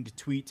my pinned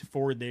tweet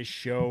for this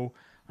show.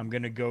 I'm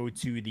going to go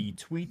to the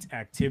tweet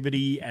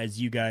activity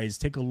as you guys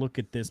take a look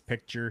at this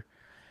picture.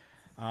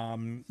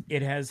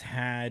 It has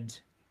had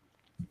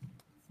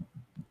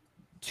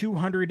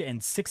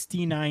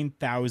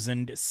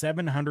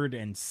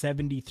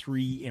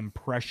 269,773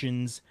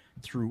 impressions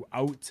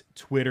throughout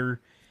Twitter.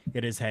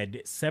 It has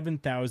had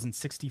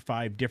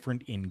 7,065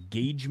 different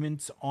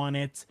engagements on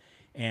it,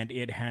 and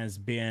it has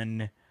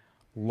been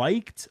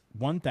liked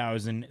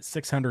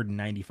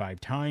 1,695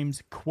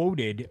 times,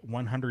 quoted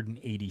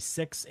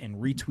 186, and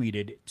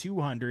retweeted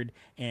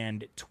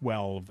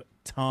 212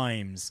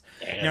 times.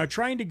 Damn. Now,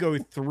 trying to go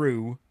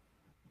through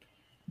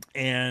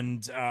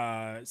and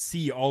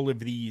see all of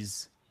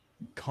these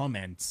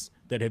comments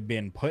that have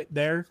been put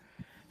there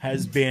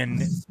has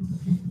been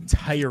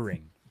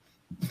tiring.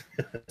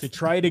 To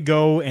try to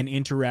go and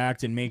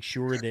interact and make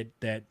sure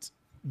that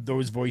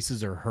those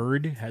voices are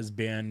heard has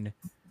been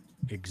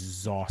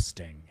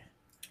exhausting.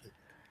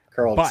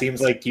 Carl, it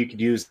seems like you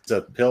could use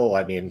a pill.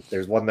 I mean,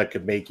 there's one that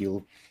could make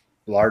you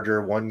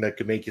larger, one that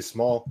could make you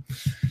small.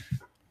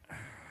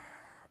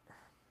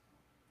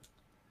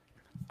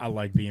 I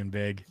like being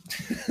big.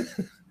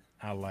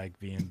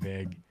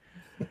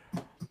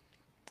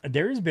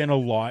 There's been a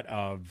lot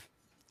of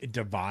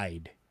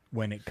divide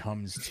when it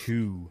comes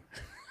to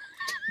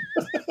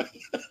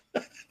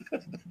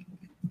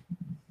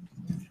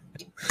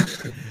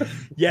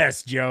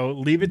yes, Joe,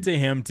 leave it to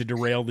him to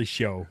derail the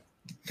show.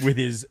 with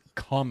his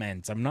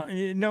comments.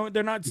 No,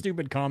 they're not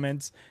stupid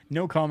comments.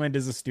 No comment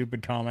is a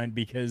stupid comment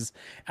because,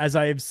 as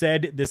I have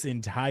said this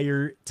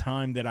entire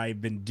time that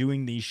I've been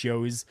doing these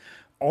shows,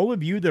 all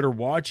of you that are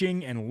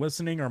watching and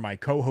listening are my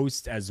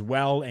co-hosts as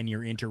well, and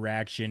your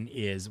interaction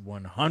is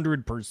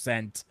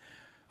 100%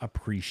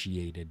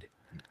 appreciated.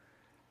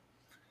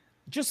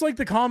 Just like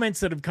the comments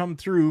that have come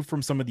through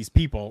from some of these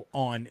people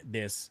on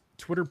this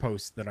Twitter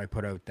post that I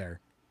put out there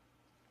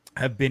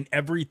have been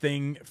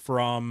everything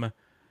from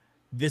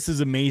 "this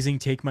is amazing,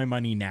 take my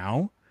money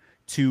now"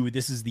 to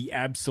 "this is the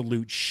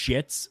absolute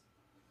shits,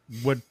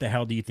 what the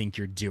hell do you think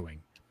you're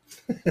doing?"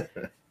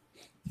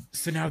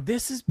 So now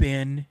this has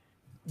been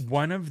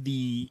one of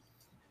the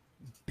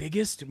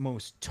biggest,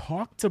 most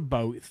talked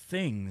about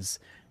things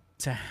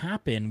to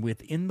happen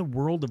within the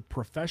world of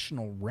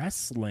professional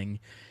wrestling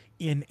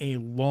in a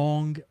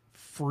long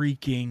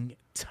freaking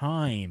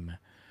time.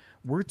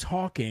 We're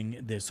talking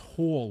this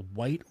whole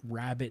White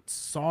Rabbit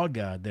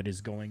saga that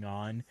is going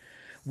on,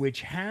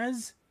 which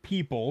has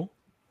people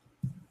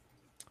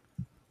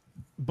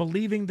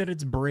believing that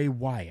it's Bray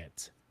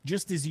Wyatt,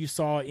 just as you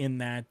saw in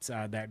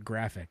that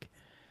graphic,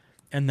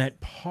 and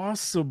that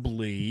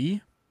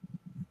possibly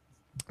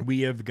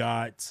we have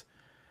got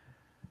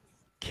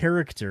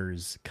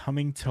characters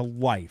coming to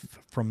life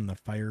from the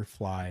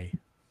Firefly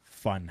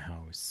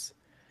Funhouse.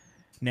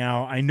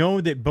 Now, I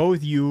know that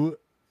both you,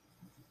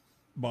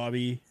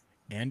 Bobby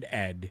and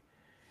Ed,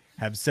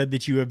 have said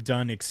that you have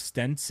done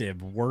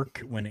extensive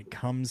work when it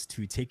comes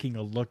to taking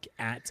a look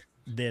at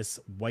this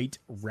White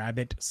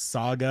Rabbit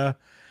saga.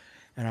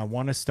 And I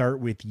want to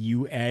start with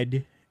you,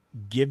 Ed.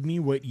 Give me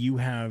what you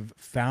have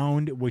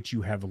found, what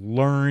you have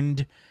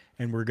learned,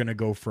 and we're going to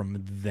go from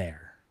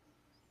there.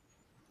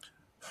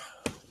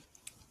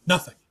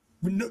 Nothing.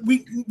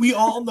 We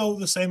all know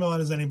the same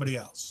amount as anybody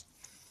else.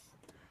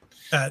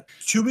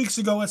 2 weeks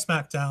ago at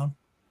SmackDown,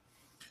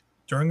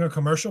 during a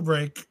commercial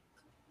break,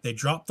 they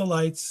dropped the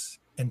lights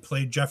and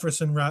played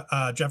Jefferson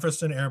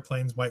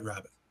Airplane's White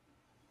Rabbit.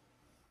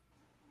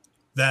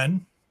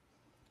 Then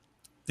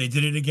they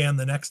did it again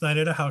the next night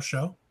at a house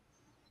show.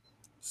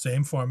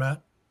 Same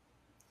format.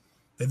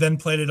 They then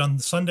played it on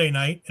Sunday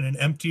night in an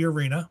empty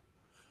arena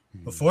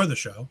before the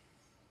show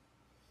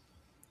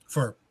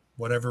for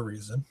whatever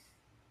reason.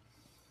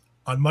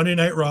 On Monday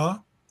Night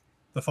Raw,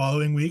 the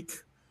following week,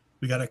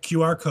 we got a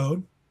QR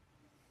code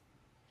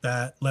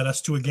that led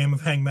us to a game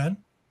of Hangman,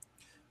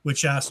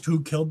 which asked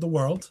who killed the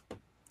world.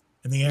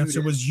 And the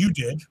answer was "you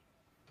did."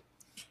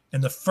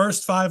 And the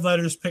first 5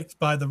 letters picked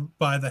by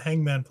the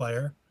Hangman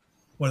player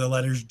were the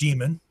letters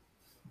demon.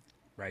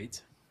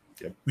 Right.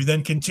 Yep. We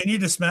then continue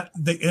to smack.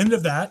 The end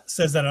of that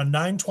says that on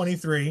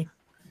 9/23,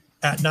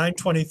 at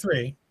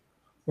 9/23,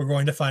 we're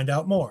going to find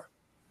out more.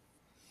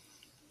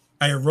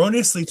 I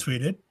erroneously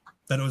tweeted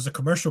that it was a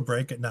commercial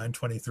break at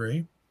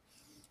 9/23,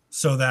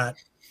 so that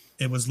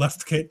it was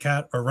left Kit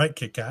Kat or right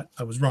Kit Kat.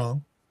 I was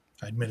wrong.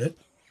 I admit it.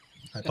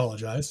 I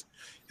apologize.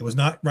 It was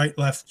not right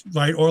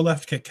or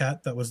left Kit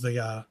Kat. That was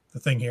the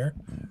thing here.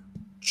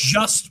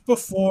 Just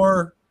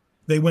before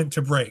they went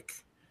to break,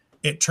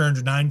 it turned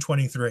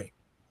 9/23.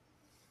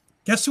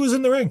 Guess who was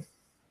in the ring?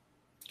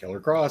 Killer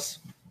Cross.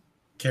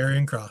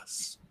 Karrion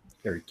Kross.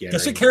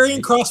 Guess what Karrion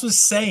Kross was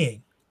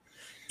saying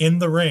in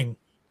the ring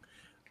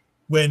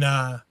when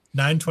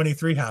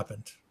 9/23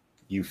 happened?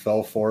 You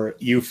fell for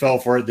it. You fell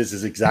for it. This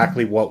is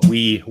exactly what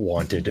we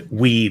wanted.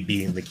 We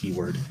being the key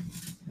word.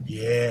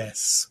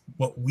 Yes,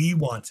 what we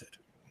wanted.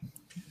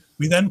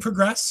 We then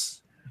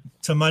progress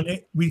to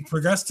Monday. We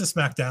progressed to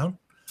SmackDown.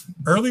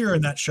 Earlier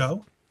in that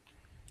show,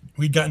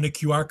 we'd gotten a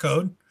QR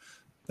code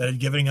that had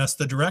given us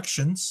the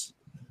directions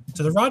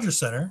to the Rogers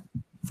Center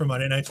for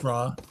Monday Night's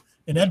Raw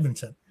in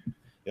Edmonton.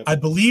 Yep. I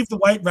believe the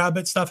White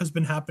Rabbit stuff has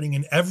been happening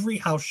in every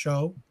house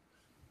show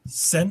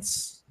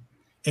since.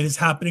 It is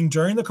happening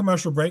during the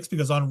commercial breaks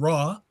because on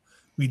Raw,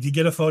 we did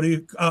get a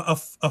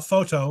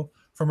photo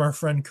from our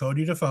friend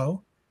Cody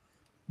Defoe,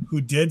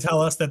 who did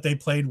tell us that they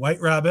played White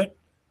Rabbit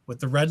with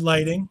the red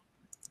lighting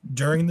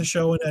during the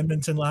show in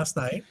Edmonton last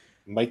night.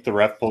 Mike the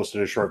ref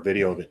posted a short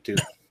video of it too.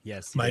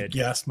 Yes, Mike.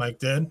 Yes, Mike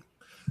did.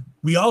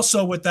 We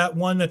also, with that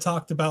one that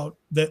talked about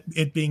that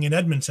it being in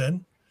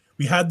Edmonton,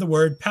 we had the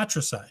word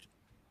patricide.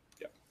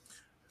 Yep.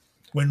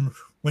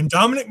 When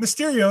Dominic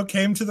Mysterio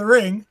came to the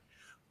ring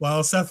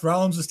while Seth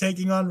Rollins was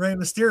taking on Rey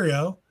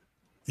Mysterio,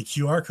 the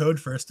QR code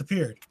first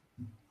appeared.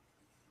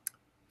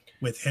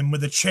 With him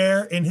with a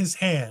chair in his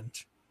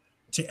hand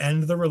to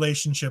end the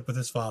relationship with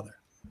his father.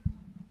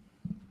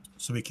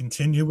 So we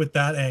continue with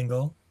that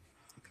angle.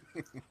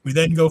 We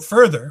then go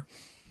further.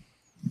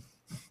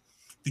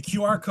 The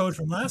QR code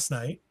from last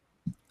night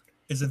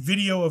is a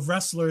video of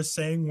wrestlers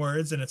saying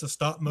words, and it's a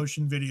stop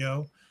motion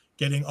video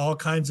getting all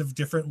kinds of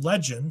different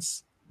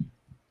legends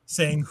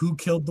saying who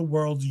killed the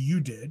world, you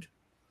did.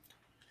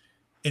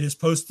 It is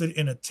posted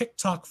in a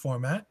TikTok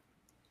format.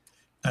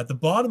 At the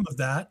bottom of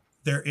that,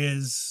 there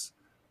is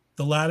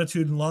the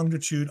latitude and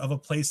longitude of a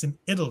place in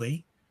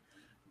Italy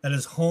that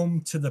is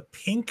home to the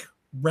Pink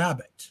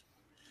Rabbit.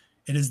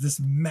 It is this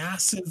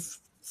massive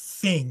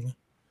thing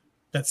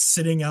that's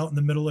sitting out in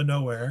the middle of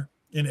nowhere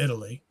in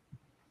Italy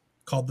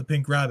called the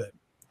Pink Rabbit.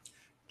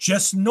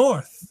 Just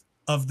north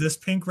of this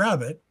Pink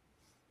Rabbit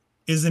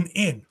is an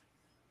inn.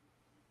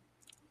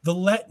 The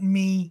Let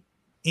Me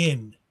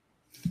Inn.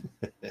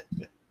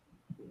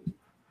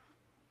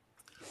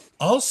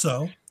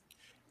 Also,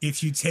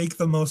 if you take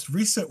the most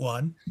recent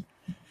one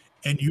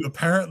and you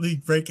apparently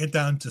break it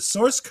down to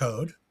source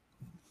code,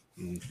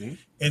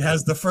 it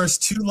has the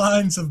first 2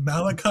 lines of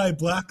Malachi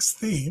Black's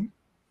theme.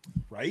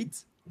 Right?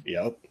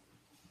 Yep.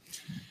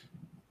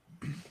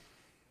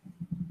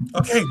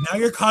 Okay, now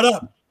you're caught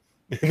up.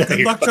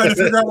 Good luck trying to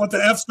figure out what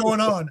the F's going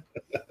on.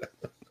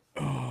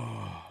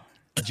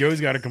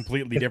 Joe's got a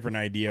completely different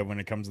idea when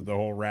it comes to the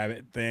whole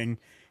rabbit thing.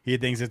 He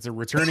thinks it's a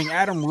returning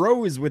Adam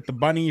Rose with the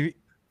bunny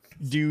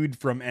dude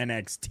from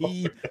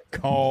NXT.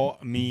 Call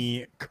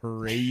me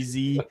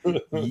crazy.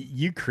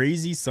 You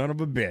crazy son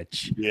of a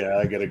bitch. Yeah,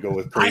 I gotta go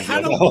with crazy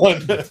on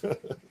that one.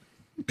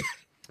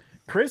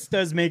 Chris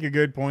does make a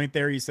good point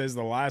there. He says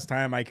the last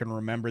time I can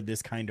remember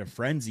this kind of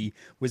frenzy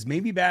was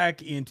maybe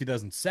back in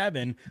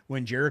 2007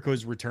 when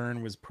Jericho's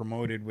return was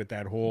promoted with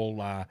that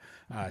whole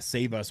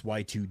Save Us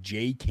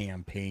Y2J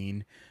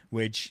campaign,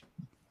 which,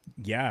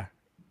 yeah,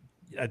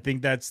 I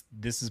think that's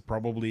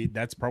probably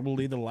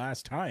the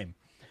last time.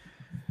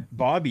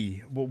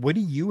 Bobby, what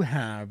do you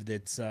have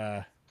that's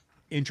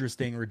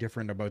interesting or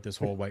different about this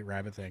whole White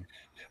Rabbit thing?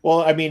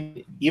 Well, I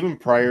mean, even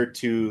prior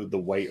to the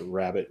White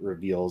Rabbit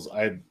reveals,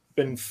 I've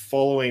been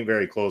following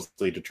very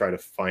closely to try to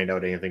find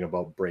out anything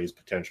about Bray's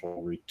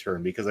potential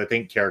return, because I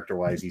think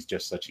character-wise, he's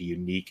just such a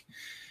unique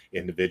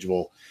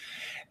individual.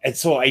 And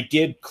so I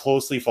did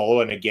closely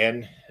follow. And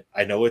again,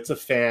 I know it's a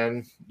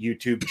fan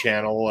YouTube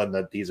channel and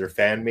that these are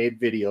fan-made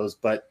videos,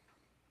 but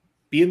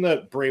being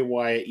that Bray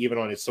Wyatt, even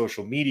on his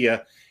social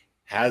media,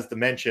 has the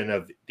mention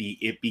of the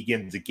It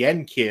Begins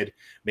Again kid,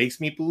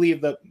 makes me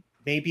believe that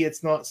maybe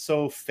it's not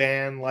so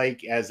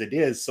fan-like as it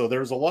is. So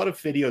there's a lot of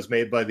videos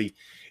made by the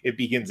It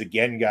Begins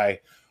Again guy, a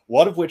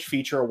lot of which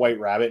feature a White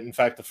Rabbit. In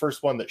fact, the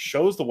first one that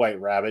shows the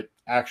White Rabbit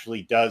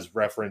actually does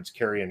reference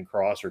Karrion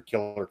Kross or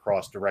Killer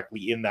Kross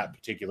directly in that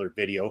particular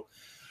video.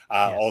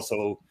 Yes.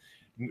 Also,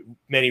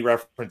 many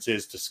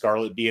references to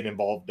Scarlett being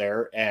involved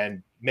there,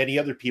 and many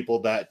other people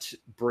that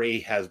Bray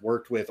has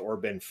worked with or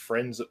been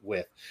friends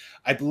with.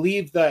 I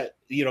believe that,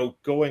 you know,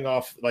 going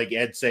off like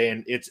Ed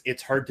saying,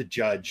 it's hard to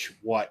judge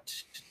what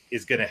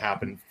is going to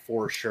happen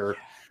for sure.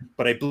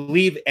 But I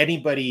believe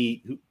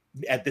anybody who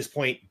at this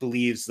point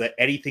believes that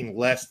anything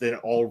less than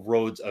all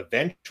roads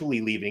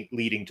eventually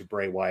leading to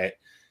Bray Wyatt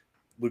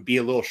would be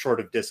a little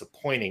short of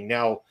disappointing.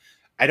 Now,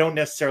 I don't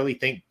necessarily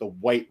think the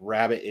White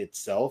Rabbit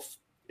itself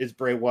is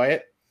Bray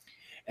Wyatt,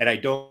 and I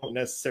don't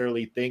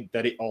necessarily think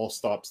that it all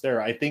stops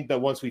there. I think that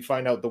once we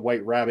find out the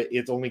White Rabbit,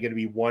 it's only going to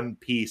be one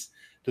piece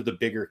to the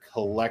bigger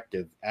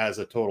collective as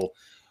a total.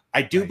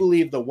 I do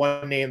believe the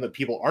one name that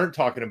people aren't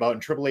talking about,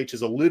 and Triple H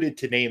has alluded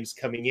to names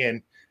coming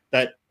in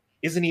that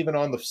isn't even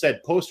on the said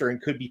poster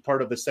and could be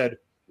part of the said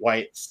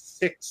Wyatt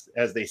Six,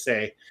 as they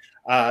say,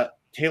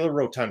 Taylor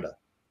Rotunda.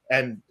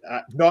 And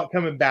not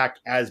coming back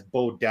as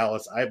Bo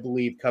Dallas, I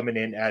believe coming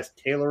in as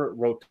Taylor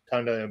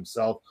Rotunda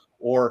himself,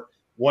 or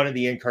one of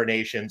the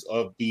incarnations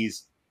of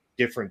these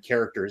different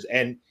characters.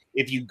 And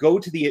if you go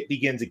to the It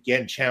Begins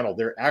Again channel,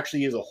 there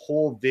actually is a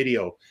whole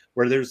video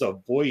where there's a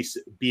voice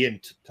being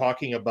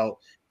talking about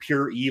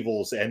pure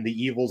evils and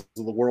the evils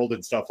of the world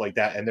and stuff like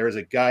that. And there's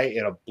a guy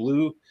in a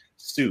blue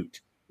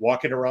suit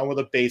walking around with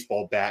a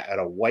baseball bat and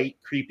a white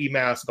creepy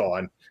mask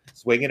on,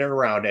 swinging it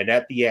around. And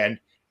at the end,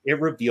 it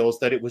reveals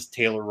that it was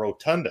Taylor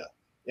Rotunda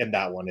in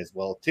that one as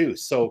well, too.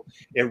 So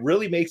it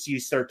really makes you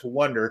start to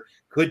wonder,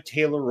 could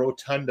Taylor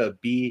Rotunda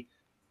be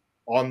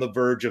on the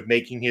verge of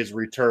making his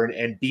return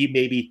and be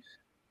maybe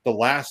the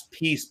last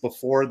piece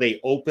before they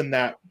open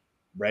that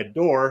red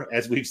door,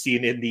 as we've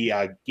seen in the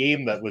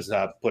game that was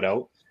put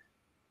out,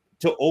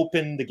 to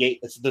open the gate,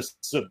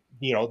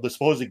 the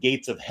supposed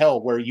gates of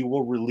hell, where you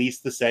will release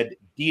the said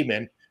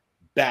demon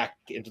back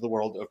into the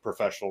world of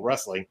professional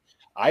wrestling.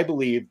 I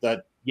believe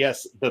that,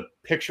 yes, the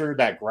picture,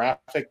 that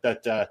graphic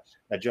that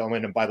that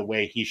gentleman, and by the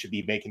way, he should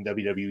be making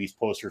WWE's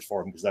posters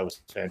for him because that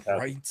was fantastic.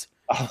 Right.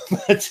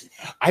 But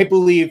I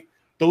believe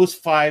those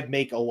 5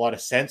 make a lot of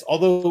sense.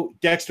 Although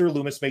Dexter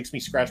Lumis makes me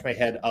scratch my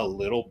head a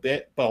little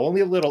bit, but only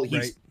a little.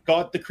 He's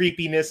got the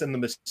creepiness and the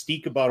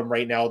mystique about him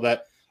right now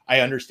that I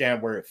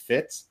understand where it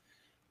fits.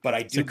 But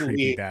I do believe,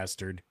 creepy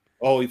bastard.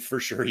 Oh, for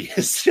sure he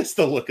is. Just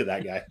the look of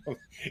that guy.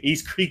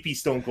 He's creepy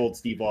Stone Cold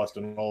Steve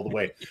Austin all the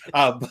way.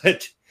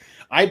 But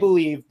I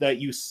believe that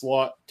you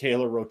slot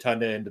Taylor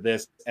Rotunda into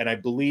this, and I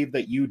believe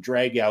that you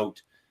drag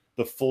out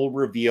the full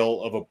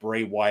reveal of a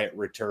Bray Wyatt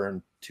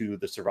return to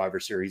the Survivor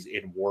Series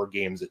in War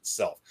Games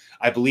itself.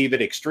 I believe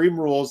at Extreme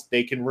Rules,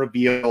 they can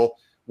reveal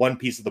one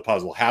piece of the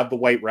puzzle, have the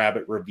White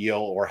Rabbit reveal,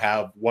 or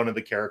have one of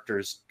the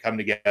characters come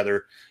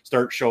together,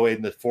 start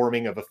showing the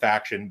forming of a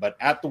faction. But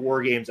at the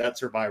War Games, at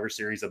Survivor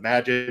Series,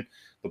 imagine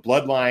the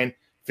Bloodline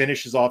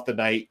finishes off the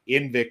night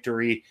in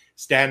victory,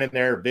 standing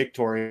there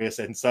victorious,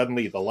 and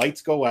suddenly the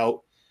lights go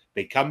out,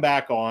 they come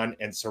back on,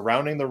 and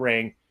surrounding the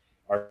ring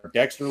are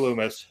Dexter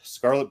Lumis,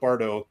 Scarlett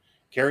Bordeaux,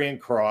 Karrion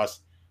Kross,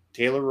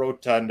 Taylor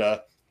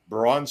Rotunda,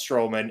 Braun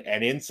Strowman,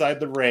 and inside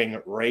the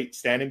ring, right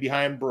standing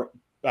behind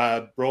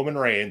Roman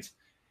Reigns,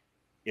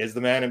 is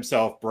the man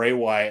himself, Bray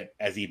Wyatt,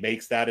 as he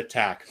makes that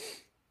attack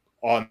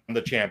on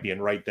the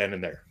champion right then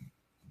and there.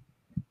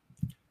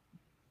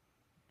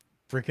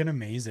 Freaking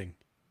amazing.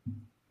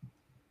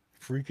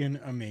 Freaking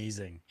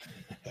amazing.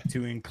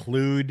 To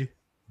include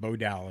Bo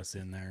Dallas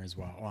in there as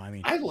well. Well, I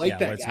mean, I like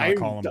that. Let's not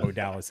call him Bo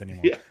Dallas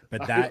anymore. Yeah,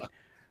 but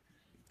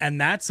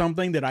that's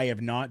something that I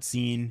have not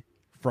seen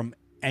from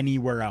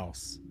anywhere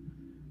else.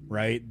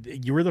 Right?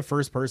 You were the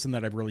first person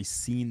that I've really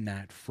seen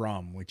that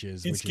from, which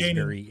is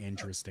very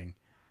interesting.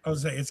 I would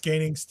say it's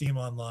gaining steam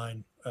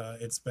online.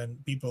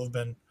 People have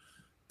been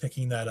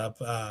picking that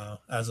up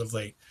as of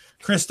late.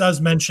 Chris does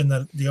mention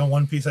that the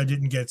one piece I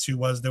didn't get to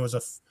was there was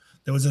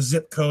a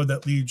zip code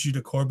that leads you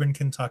to Corbin,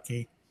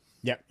 Kentucky.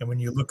 Yeah. And when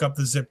you look up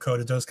the zip code,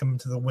 it does come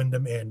into the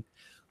Wyndham Inn.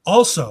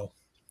 Also,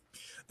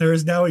 there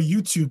is now a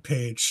YouTube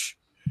page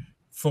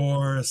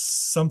for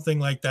something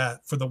like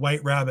that, for the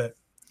White Rabbit.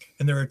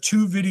 And there are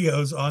 2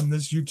 videos on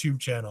this YouTube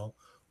channel.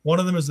 One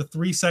of them is a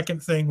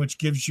 3-second thing, which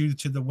gives you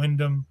to the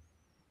Wyndham,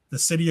 the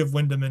city of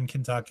Wyndham in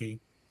Kentucky.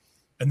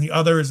 And the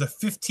other is a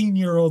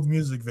 15-year-old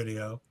music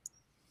video.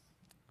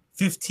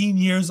 15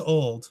 years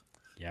old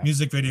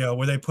music video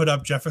where they put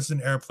up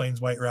Jefferson Airplane's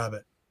White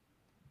Rabbit.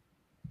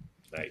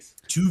 Nice.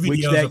 2 videos.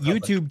 Which that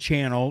YouTube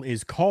channel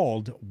is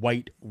called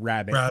White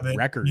Rabbit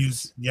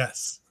Records.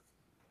 Yes.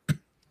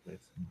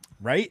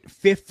 Right?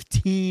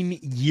 15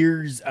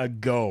 years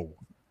ago.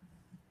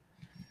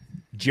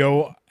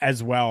 Joe,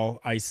 as well,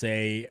 I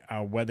say,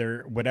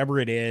 whatever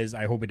it is,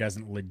 I hope it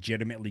doesn't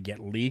legitimately get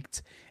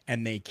leaked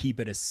and they keep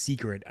it a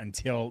secret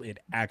until it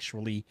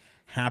actually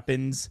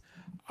happens.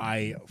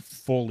 I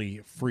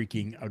fully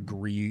freaking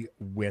agree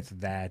with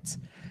that.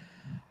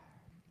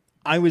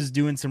 I was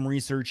doing some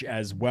research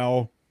as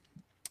well.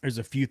 There's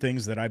a few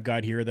things that I've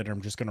got here that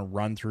I'm just going to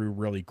run through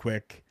really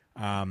quick.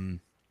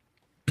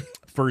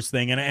 First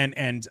thing,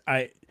 and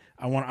I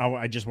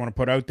just want to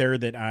put out there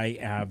that I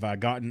have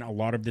gotten a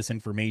lot of this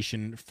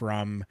information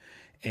from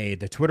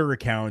the Twitter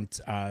account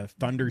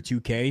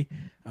Thunder2K,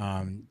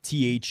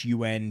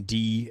 THUND,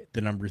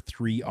 the number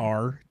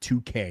 3R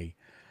 2K.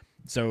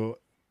 So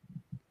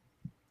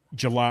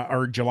July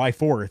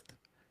 4th,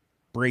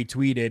 Bray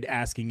tweeted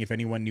asking if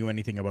anyone knew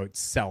anything about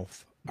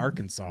South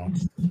Arkansas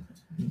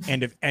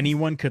and if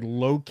anyone could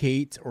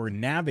locate or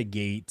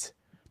navigate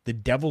the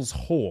Devil's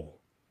Hole.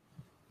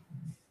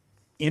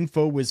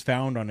 Info was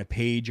found on a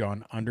page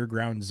on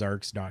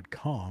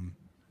undergroundzarks.com.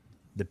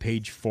 The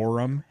page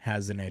forum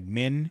has an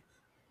admin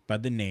by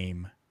the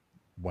name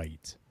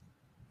White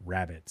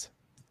Rabbit.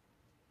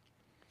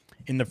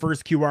 In the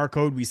first QR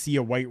code, we see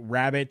a white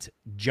rabbit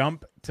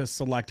jump to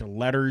select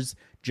letters,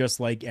 just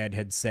like Ed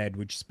had said,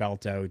 which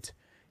spelt out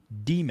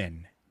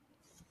demon,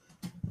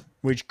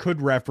 which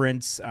could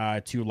reference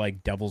to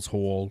like Devil's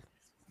Hole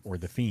or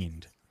the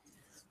Fiend.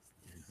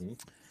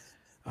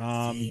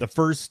 The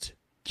first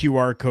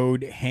QR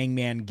code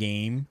Hangman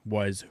game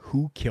was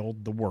Who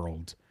Killed the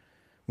World,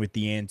 with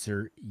the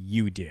answer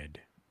you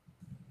did.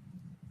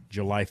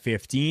 July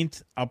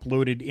 15th,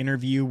 uploaded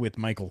interview with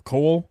Michael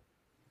Cole,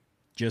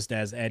 just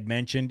as Ed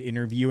mentioned,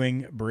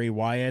 interviewing Bray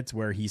Wyatt,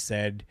 where he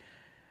said,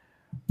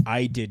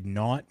 I did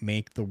not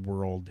make the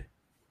world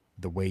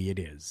the way it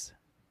is.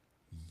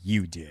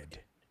 You did.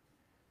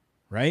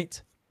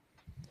 Right?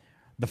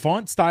 The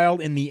font style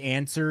in the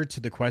answer to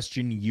the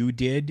question you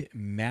did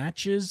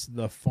matches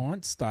the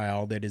font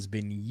style that has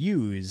been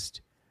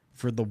used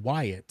for the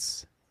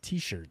Wyatts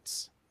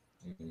t-shirts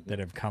that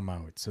have come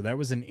out. So that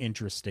was an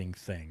interesting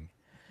thing.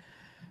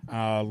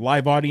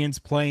 Live audience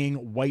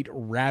playing White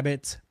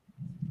Rabbit.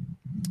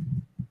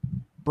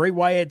 Bray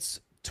Wyatt's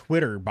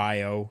Twitter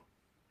bio,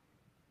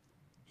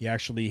 he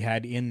actually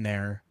had in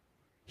there,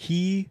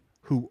 he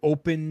who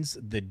opens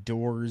the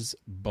doors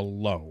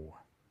below,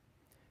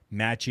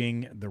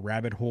 matching the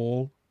rabbit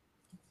hole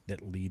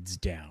that leads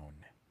down.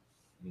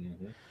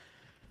 Mm-hmm.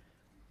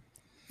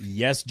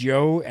 Yes,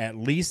 Joe, at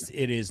least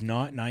it is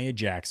not Nia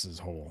Jax's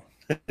hole.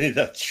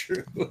 That's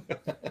true.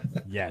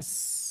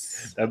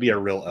 Yes. That'd be a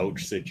real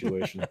ouch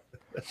situation.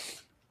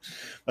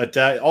 But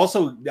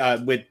also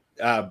with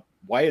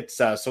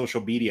Wyatt's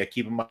social media,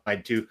 keep in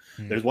mind too,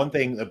 there's one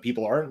thing that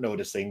people aren't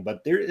noticing,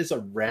 but there is a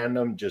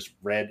random just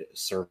red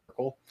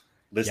circle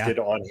listed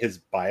on his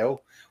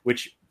bio,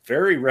 which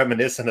very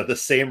reminiscent of the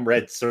same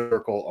red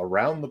circle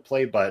around the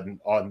play button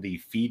on the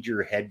feed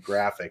your head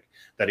graphic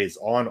that is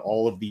on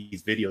all of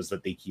these videos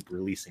that they keep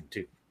releasing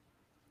too.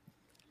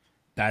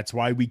 That's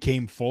why we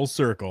came full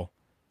circle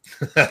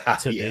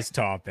to this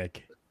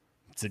topic.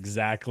 It's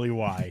exactly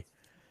why.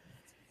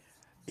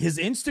 His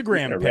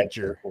Instagram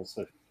picture.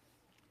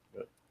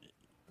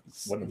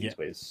 One of these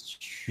ways.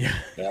 Yeah.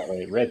 That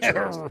way, red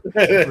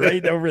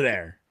right over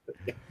there.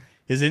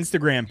 His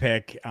Instagram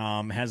pic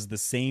has the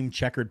same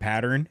checkered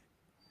pattern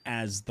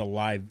as the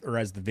live or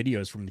as the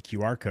videos from the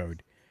QR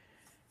code,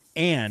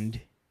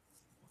 and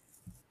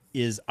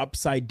is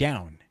upside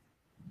down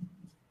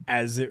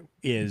as it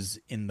is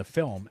in the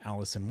film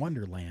Alice in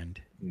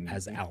Wonderland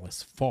as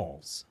Alice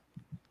falls.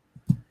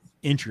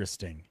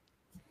 Interesting.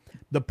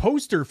 The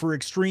poster for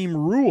Extreme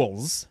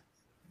Rules,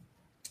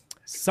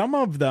 some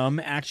of them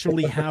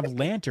actually have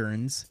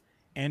lanterns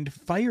and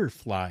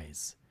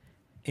fireflies.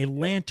 A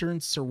lantern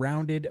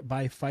surrounded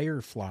by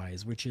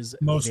fireflies, which is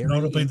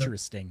very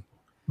interesting.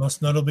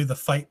 Most notably the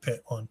Fight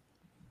Pit one.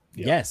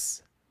 Yep.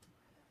 Yes.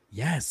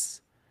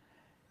 Yes.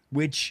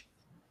 Which,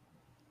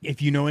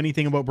 if you know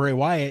anything about Bray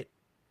Wyatt,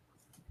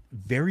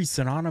 very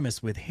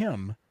synonymous with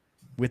him,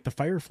 with the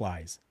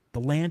fireflies, the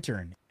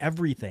lantern,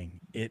 everything.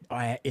 It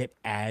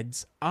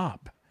adds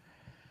up.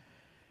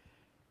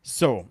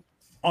 So,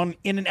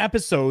 in an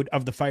episode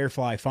of the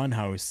Firefly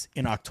Funhouse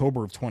in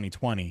October of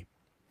 2020,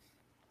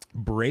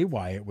 Bray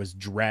Wyatt was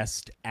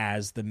dressed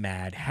as the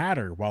Mad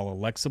Hatter, while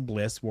Alexa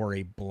Bliss wore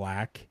a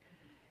black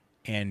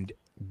and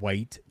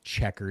white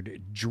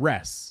checkered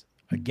dress.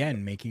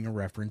 Again, making a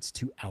reference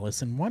to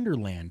Alice in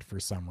Wonderland for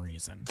some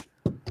reason.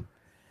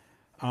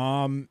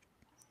 Another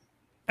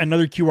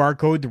QR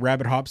code, the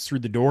rabbit hops through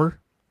the door.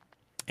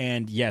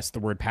 And yes, the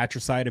word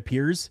patricide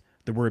appears.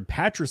 The word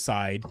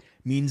patricide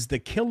means the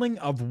killing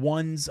of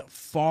one's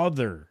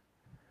father.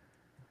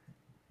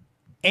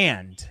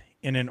 And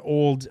in an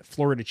old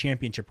Florida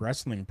Championship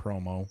Wrestling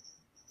promo,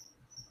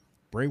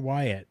 Bray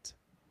Wyatt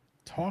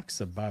talks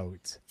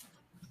about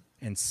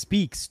and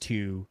speaks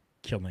to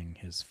killing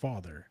his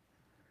father.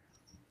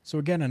 So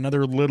again,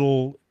 another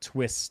little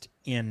twist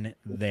in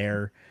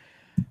there.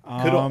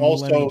 Could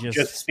also,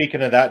 just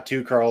speaking of that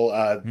too, Carl,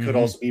 could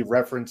also be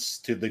reference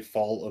to the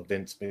fall of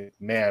Vince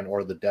McMahon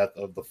or the death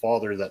of the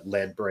father that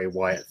led Bray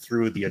Wyatt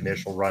through the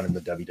initial run in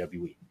the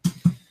WWE.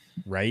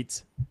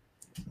 Right?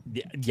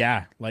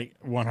 Yeah, like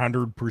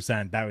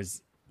 100%. That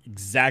was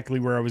exactly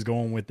where I was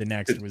going with the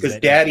next. Because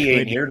Daddy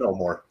ain't here no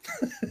more.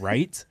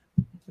 Right?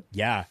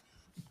 Yeah.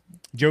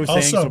 Joe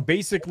saying, so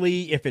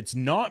basically, if it's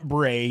not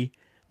Bray,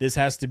 this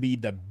has to be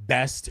the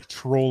best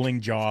trolling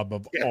job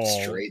of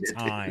all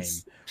time.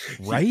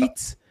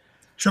 Right?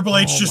 Triple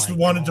H just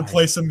wanted to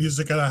play some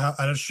music at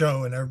a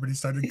show, and everybody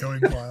started going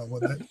wild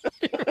with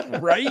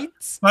it. Right?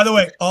 By the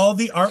way, all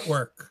the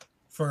artwork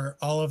for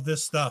all of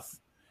this stuff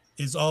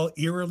is all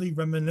eerily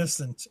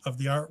reminiscent of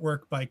the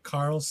artwork by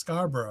Carl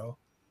Scarborough,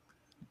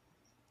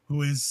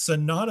 who is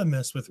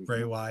synonymous with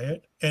Bray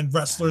Wyatt and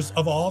wrestlers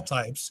of all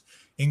types,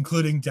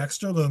 including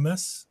Dexter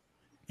Lumis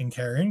and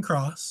Karrion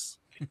Kross.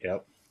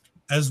 Yep.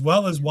 As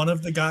well as one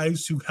of the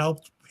guys who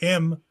helped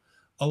him,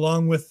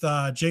 along with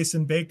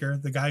Jason Baker,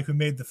 the guy who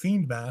made the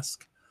Fiend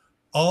mask,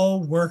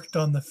 all worked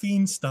on the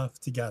Fiend stuff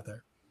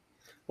together.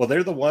 Well,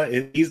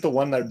 he's the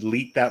one that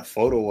leaked that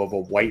photo of a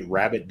white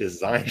rabbit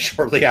design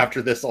shortly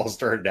after this all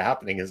started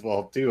happening as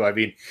well, too. I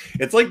mean,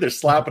 it's like they're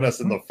slapping us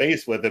in the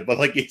face with it, but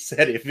like you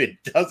said, if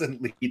it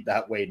doesn't lead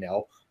that way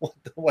now,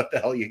 what the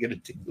hell are you going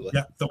to do?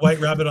 Yeah, the white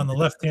rabbit on the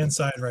left-hand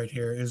side right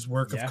here is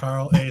work of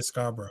Carl A.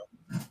 Scarborough.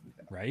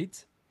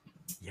 Right?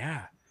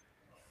 Yeah.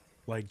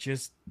 Like,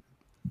 just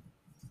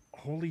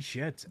holy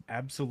shit.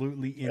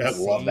 Absolutely insane.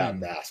 I love that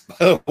mask.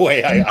 By the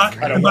way,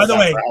 by the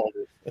way,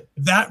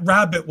 that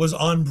rabbit was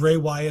on Bray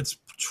Wyatt's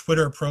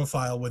Twitter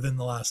profile within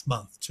the last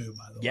month, too,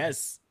 by the way.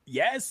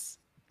 Yes,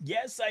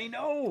 I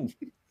know.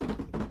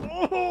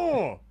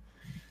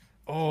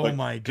 Oh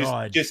my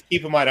God. Just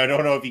keep in mind, I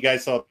don't know if you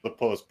guys saw the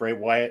post. Bray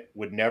Wyatt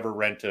would never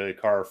rent a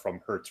car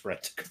from Hertz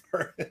Rent a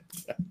Car.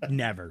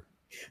 Never.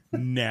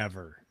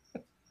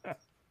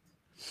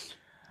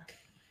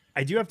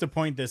 I do have to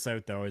point this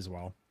out, though, as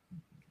well.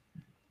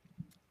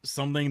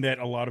 Something that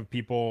a lot of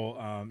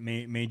people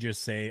may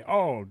just say,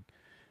 oh,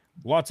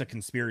 lots of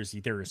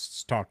conspiracy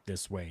theorists talk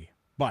this way.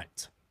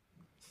 But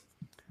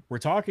we're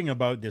talking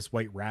about this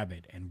white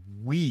rabbit, and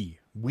we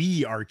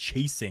are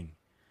chasing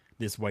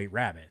this white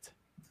rabbit,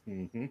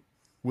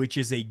 which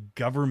is a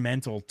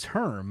governmental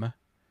term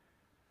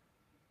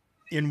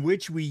in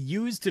which we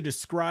use to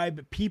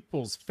describe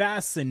people's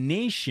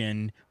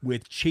fascination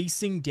with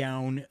chasing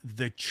down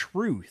the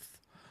truth.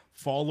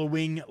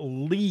 Following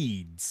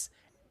leads,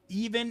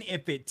 even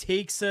if it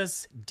takes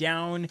us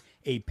down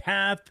a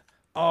path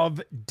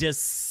of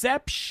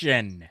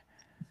deception.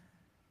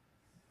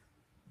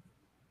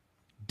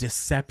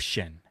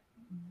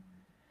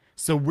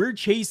 So we're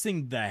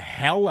chasing the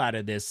hell out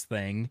of this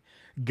thing,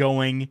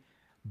 going,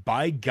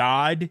 by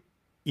God,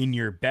 in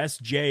your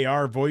best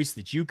JR voice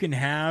that you can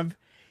have,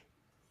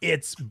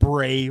 it's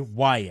Bray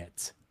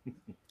Wyatt.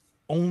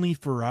 Only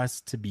for us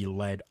to be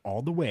led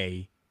all the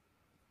way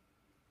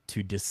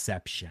to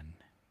deception.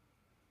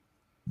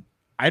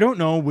 I don't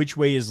know which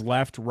way is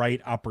left, right,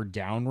 up, or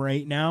down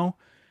right now.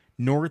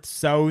 North,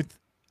 south,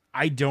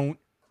 I don't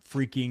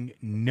freaking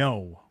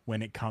know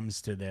when it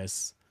comes to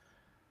this.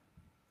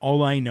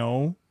 All I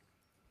know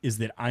is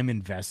that I'm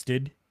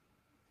invested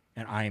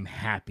and I am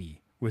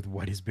happy with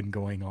what has been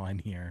going on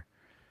here.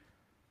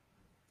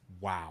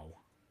 Wow.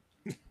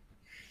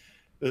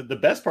 The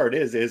best part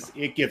is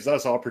it gives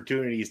us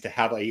opportunities to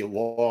have a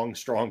long,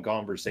 strong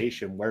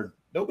conversation where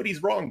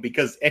nobody's wrong,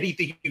 because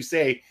anything you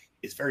say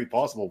is very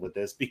possible with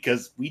this,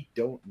 because we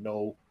don't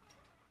know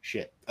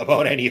shit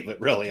about any of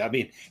it, really. I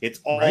mean, it's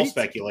all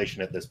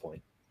speculation at this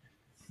point.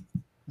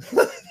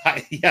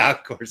 Yeah,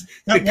 of course.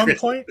 At one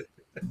point,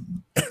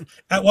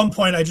 At one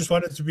point, I just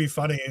wanted to be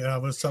funny.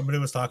 Somebody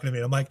was talking to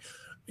me. I'm like,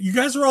 you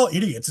guys are all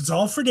idiots. It's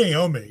all for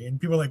Naomi. And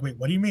people are like, wait,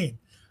 what do you mean?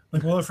 I'm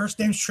like, well, her first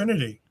name's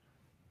Trinity.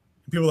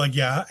 And people are like,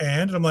 yeah,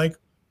 and I'm like,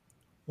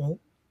 well,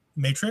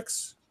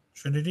 Matrix,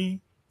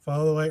 Trinity,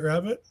 follow the White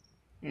Rabbit.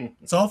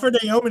 It's all for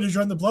Naomi to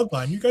join the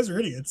bloodline. You guys are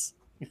idiots.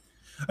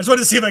 I just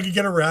wanted to see if I could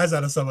get a rise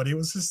out of somebody. It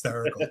was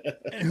hysterical.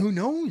 And who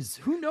knows?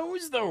 Who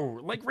knows, though?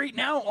 Like right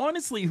now,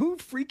 honestly, who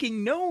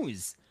freaking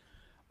knows?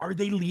 Are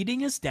they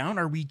leading us down?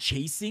 Are we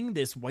chasing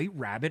this White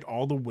Rabbit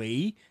all the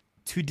way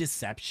to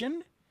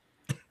deception?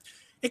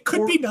 It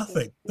could be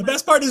nothing. The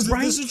best part is that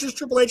this is just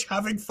Triple H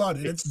having fun,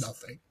 and it's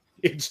nothing.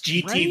 It's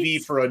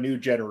GTV for a new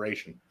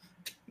generation.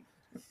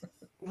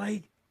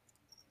 Like,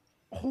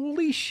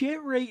 holy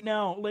shit right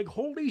now. Like,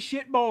 holy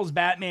shit balls,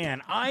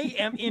 Batman. I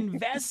am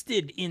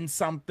invested in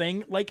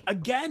something. Like,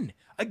 again.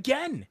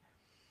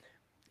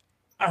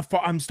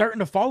 I'm starting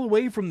to fall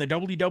away from the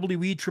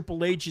WWE.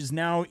 Triple H is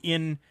now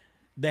in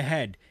the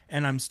head,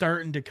 and I'm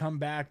starting to come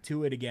back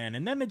to it again.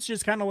 And then it's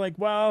just kind of like,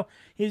 well,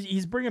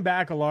 he's bringing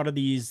back a lot of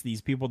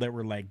these people that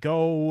were let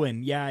go,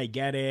 and yeah, I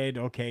get it.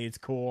 Okay, it's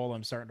cool.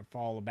 I'm starting to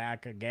fall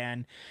back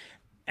again.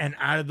 And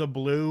out of the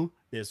blue,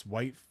 this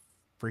white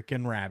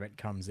freaking rabbit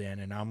comes in,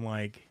 and I'm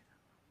like,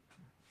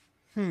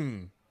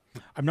 I'm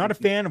not a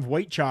fan of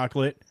white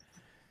chocolate.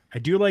 I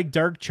do like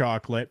dark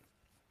chocolate.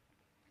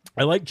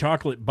 I like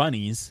chocolate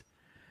bunnies.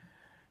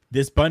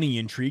 This bunny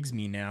intrigues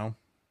me now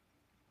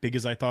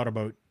because I thought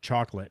about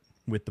chocolate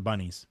with the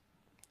bunnies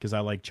because I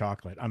like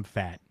chocolate. I'm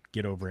fat.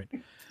 Get over it.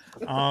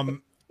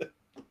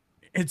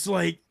 It's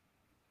like,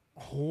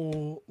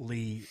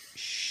 holy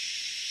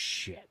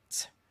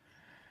shit.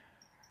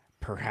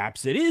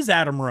 Perhaps it is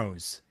Adam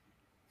Rose.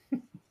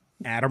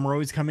 Adam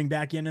Rose coming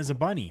back in as a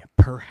bunny.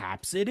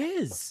 Perhaps it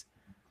is.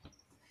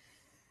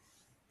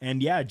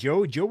 And yeah,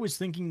 Joe was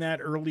thinking that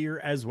earlier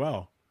as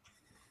well.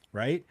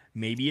 Right?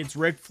 Maybe it's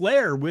Ric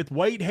Flair with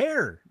white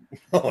hair.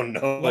 Oh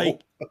no.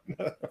 Like,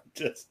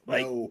 just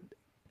like no.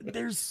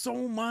 There's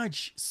so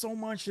much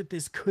that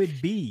this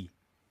could be.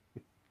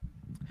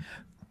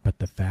 But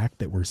the fact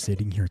that we're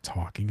sitting here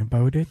talking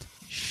about it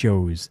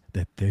shows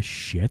that this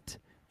shit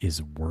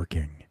is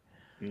working.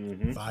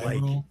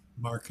 Viral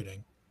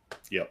marketing.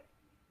 Yep.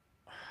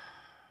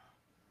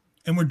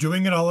 And we're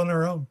doing it all on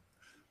our own.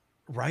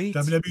 Right?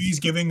 WWE's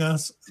giving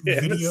us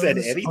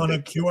videos on a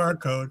QR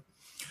code.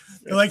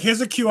 They're like, here's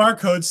a QR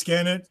code,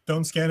 scan it.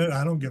 Don't scan it.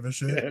 I don't give a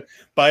shit.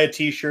 Buy a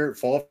t-shirt,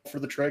 fall for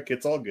the trick.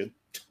 It's all good.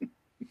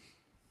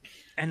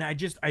 And I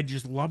just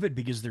love it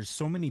because there's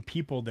so many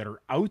people that are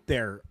out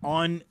there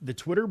on the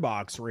Twitter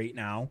box right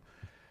now.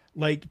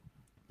 Like,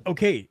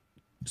 okay,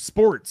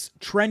 sports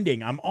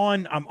trending. I'm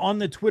on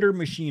the Twitter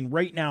machine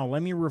right now.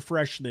 Let me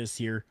refresh this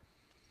here.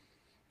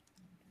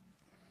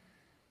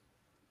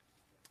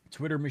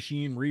 Twitter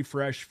machine,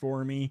 refresh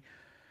for me.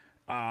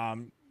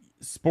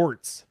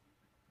 Sports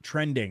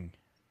trending.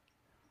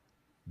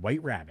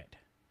 White Rabbit.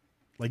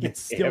 Like, it's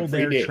still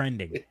there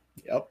trending.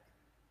 Yep.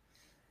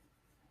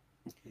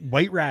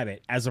 White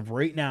Rabbit, as of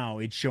right now,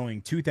 it's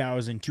showing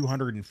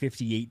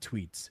 2,258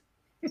 tweets.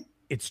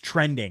 It's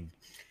trending.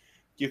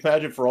 Do you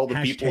imagine for all the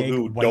people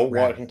who don't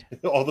watch,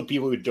 all the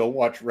people who don't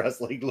watch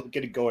wrestling,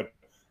 looking and going,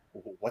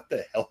 "What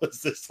the hell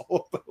is this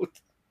all about?"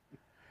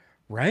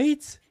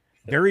 Right?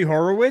 Barry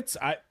Horowitz,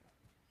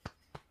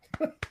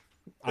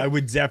 I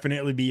would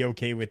definitely be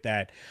okay with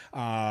that.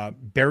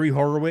 Barry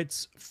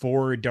Horowitz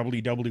for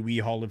WWE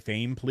Hall of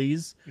Fame,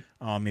 please.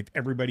 If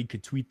everybody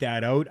could tweet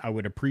that out, I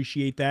would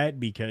appreciate that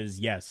because,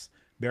 yes,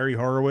 Barry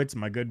Horowitz,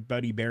 my good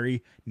buddy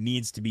Barry,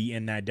 needs to be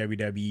in that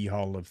WWE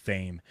Hall of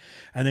Fame.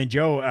 And then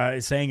Joe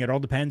is saying it all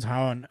depends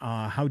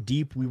how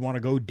deep we want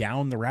to go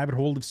down the rabbit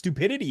hole of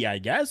stupidity, I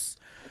guess.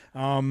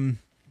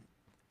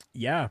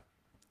 Yeah,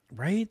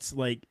 right?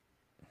 Like,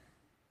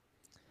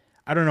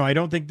 I don't know. I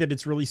don't think that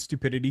it's really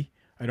stupidity.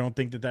 I don't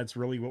think that that's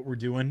really what we're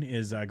doing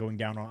is going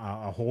down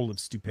a hole of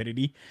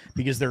stupidity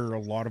because there are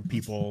a lot of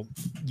people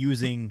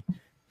using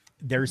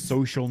their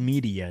social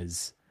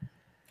medias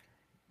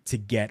to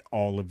get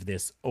all of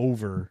this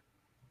over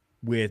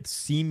with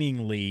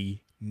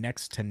seemingly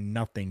next to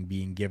nothing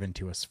being given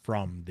to us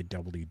from the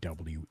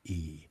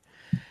WWE.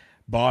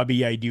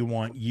 Bobby, I do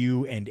want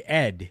you and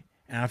Ed.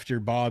 After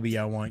Bobby,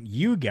 I want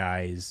you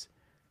guys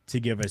to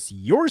give us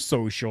your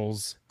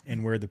socials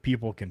and where the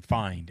people can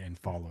find and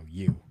follow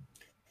you.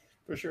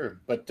 For sure.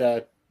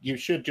 But you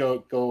should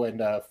go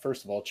and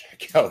first of all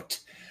check out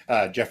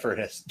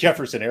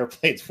Jefferson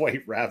Airplane's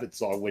White Rabbit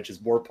song, which is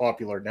more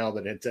popular now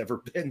than it's ever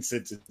been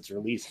since its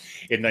release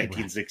in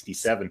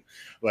 1967.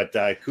 But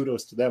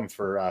kudos to them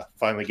for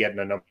finally getting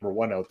a number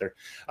one out there.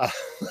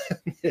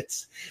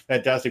 It's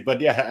fantastic.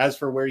 But yeah, as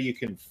for where you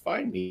can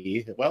find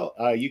me, well,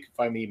 you can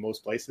find me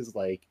most places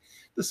like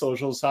the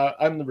socials.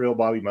 I'm the Real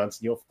Bobby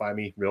Munson. You'll find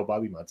me Real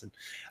Bobby Munson.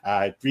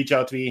 Reach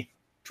out to me,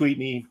 tweet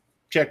me,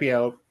 check me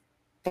out.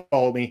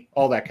 Follow me,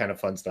 all that kind of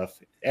fun stuff.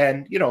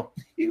 And, you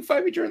can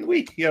find me during the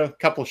week. A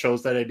couple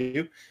shows that I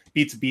do.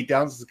 Beats and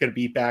Beatdowns is going to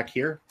be back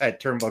here at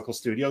Turnbuckle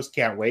Studios.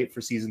 Can't wait for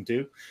season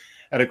 2.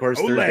 And, of course,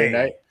 Thursday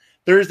night.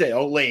 Thursday,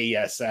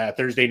 yes.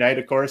 Thursday night,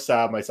 of course,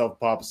 myself and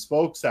Papa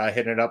Spokes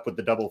hitting it up with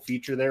the double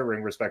feature there,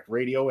 Ring Respect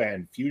Radio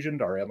and Fusion,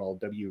 our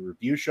MLW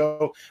review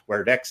show,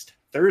 where next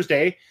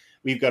Thursday,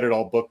 we've got it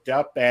all booked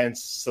up and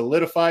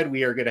solidified.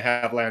 We are going to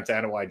have Lance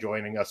Anawai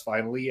joining us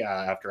finally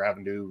after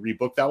having to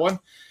rebook that one.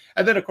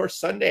 And then, of course,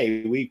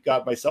 Sunday, we've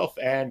got myself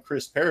and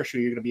Chris Parrish, who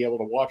you're going to be able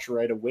to watch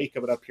right away,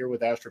 coming up here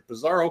with Astrid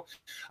Pizarro.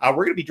 We're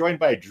going to be joined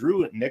by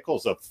Drew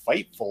Nichols of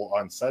Fightful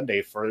on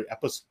Sunday for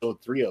episode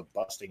 3 of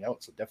Busting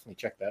Out. So definitely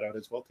check that out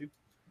as well, too.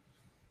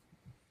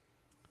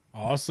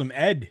 Awesome.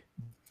 Ed,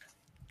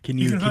 can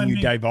you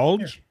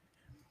divulge? Here.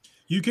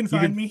 You can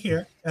find me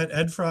here at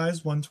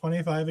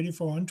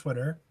edfries12584 on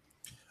Twitter.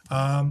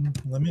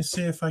 Let me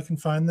see if I can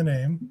find the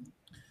name,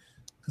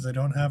 because I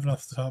don't have it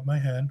off the top of my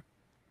head.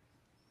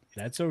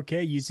 That's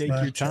okay. You take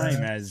your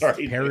time as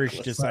Parrish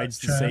decides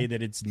to say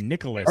that it's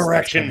Nicholas.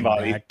 Correction,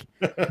 Bobby.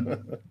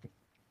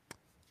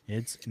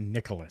 It's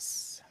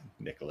Nicholas.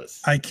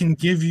 Nicholas. I can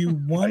give you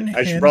one hint.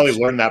 I should probably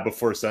learn that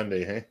before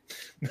Sunday, hey?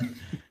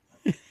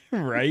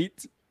 Right?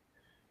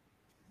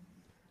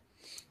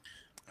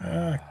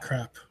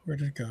 Crap. Where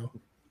did it go?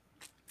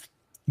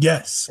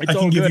 Yes. It's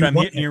all good. I'm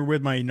hitting here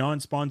with my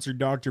non-sponsored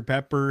Dr.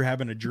 Pepper,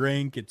 having a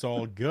drink. It's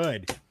all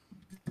good.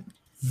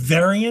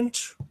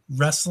 Variant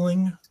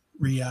Wrestling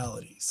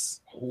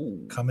Realities.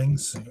 Coming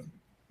soon.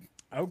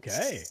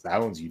 Okay.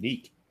 Sounds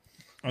unique.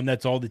 And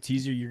that's all the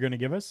teaser you're going to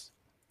give us?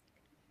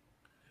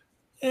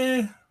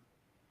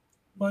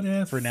 What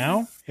if? For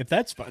now? If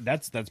that's fine,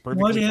 that's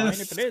perfectly fine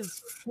if it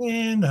is.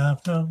 No,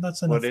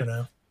 that's enough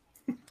for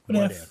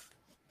now.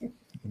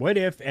 What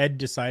if Ed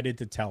decided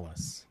to tell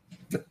us?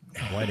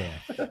 What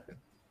if?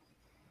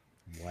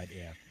 What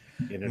if?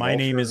 My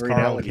name is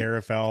Carl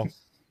Carafel.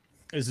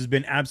 This has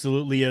been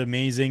absolutely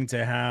amazing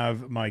to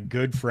have my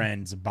good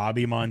friends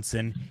Bobby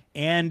Monson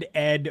and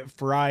Ed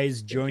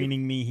Fries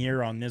joining me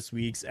here on this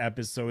week's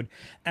episode,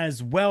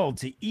 as well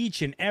to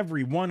each and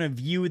every one of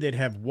you that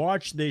have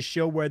watched this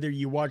show, whether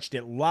you watched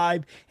it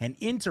live and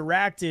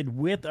interacted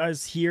with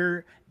us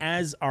here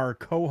as our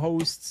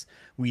co-hosts.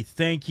 We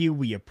thank you.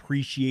 We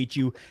appreciate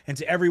you. And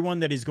to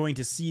everyone that is going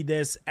to see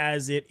this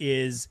as it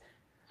is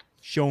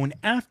shown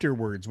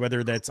afterwards,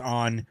 whether that's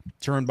on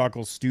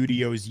Turnbuckle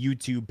Studios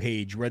YouTube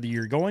page, whether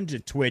you're going to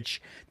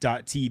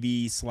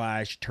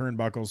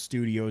twitch.tv/Turnbuckle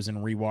Studios and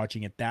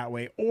rewatching it that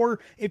way, or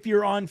if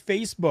you're on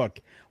Facebook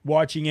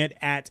watching it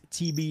at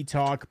TB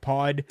Talk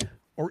Pod,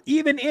 or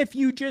even if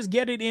you just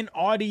get it in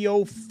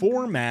audio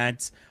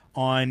format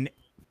on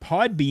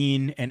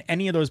Podbean and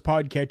any of those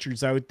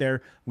podcatchers out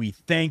there, we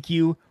thank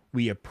you,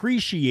 we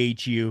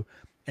appreciate you,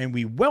 and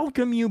we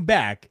welcome you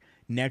back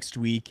next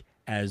week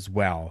as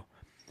well.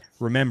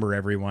 Remember,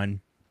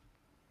 everyone,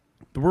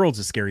 the world's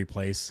a scary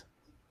place.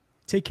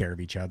 Take care of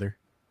each other.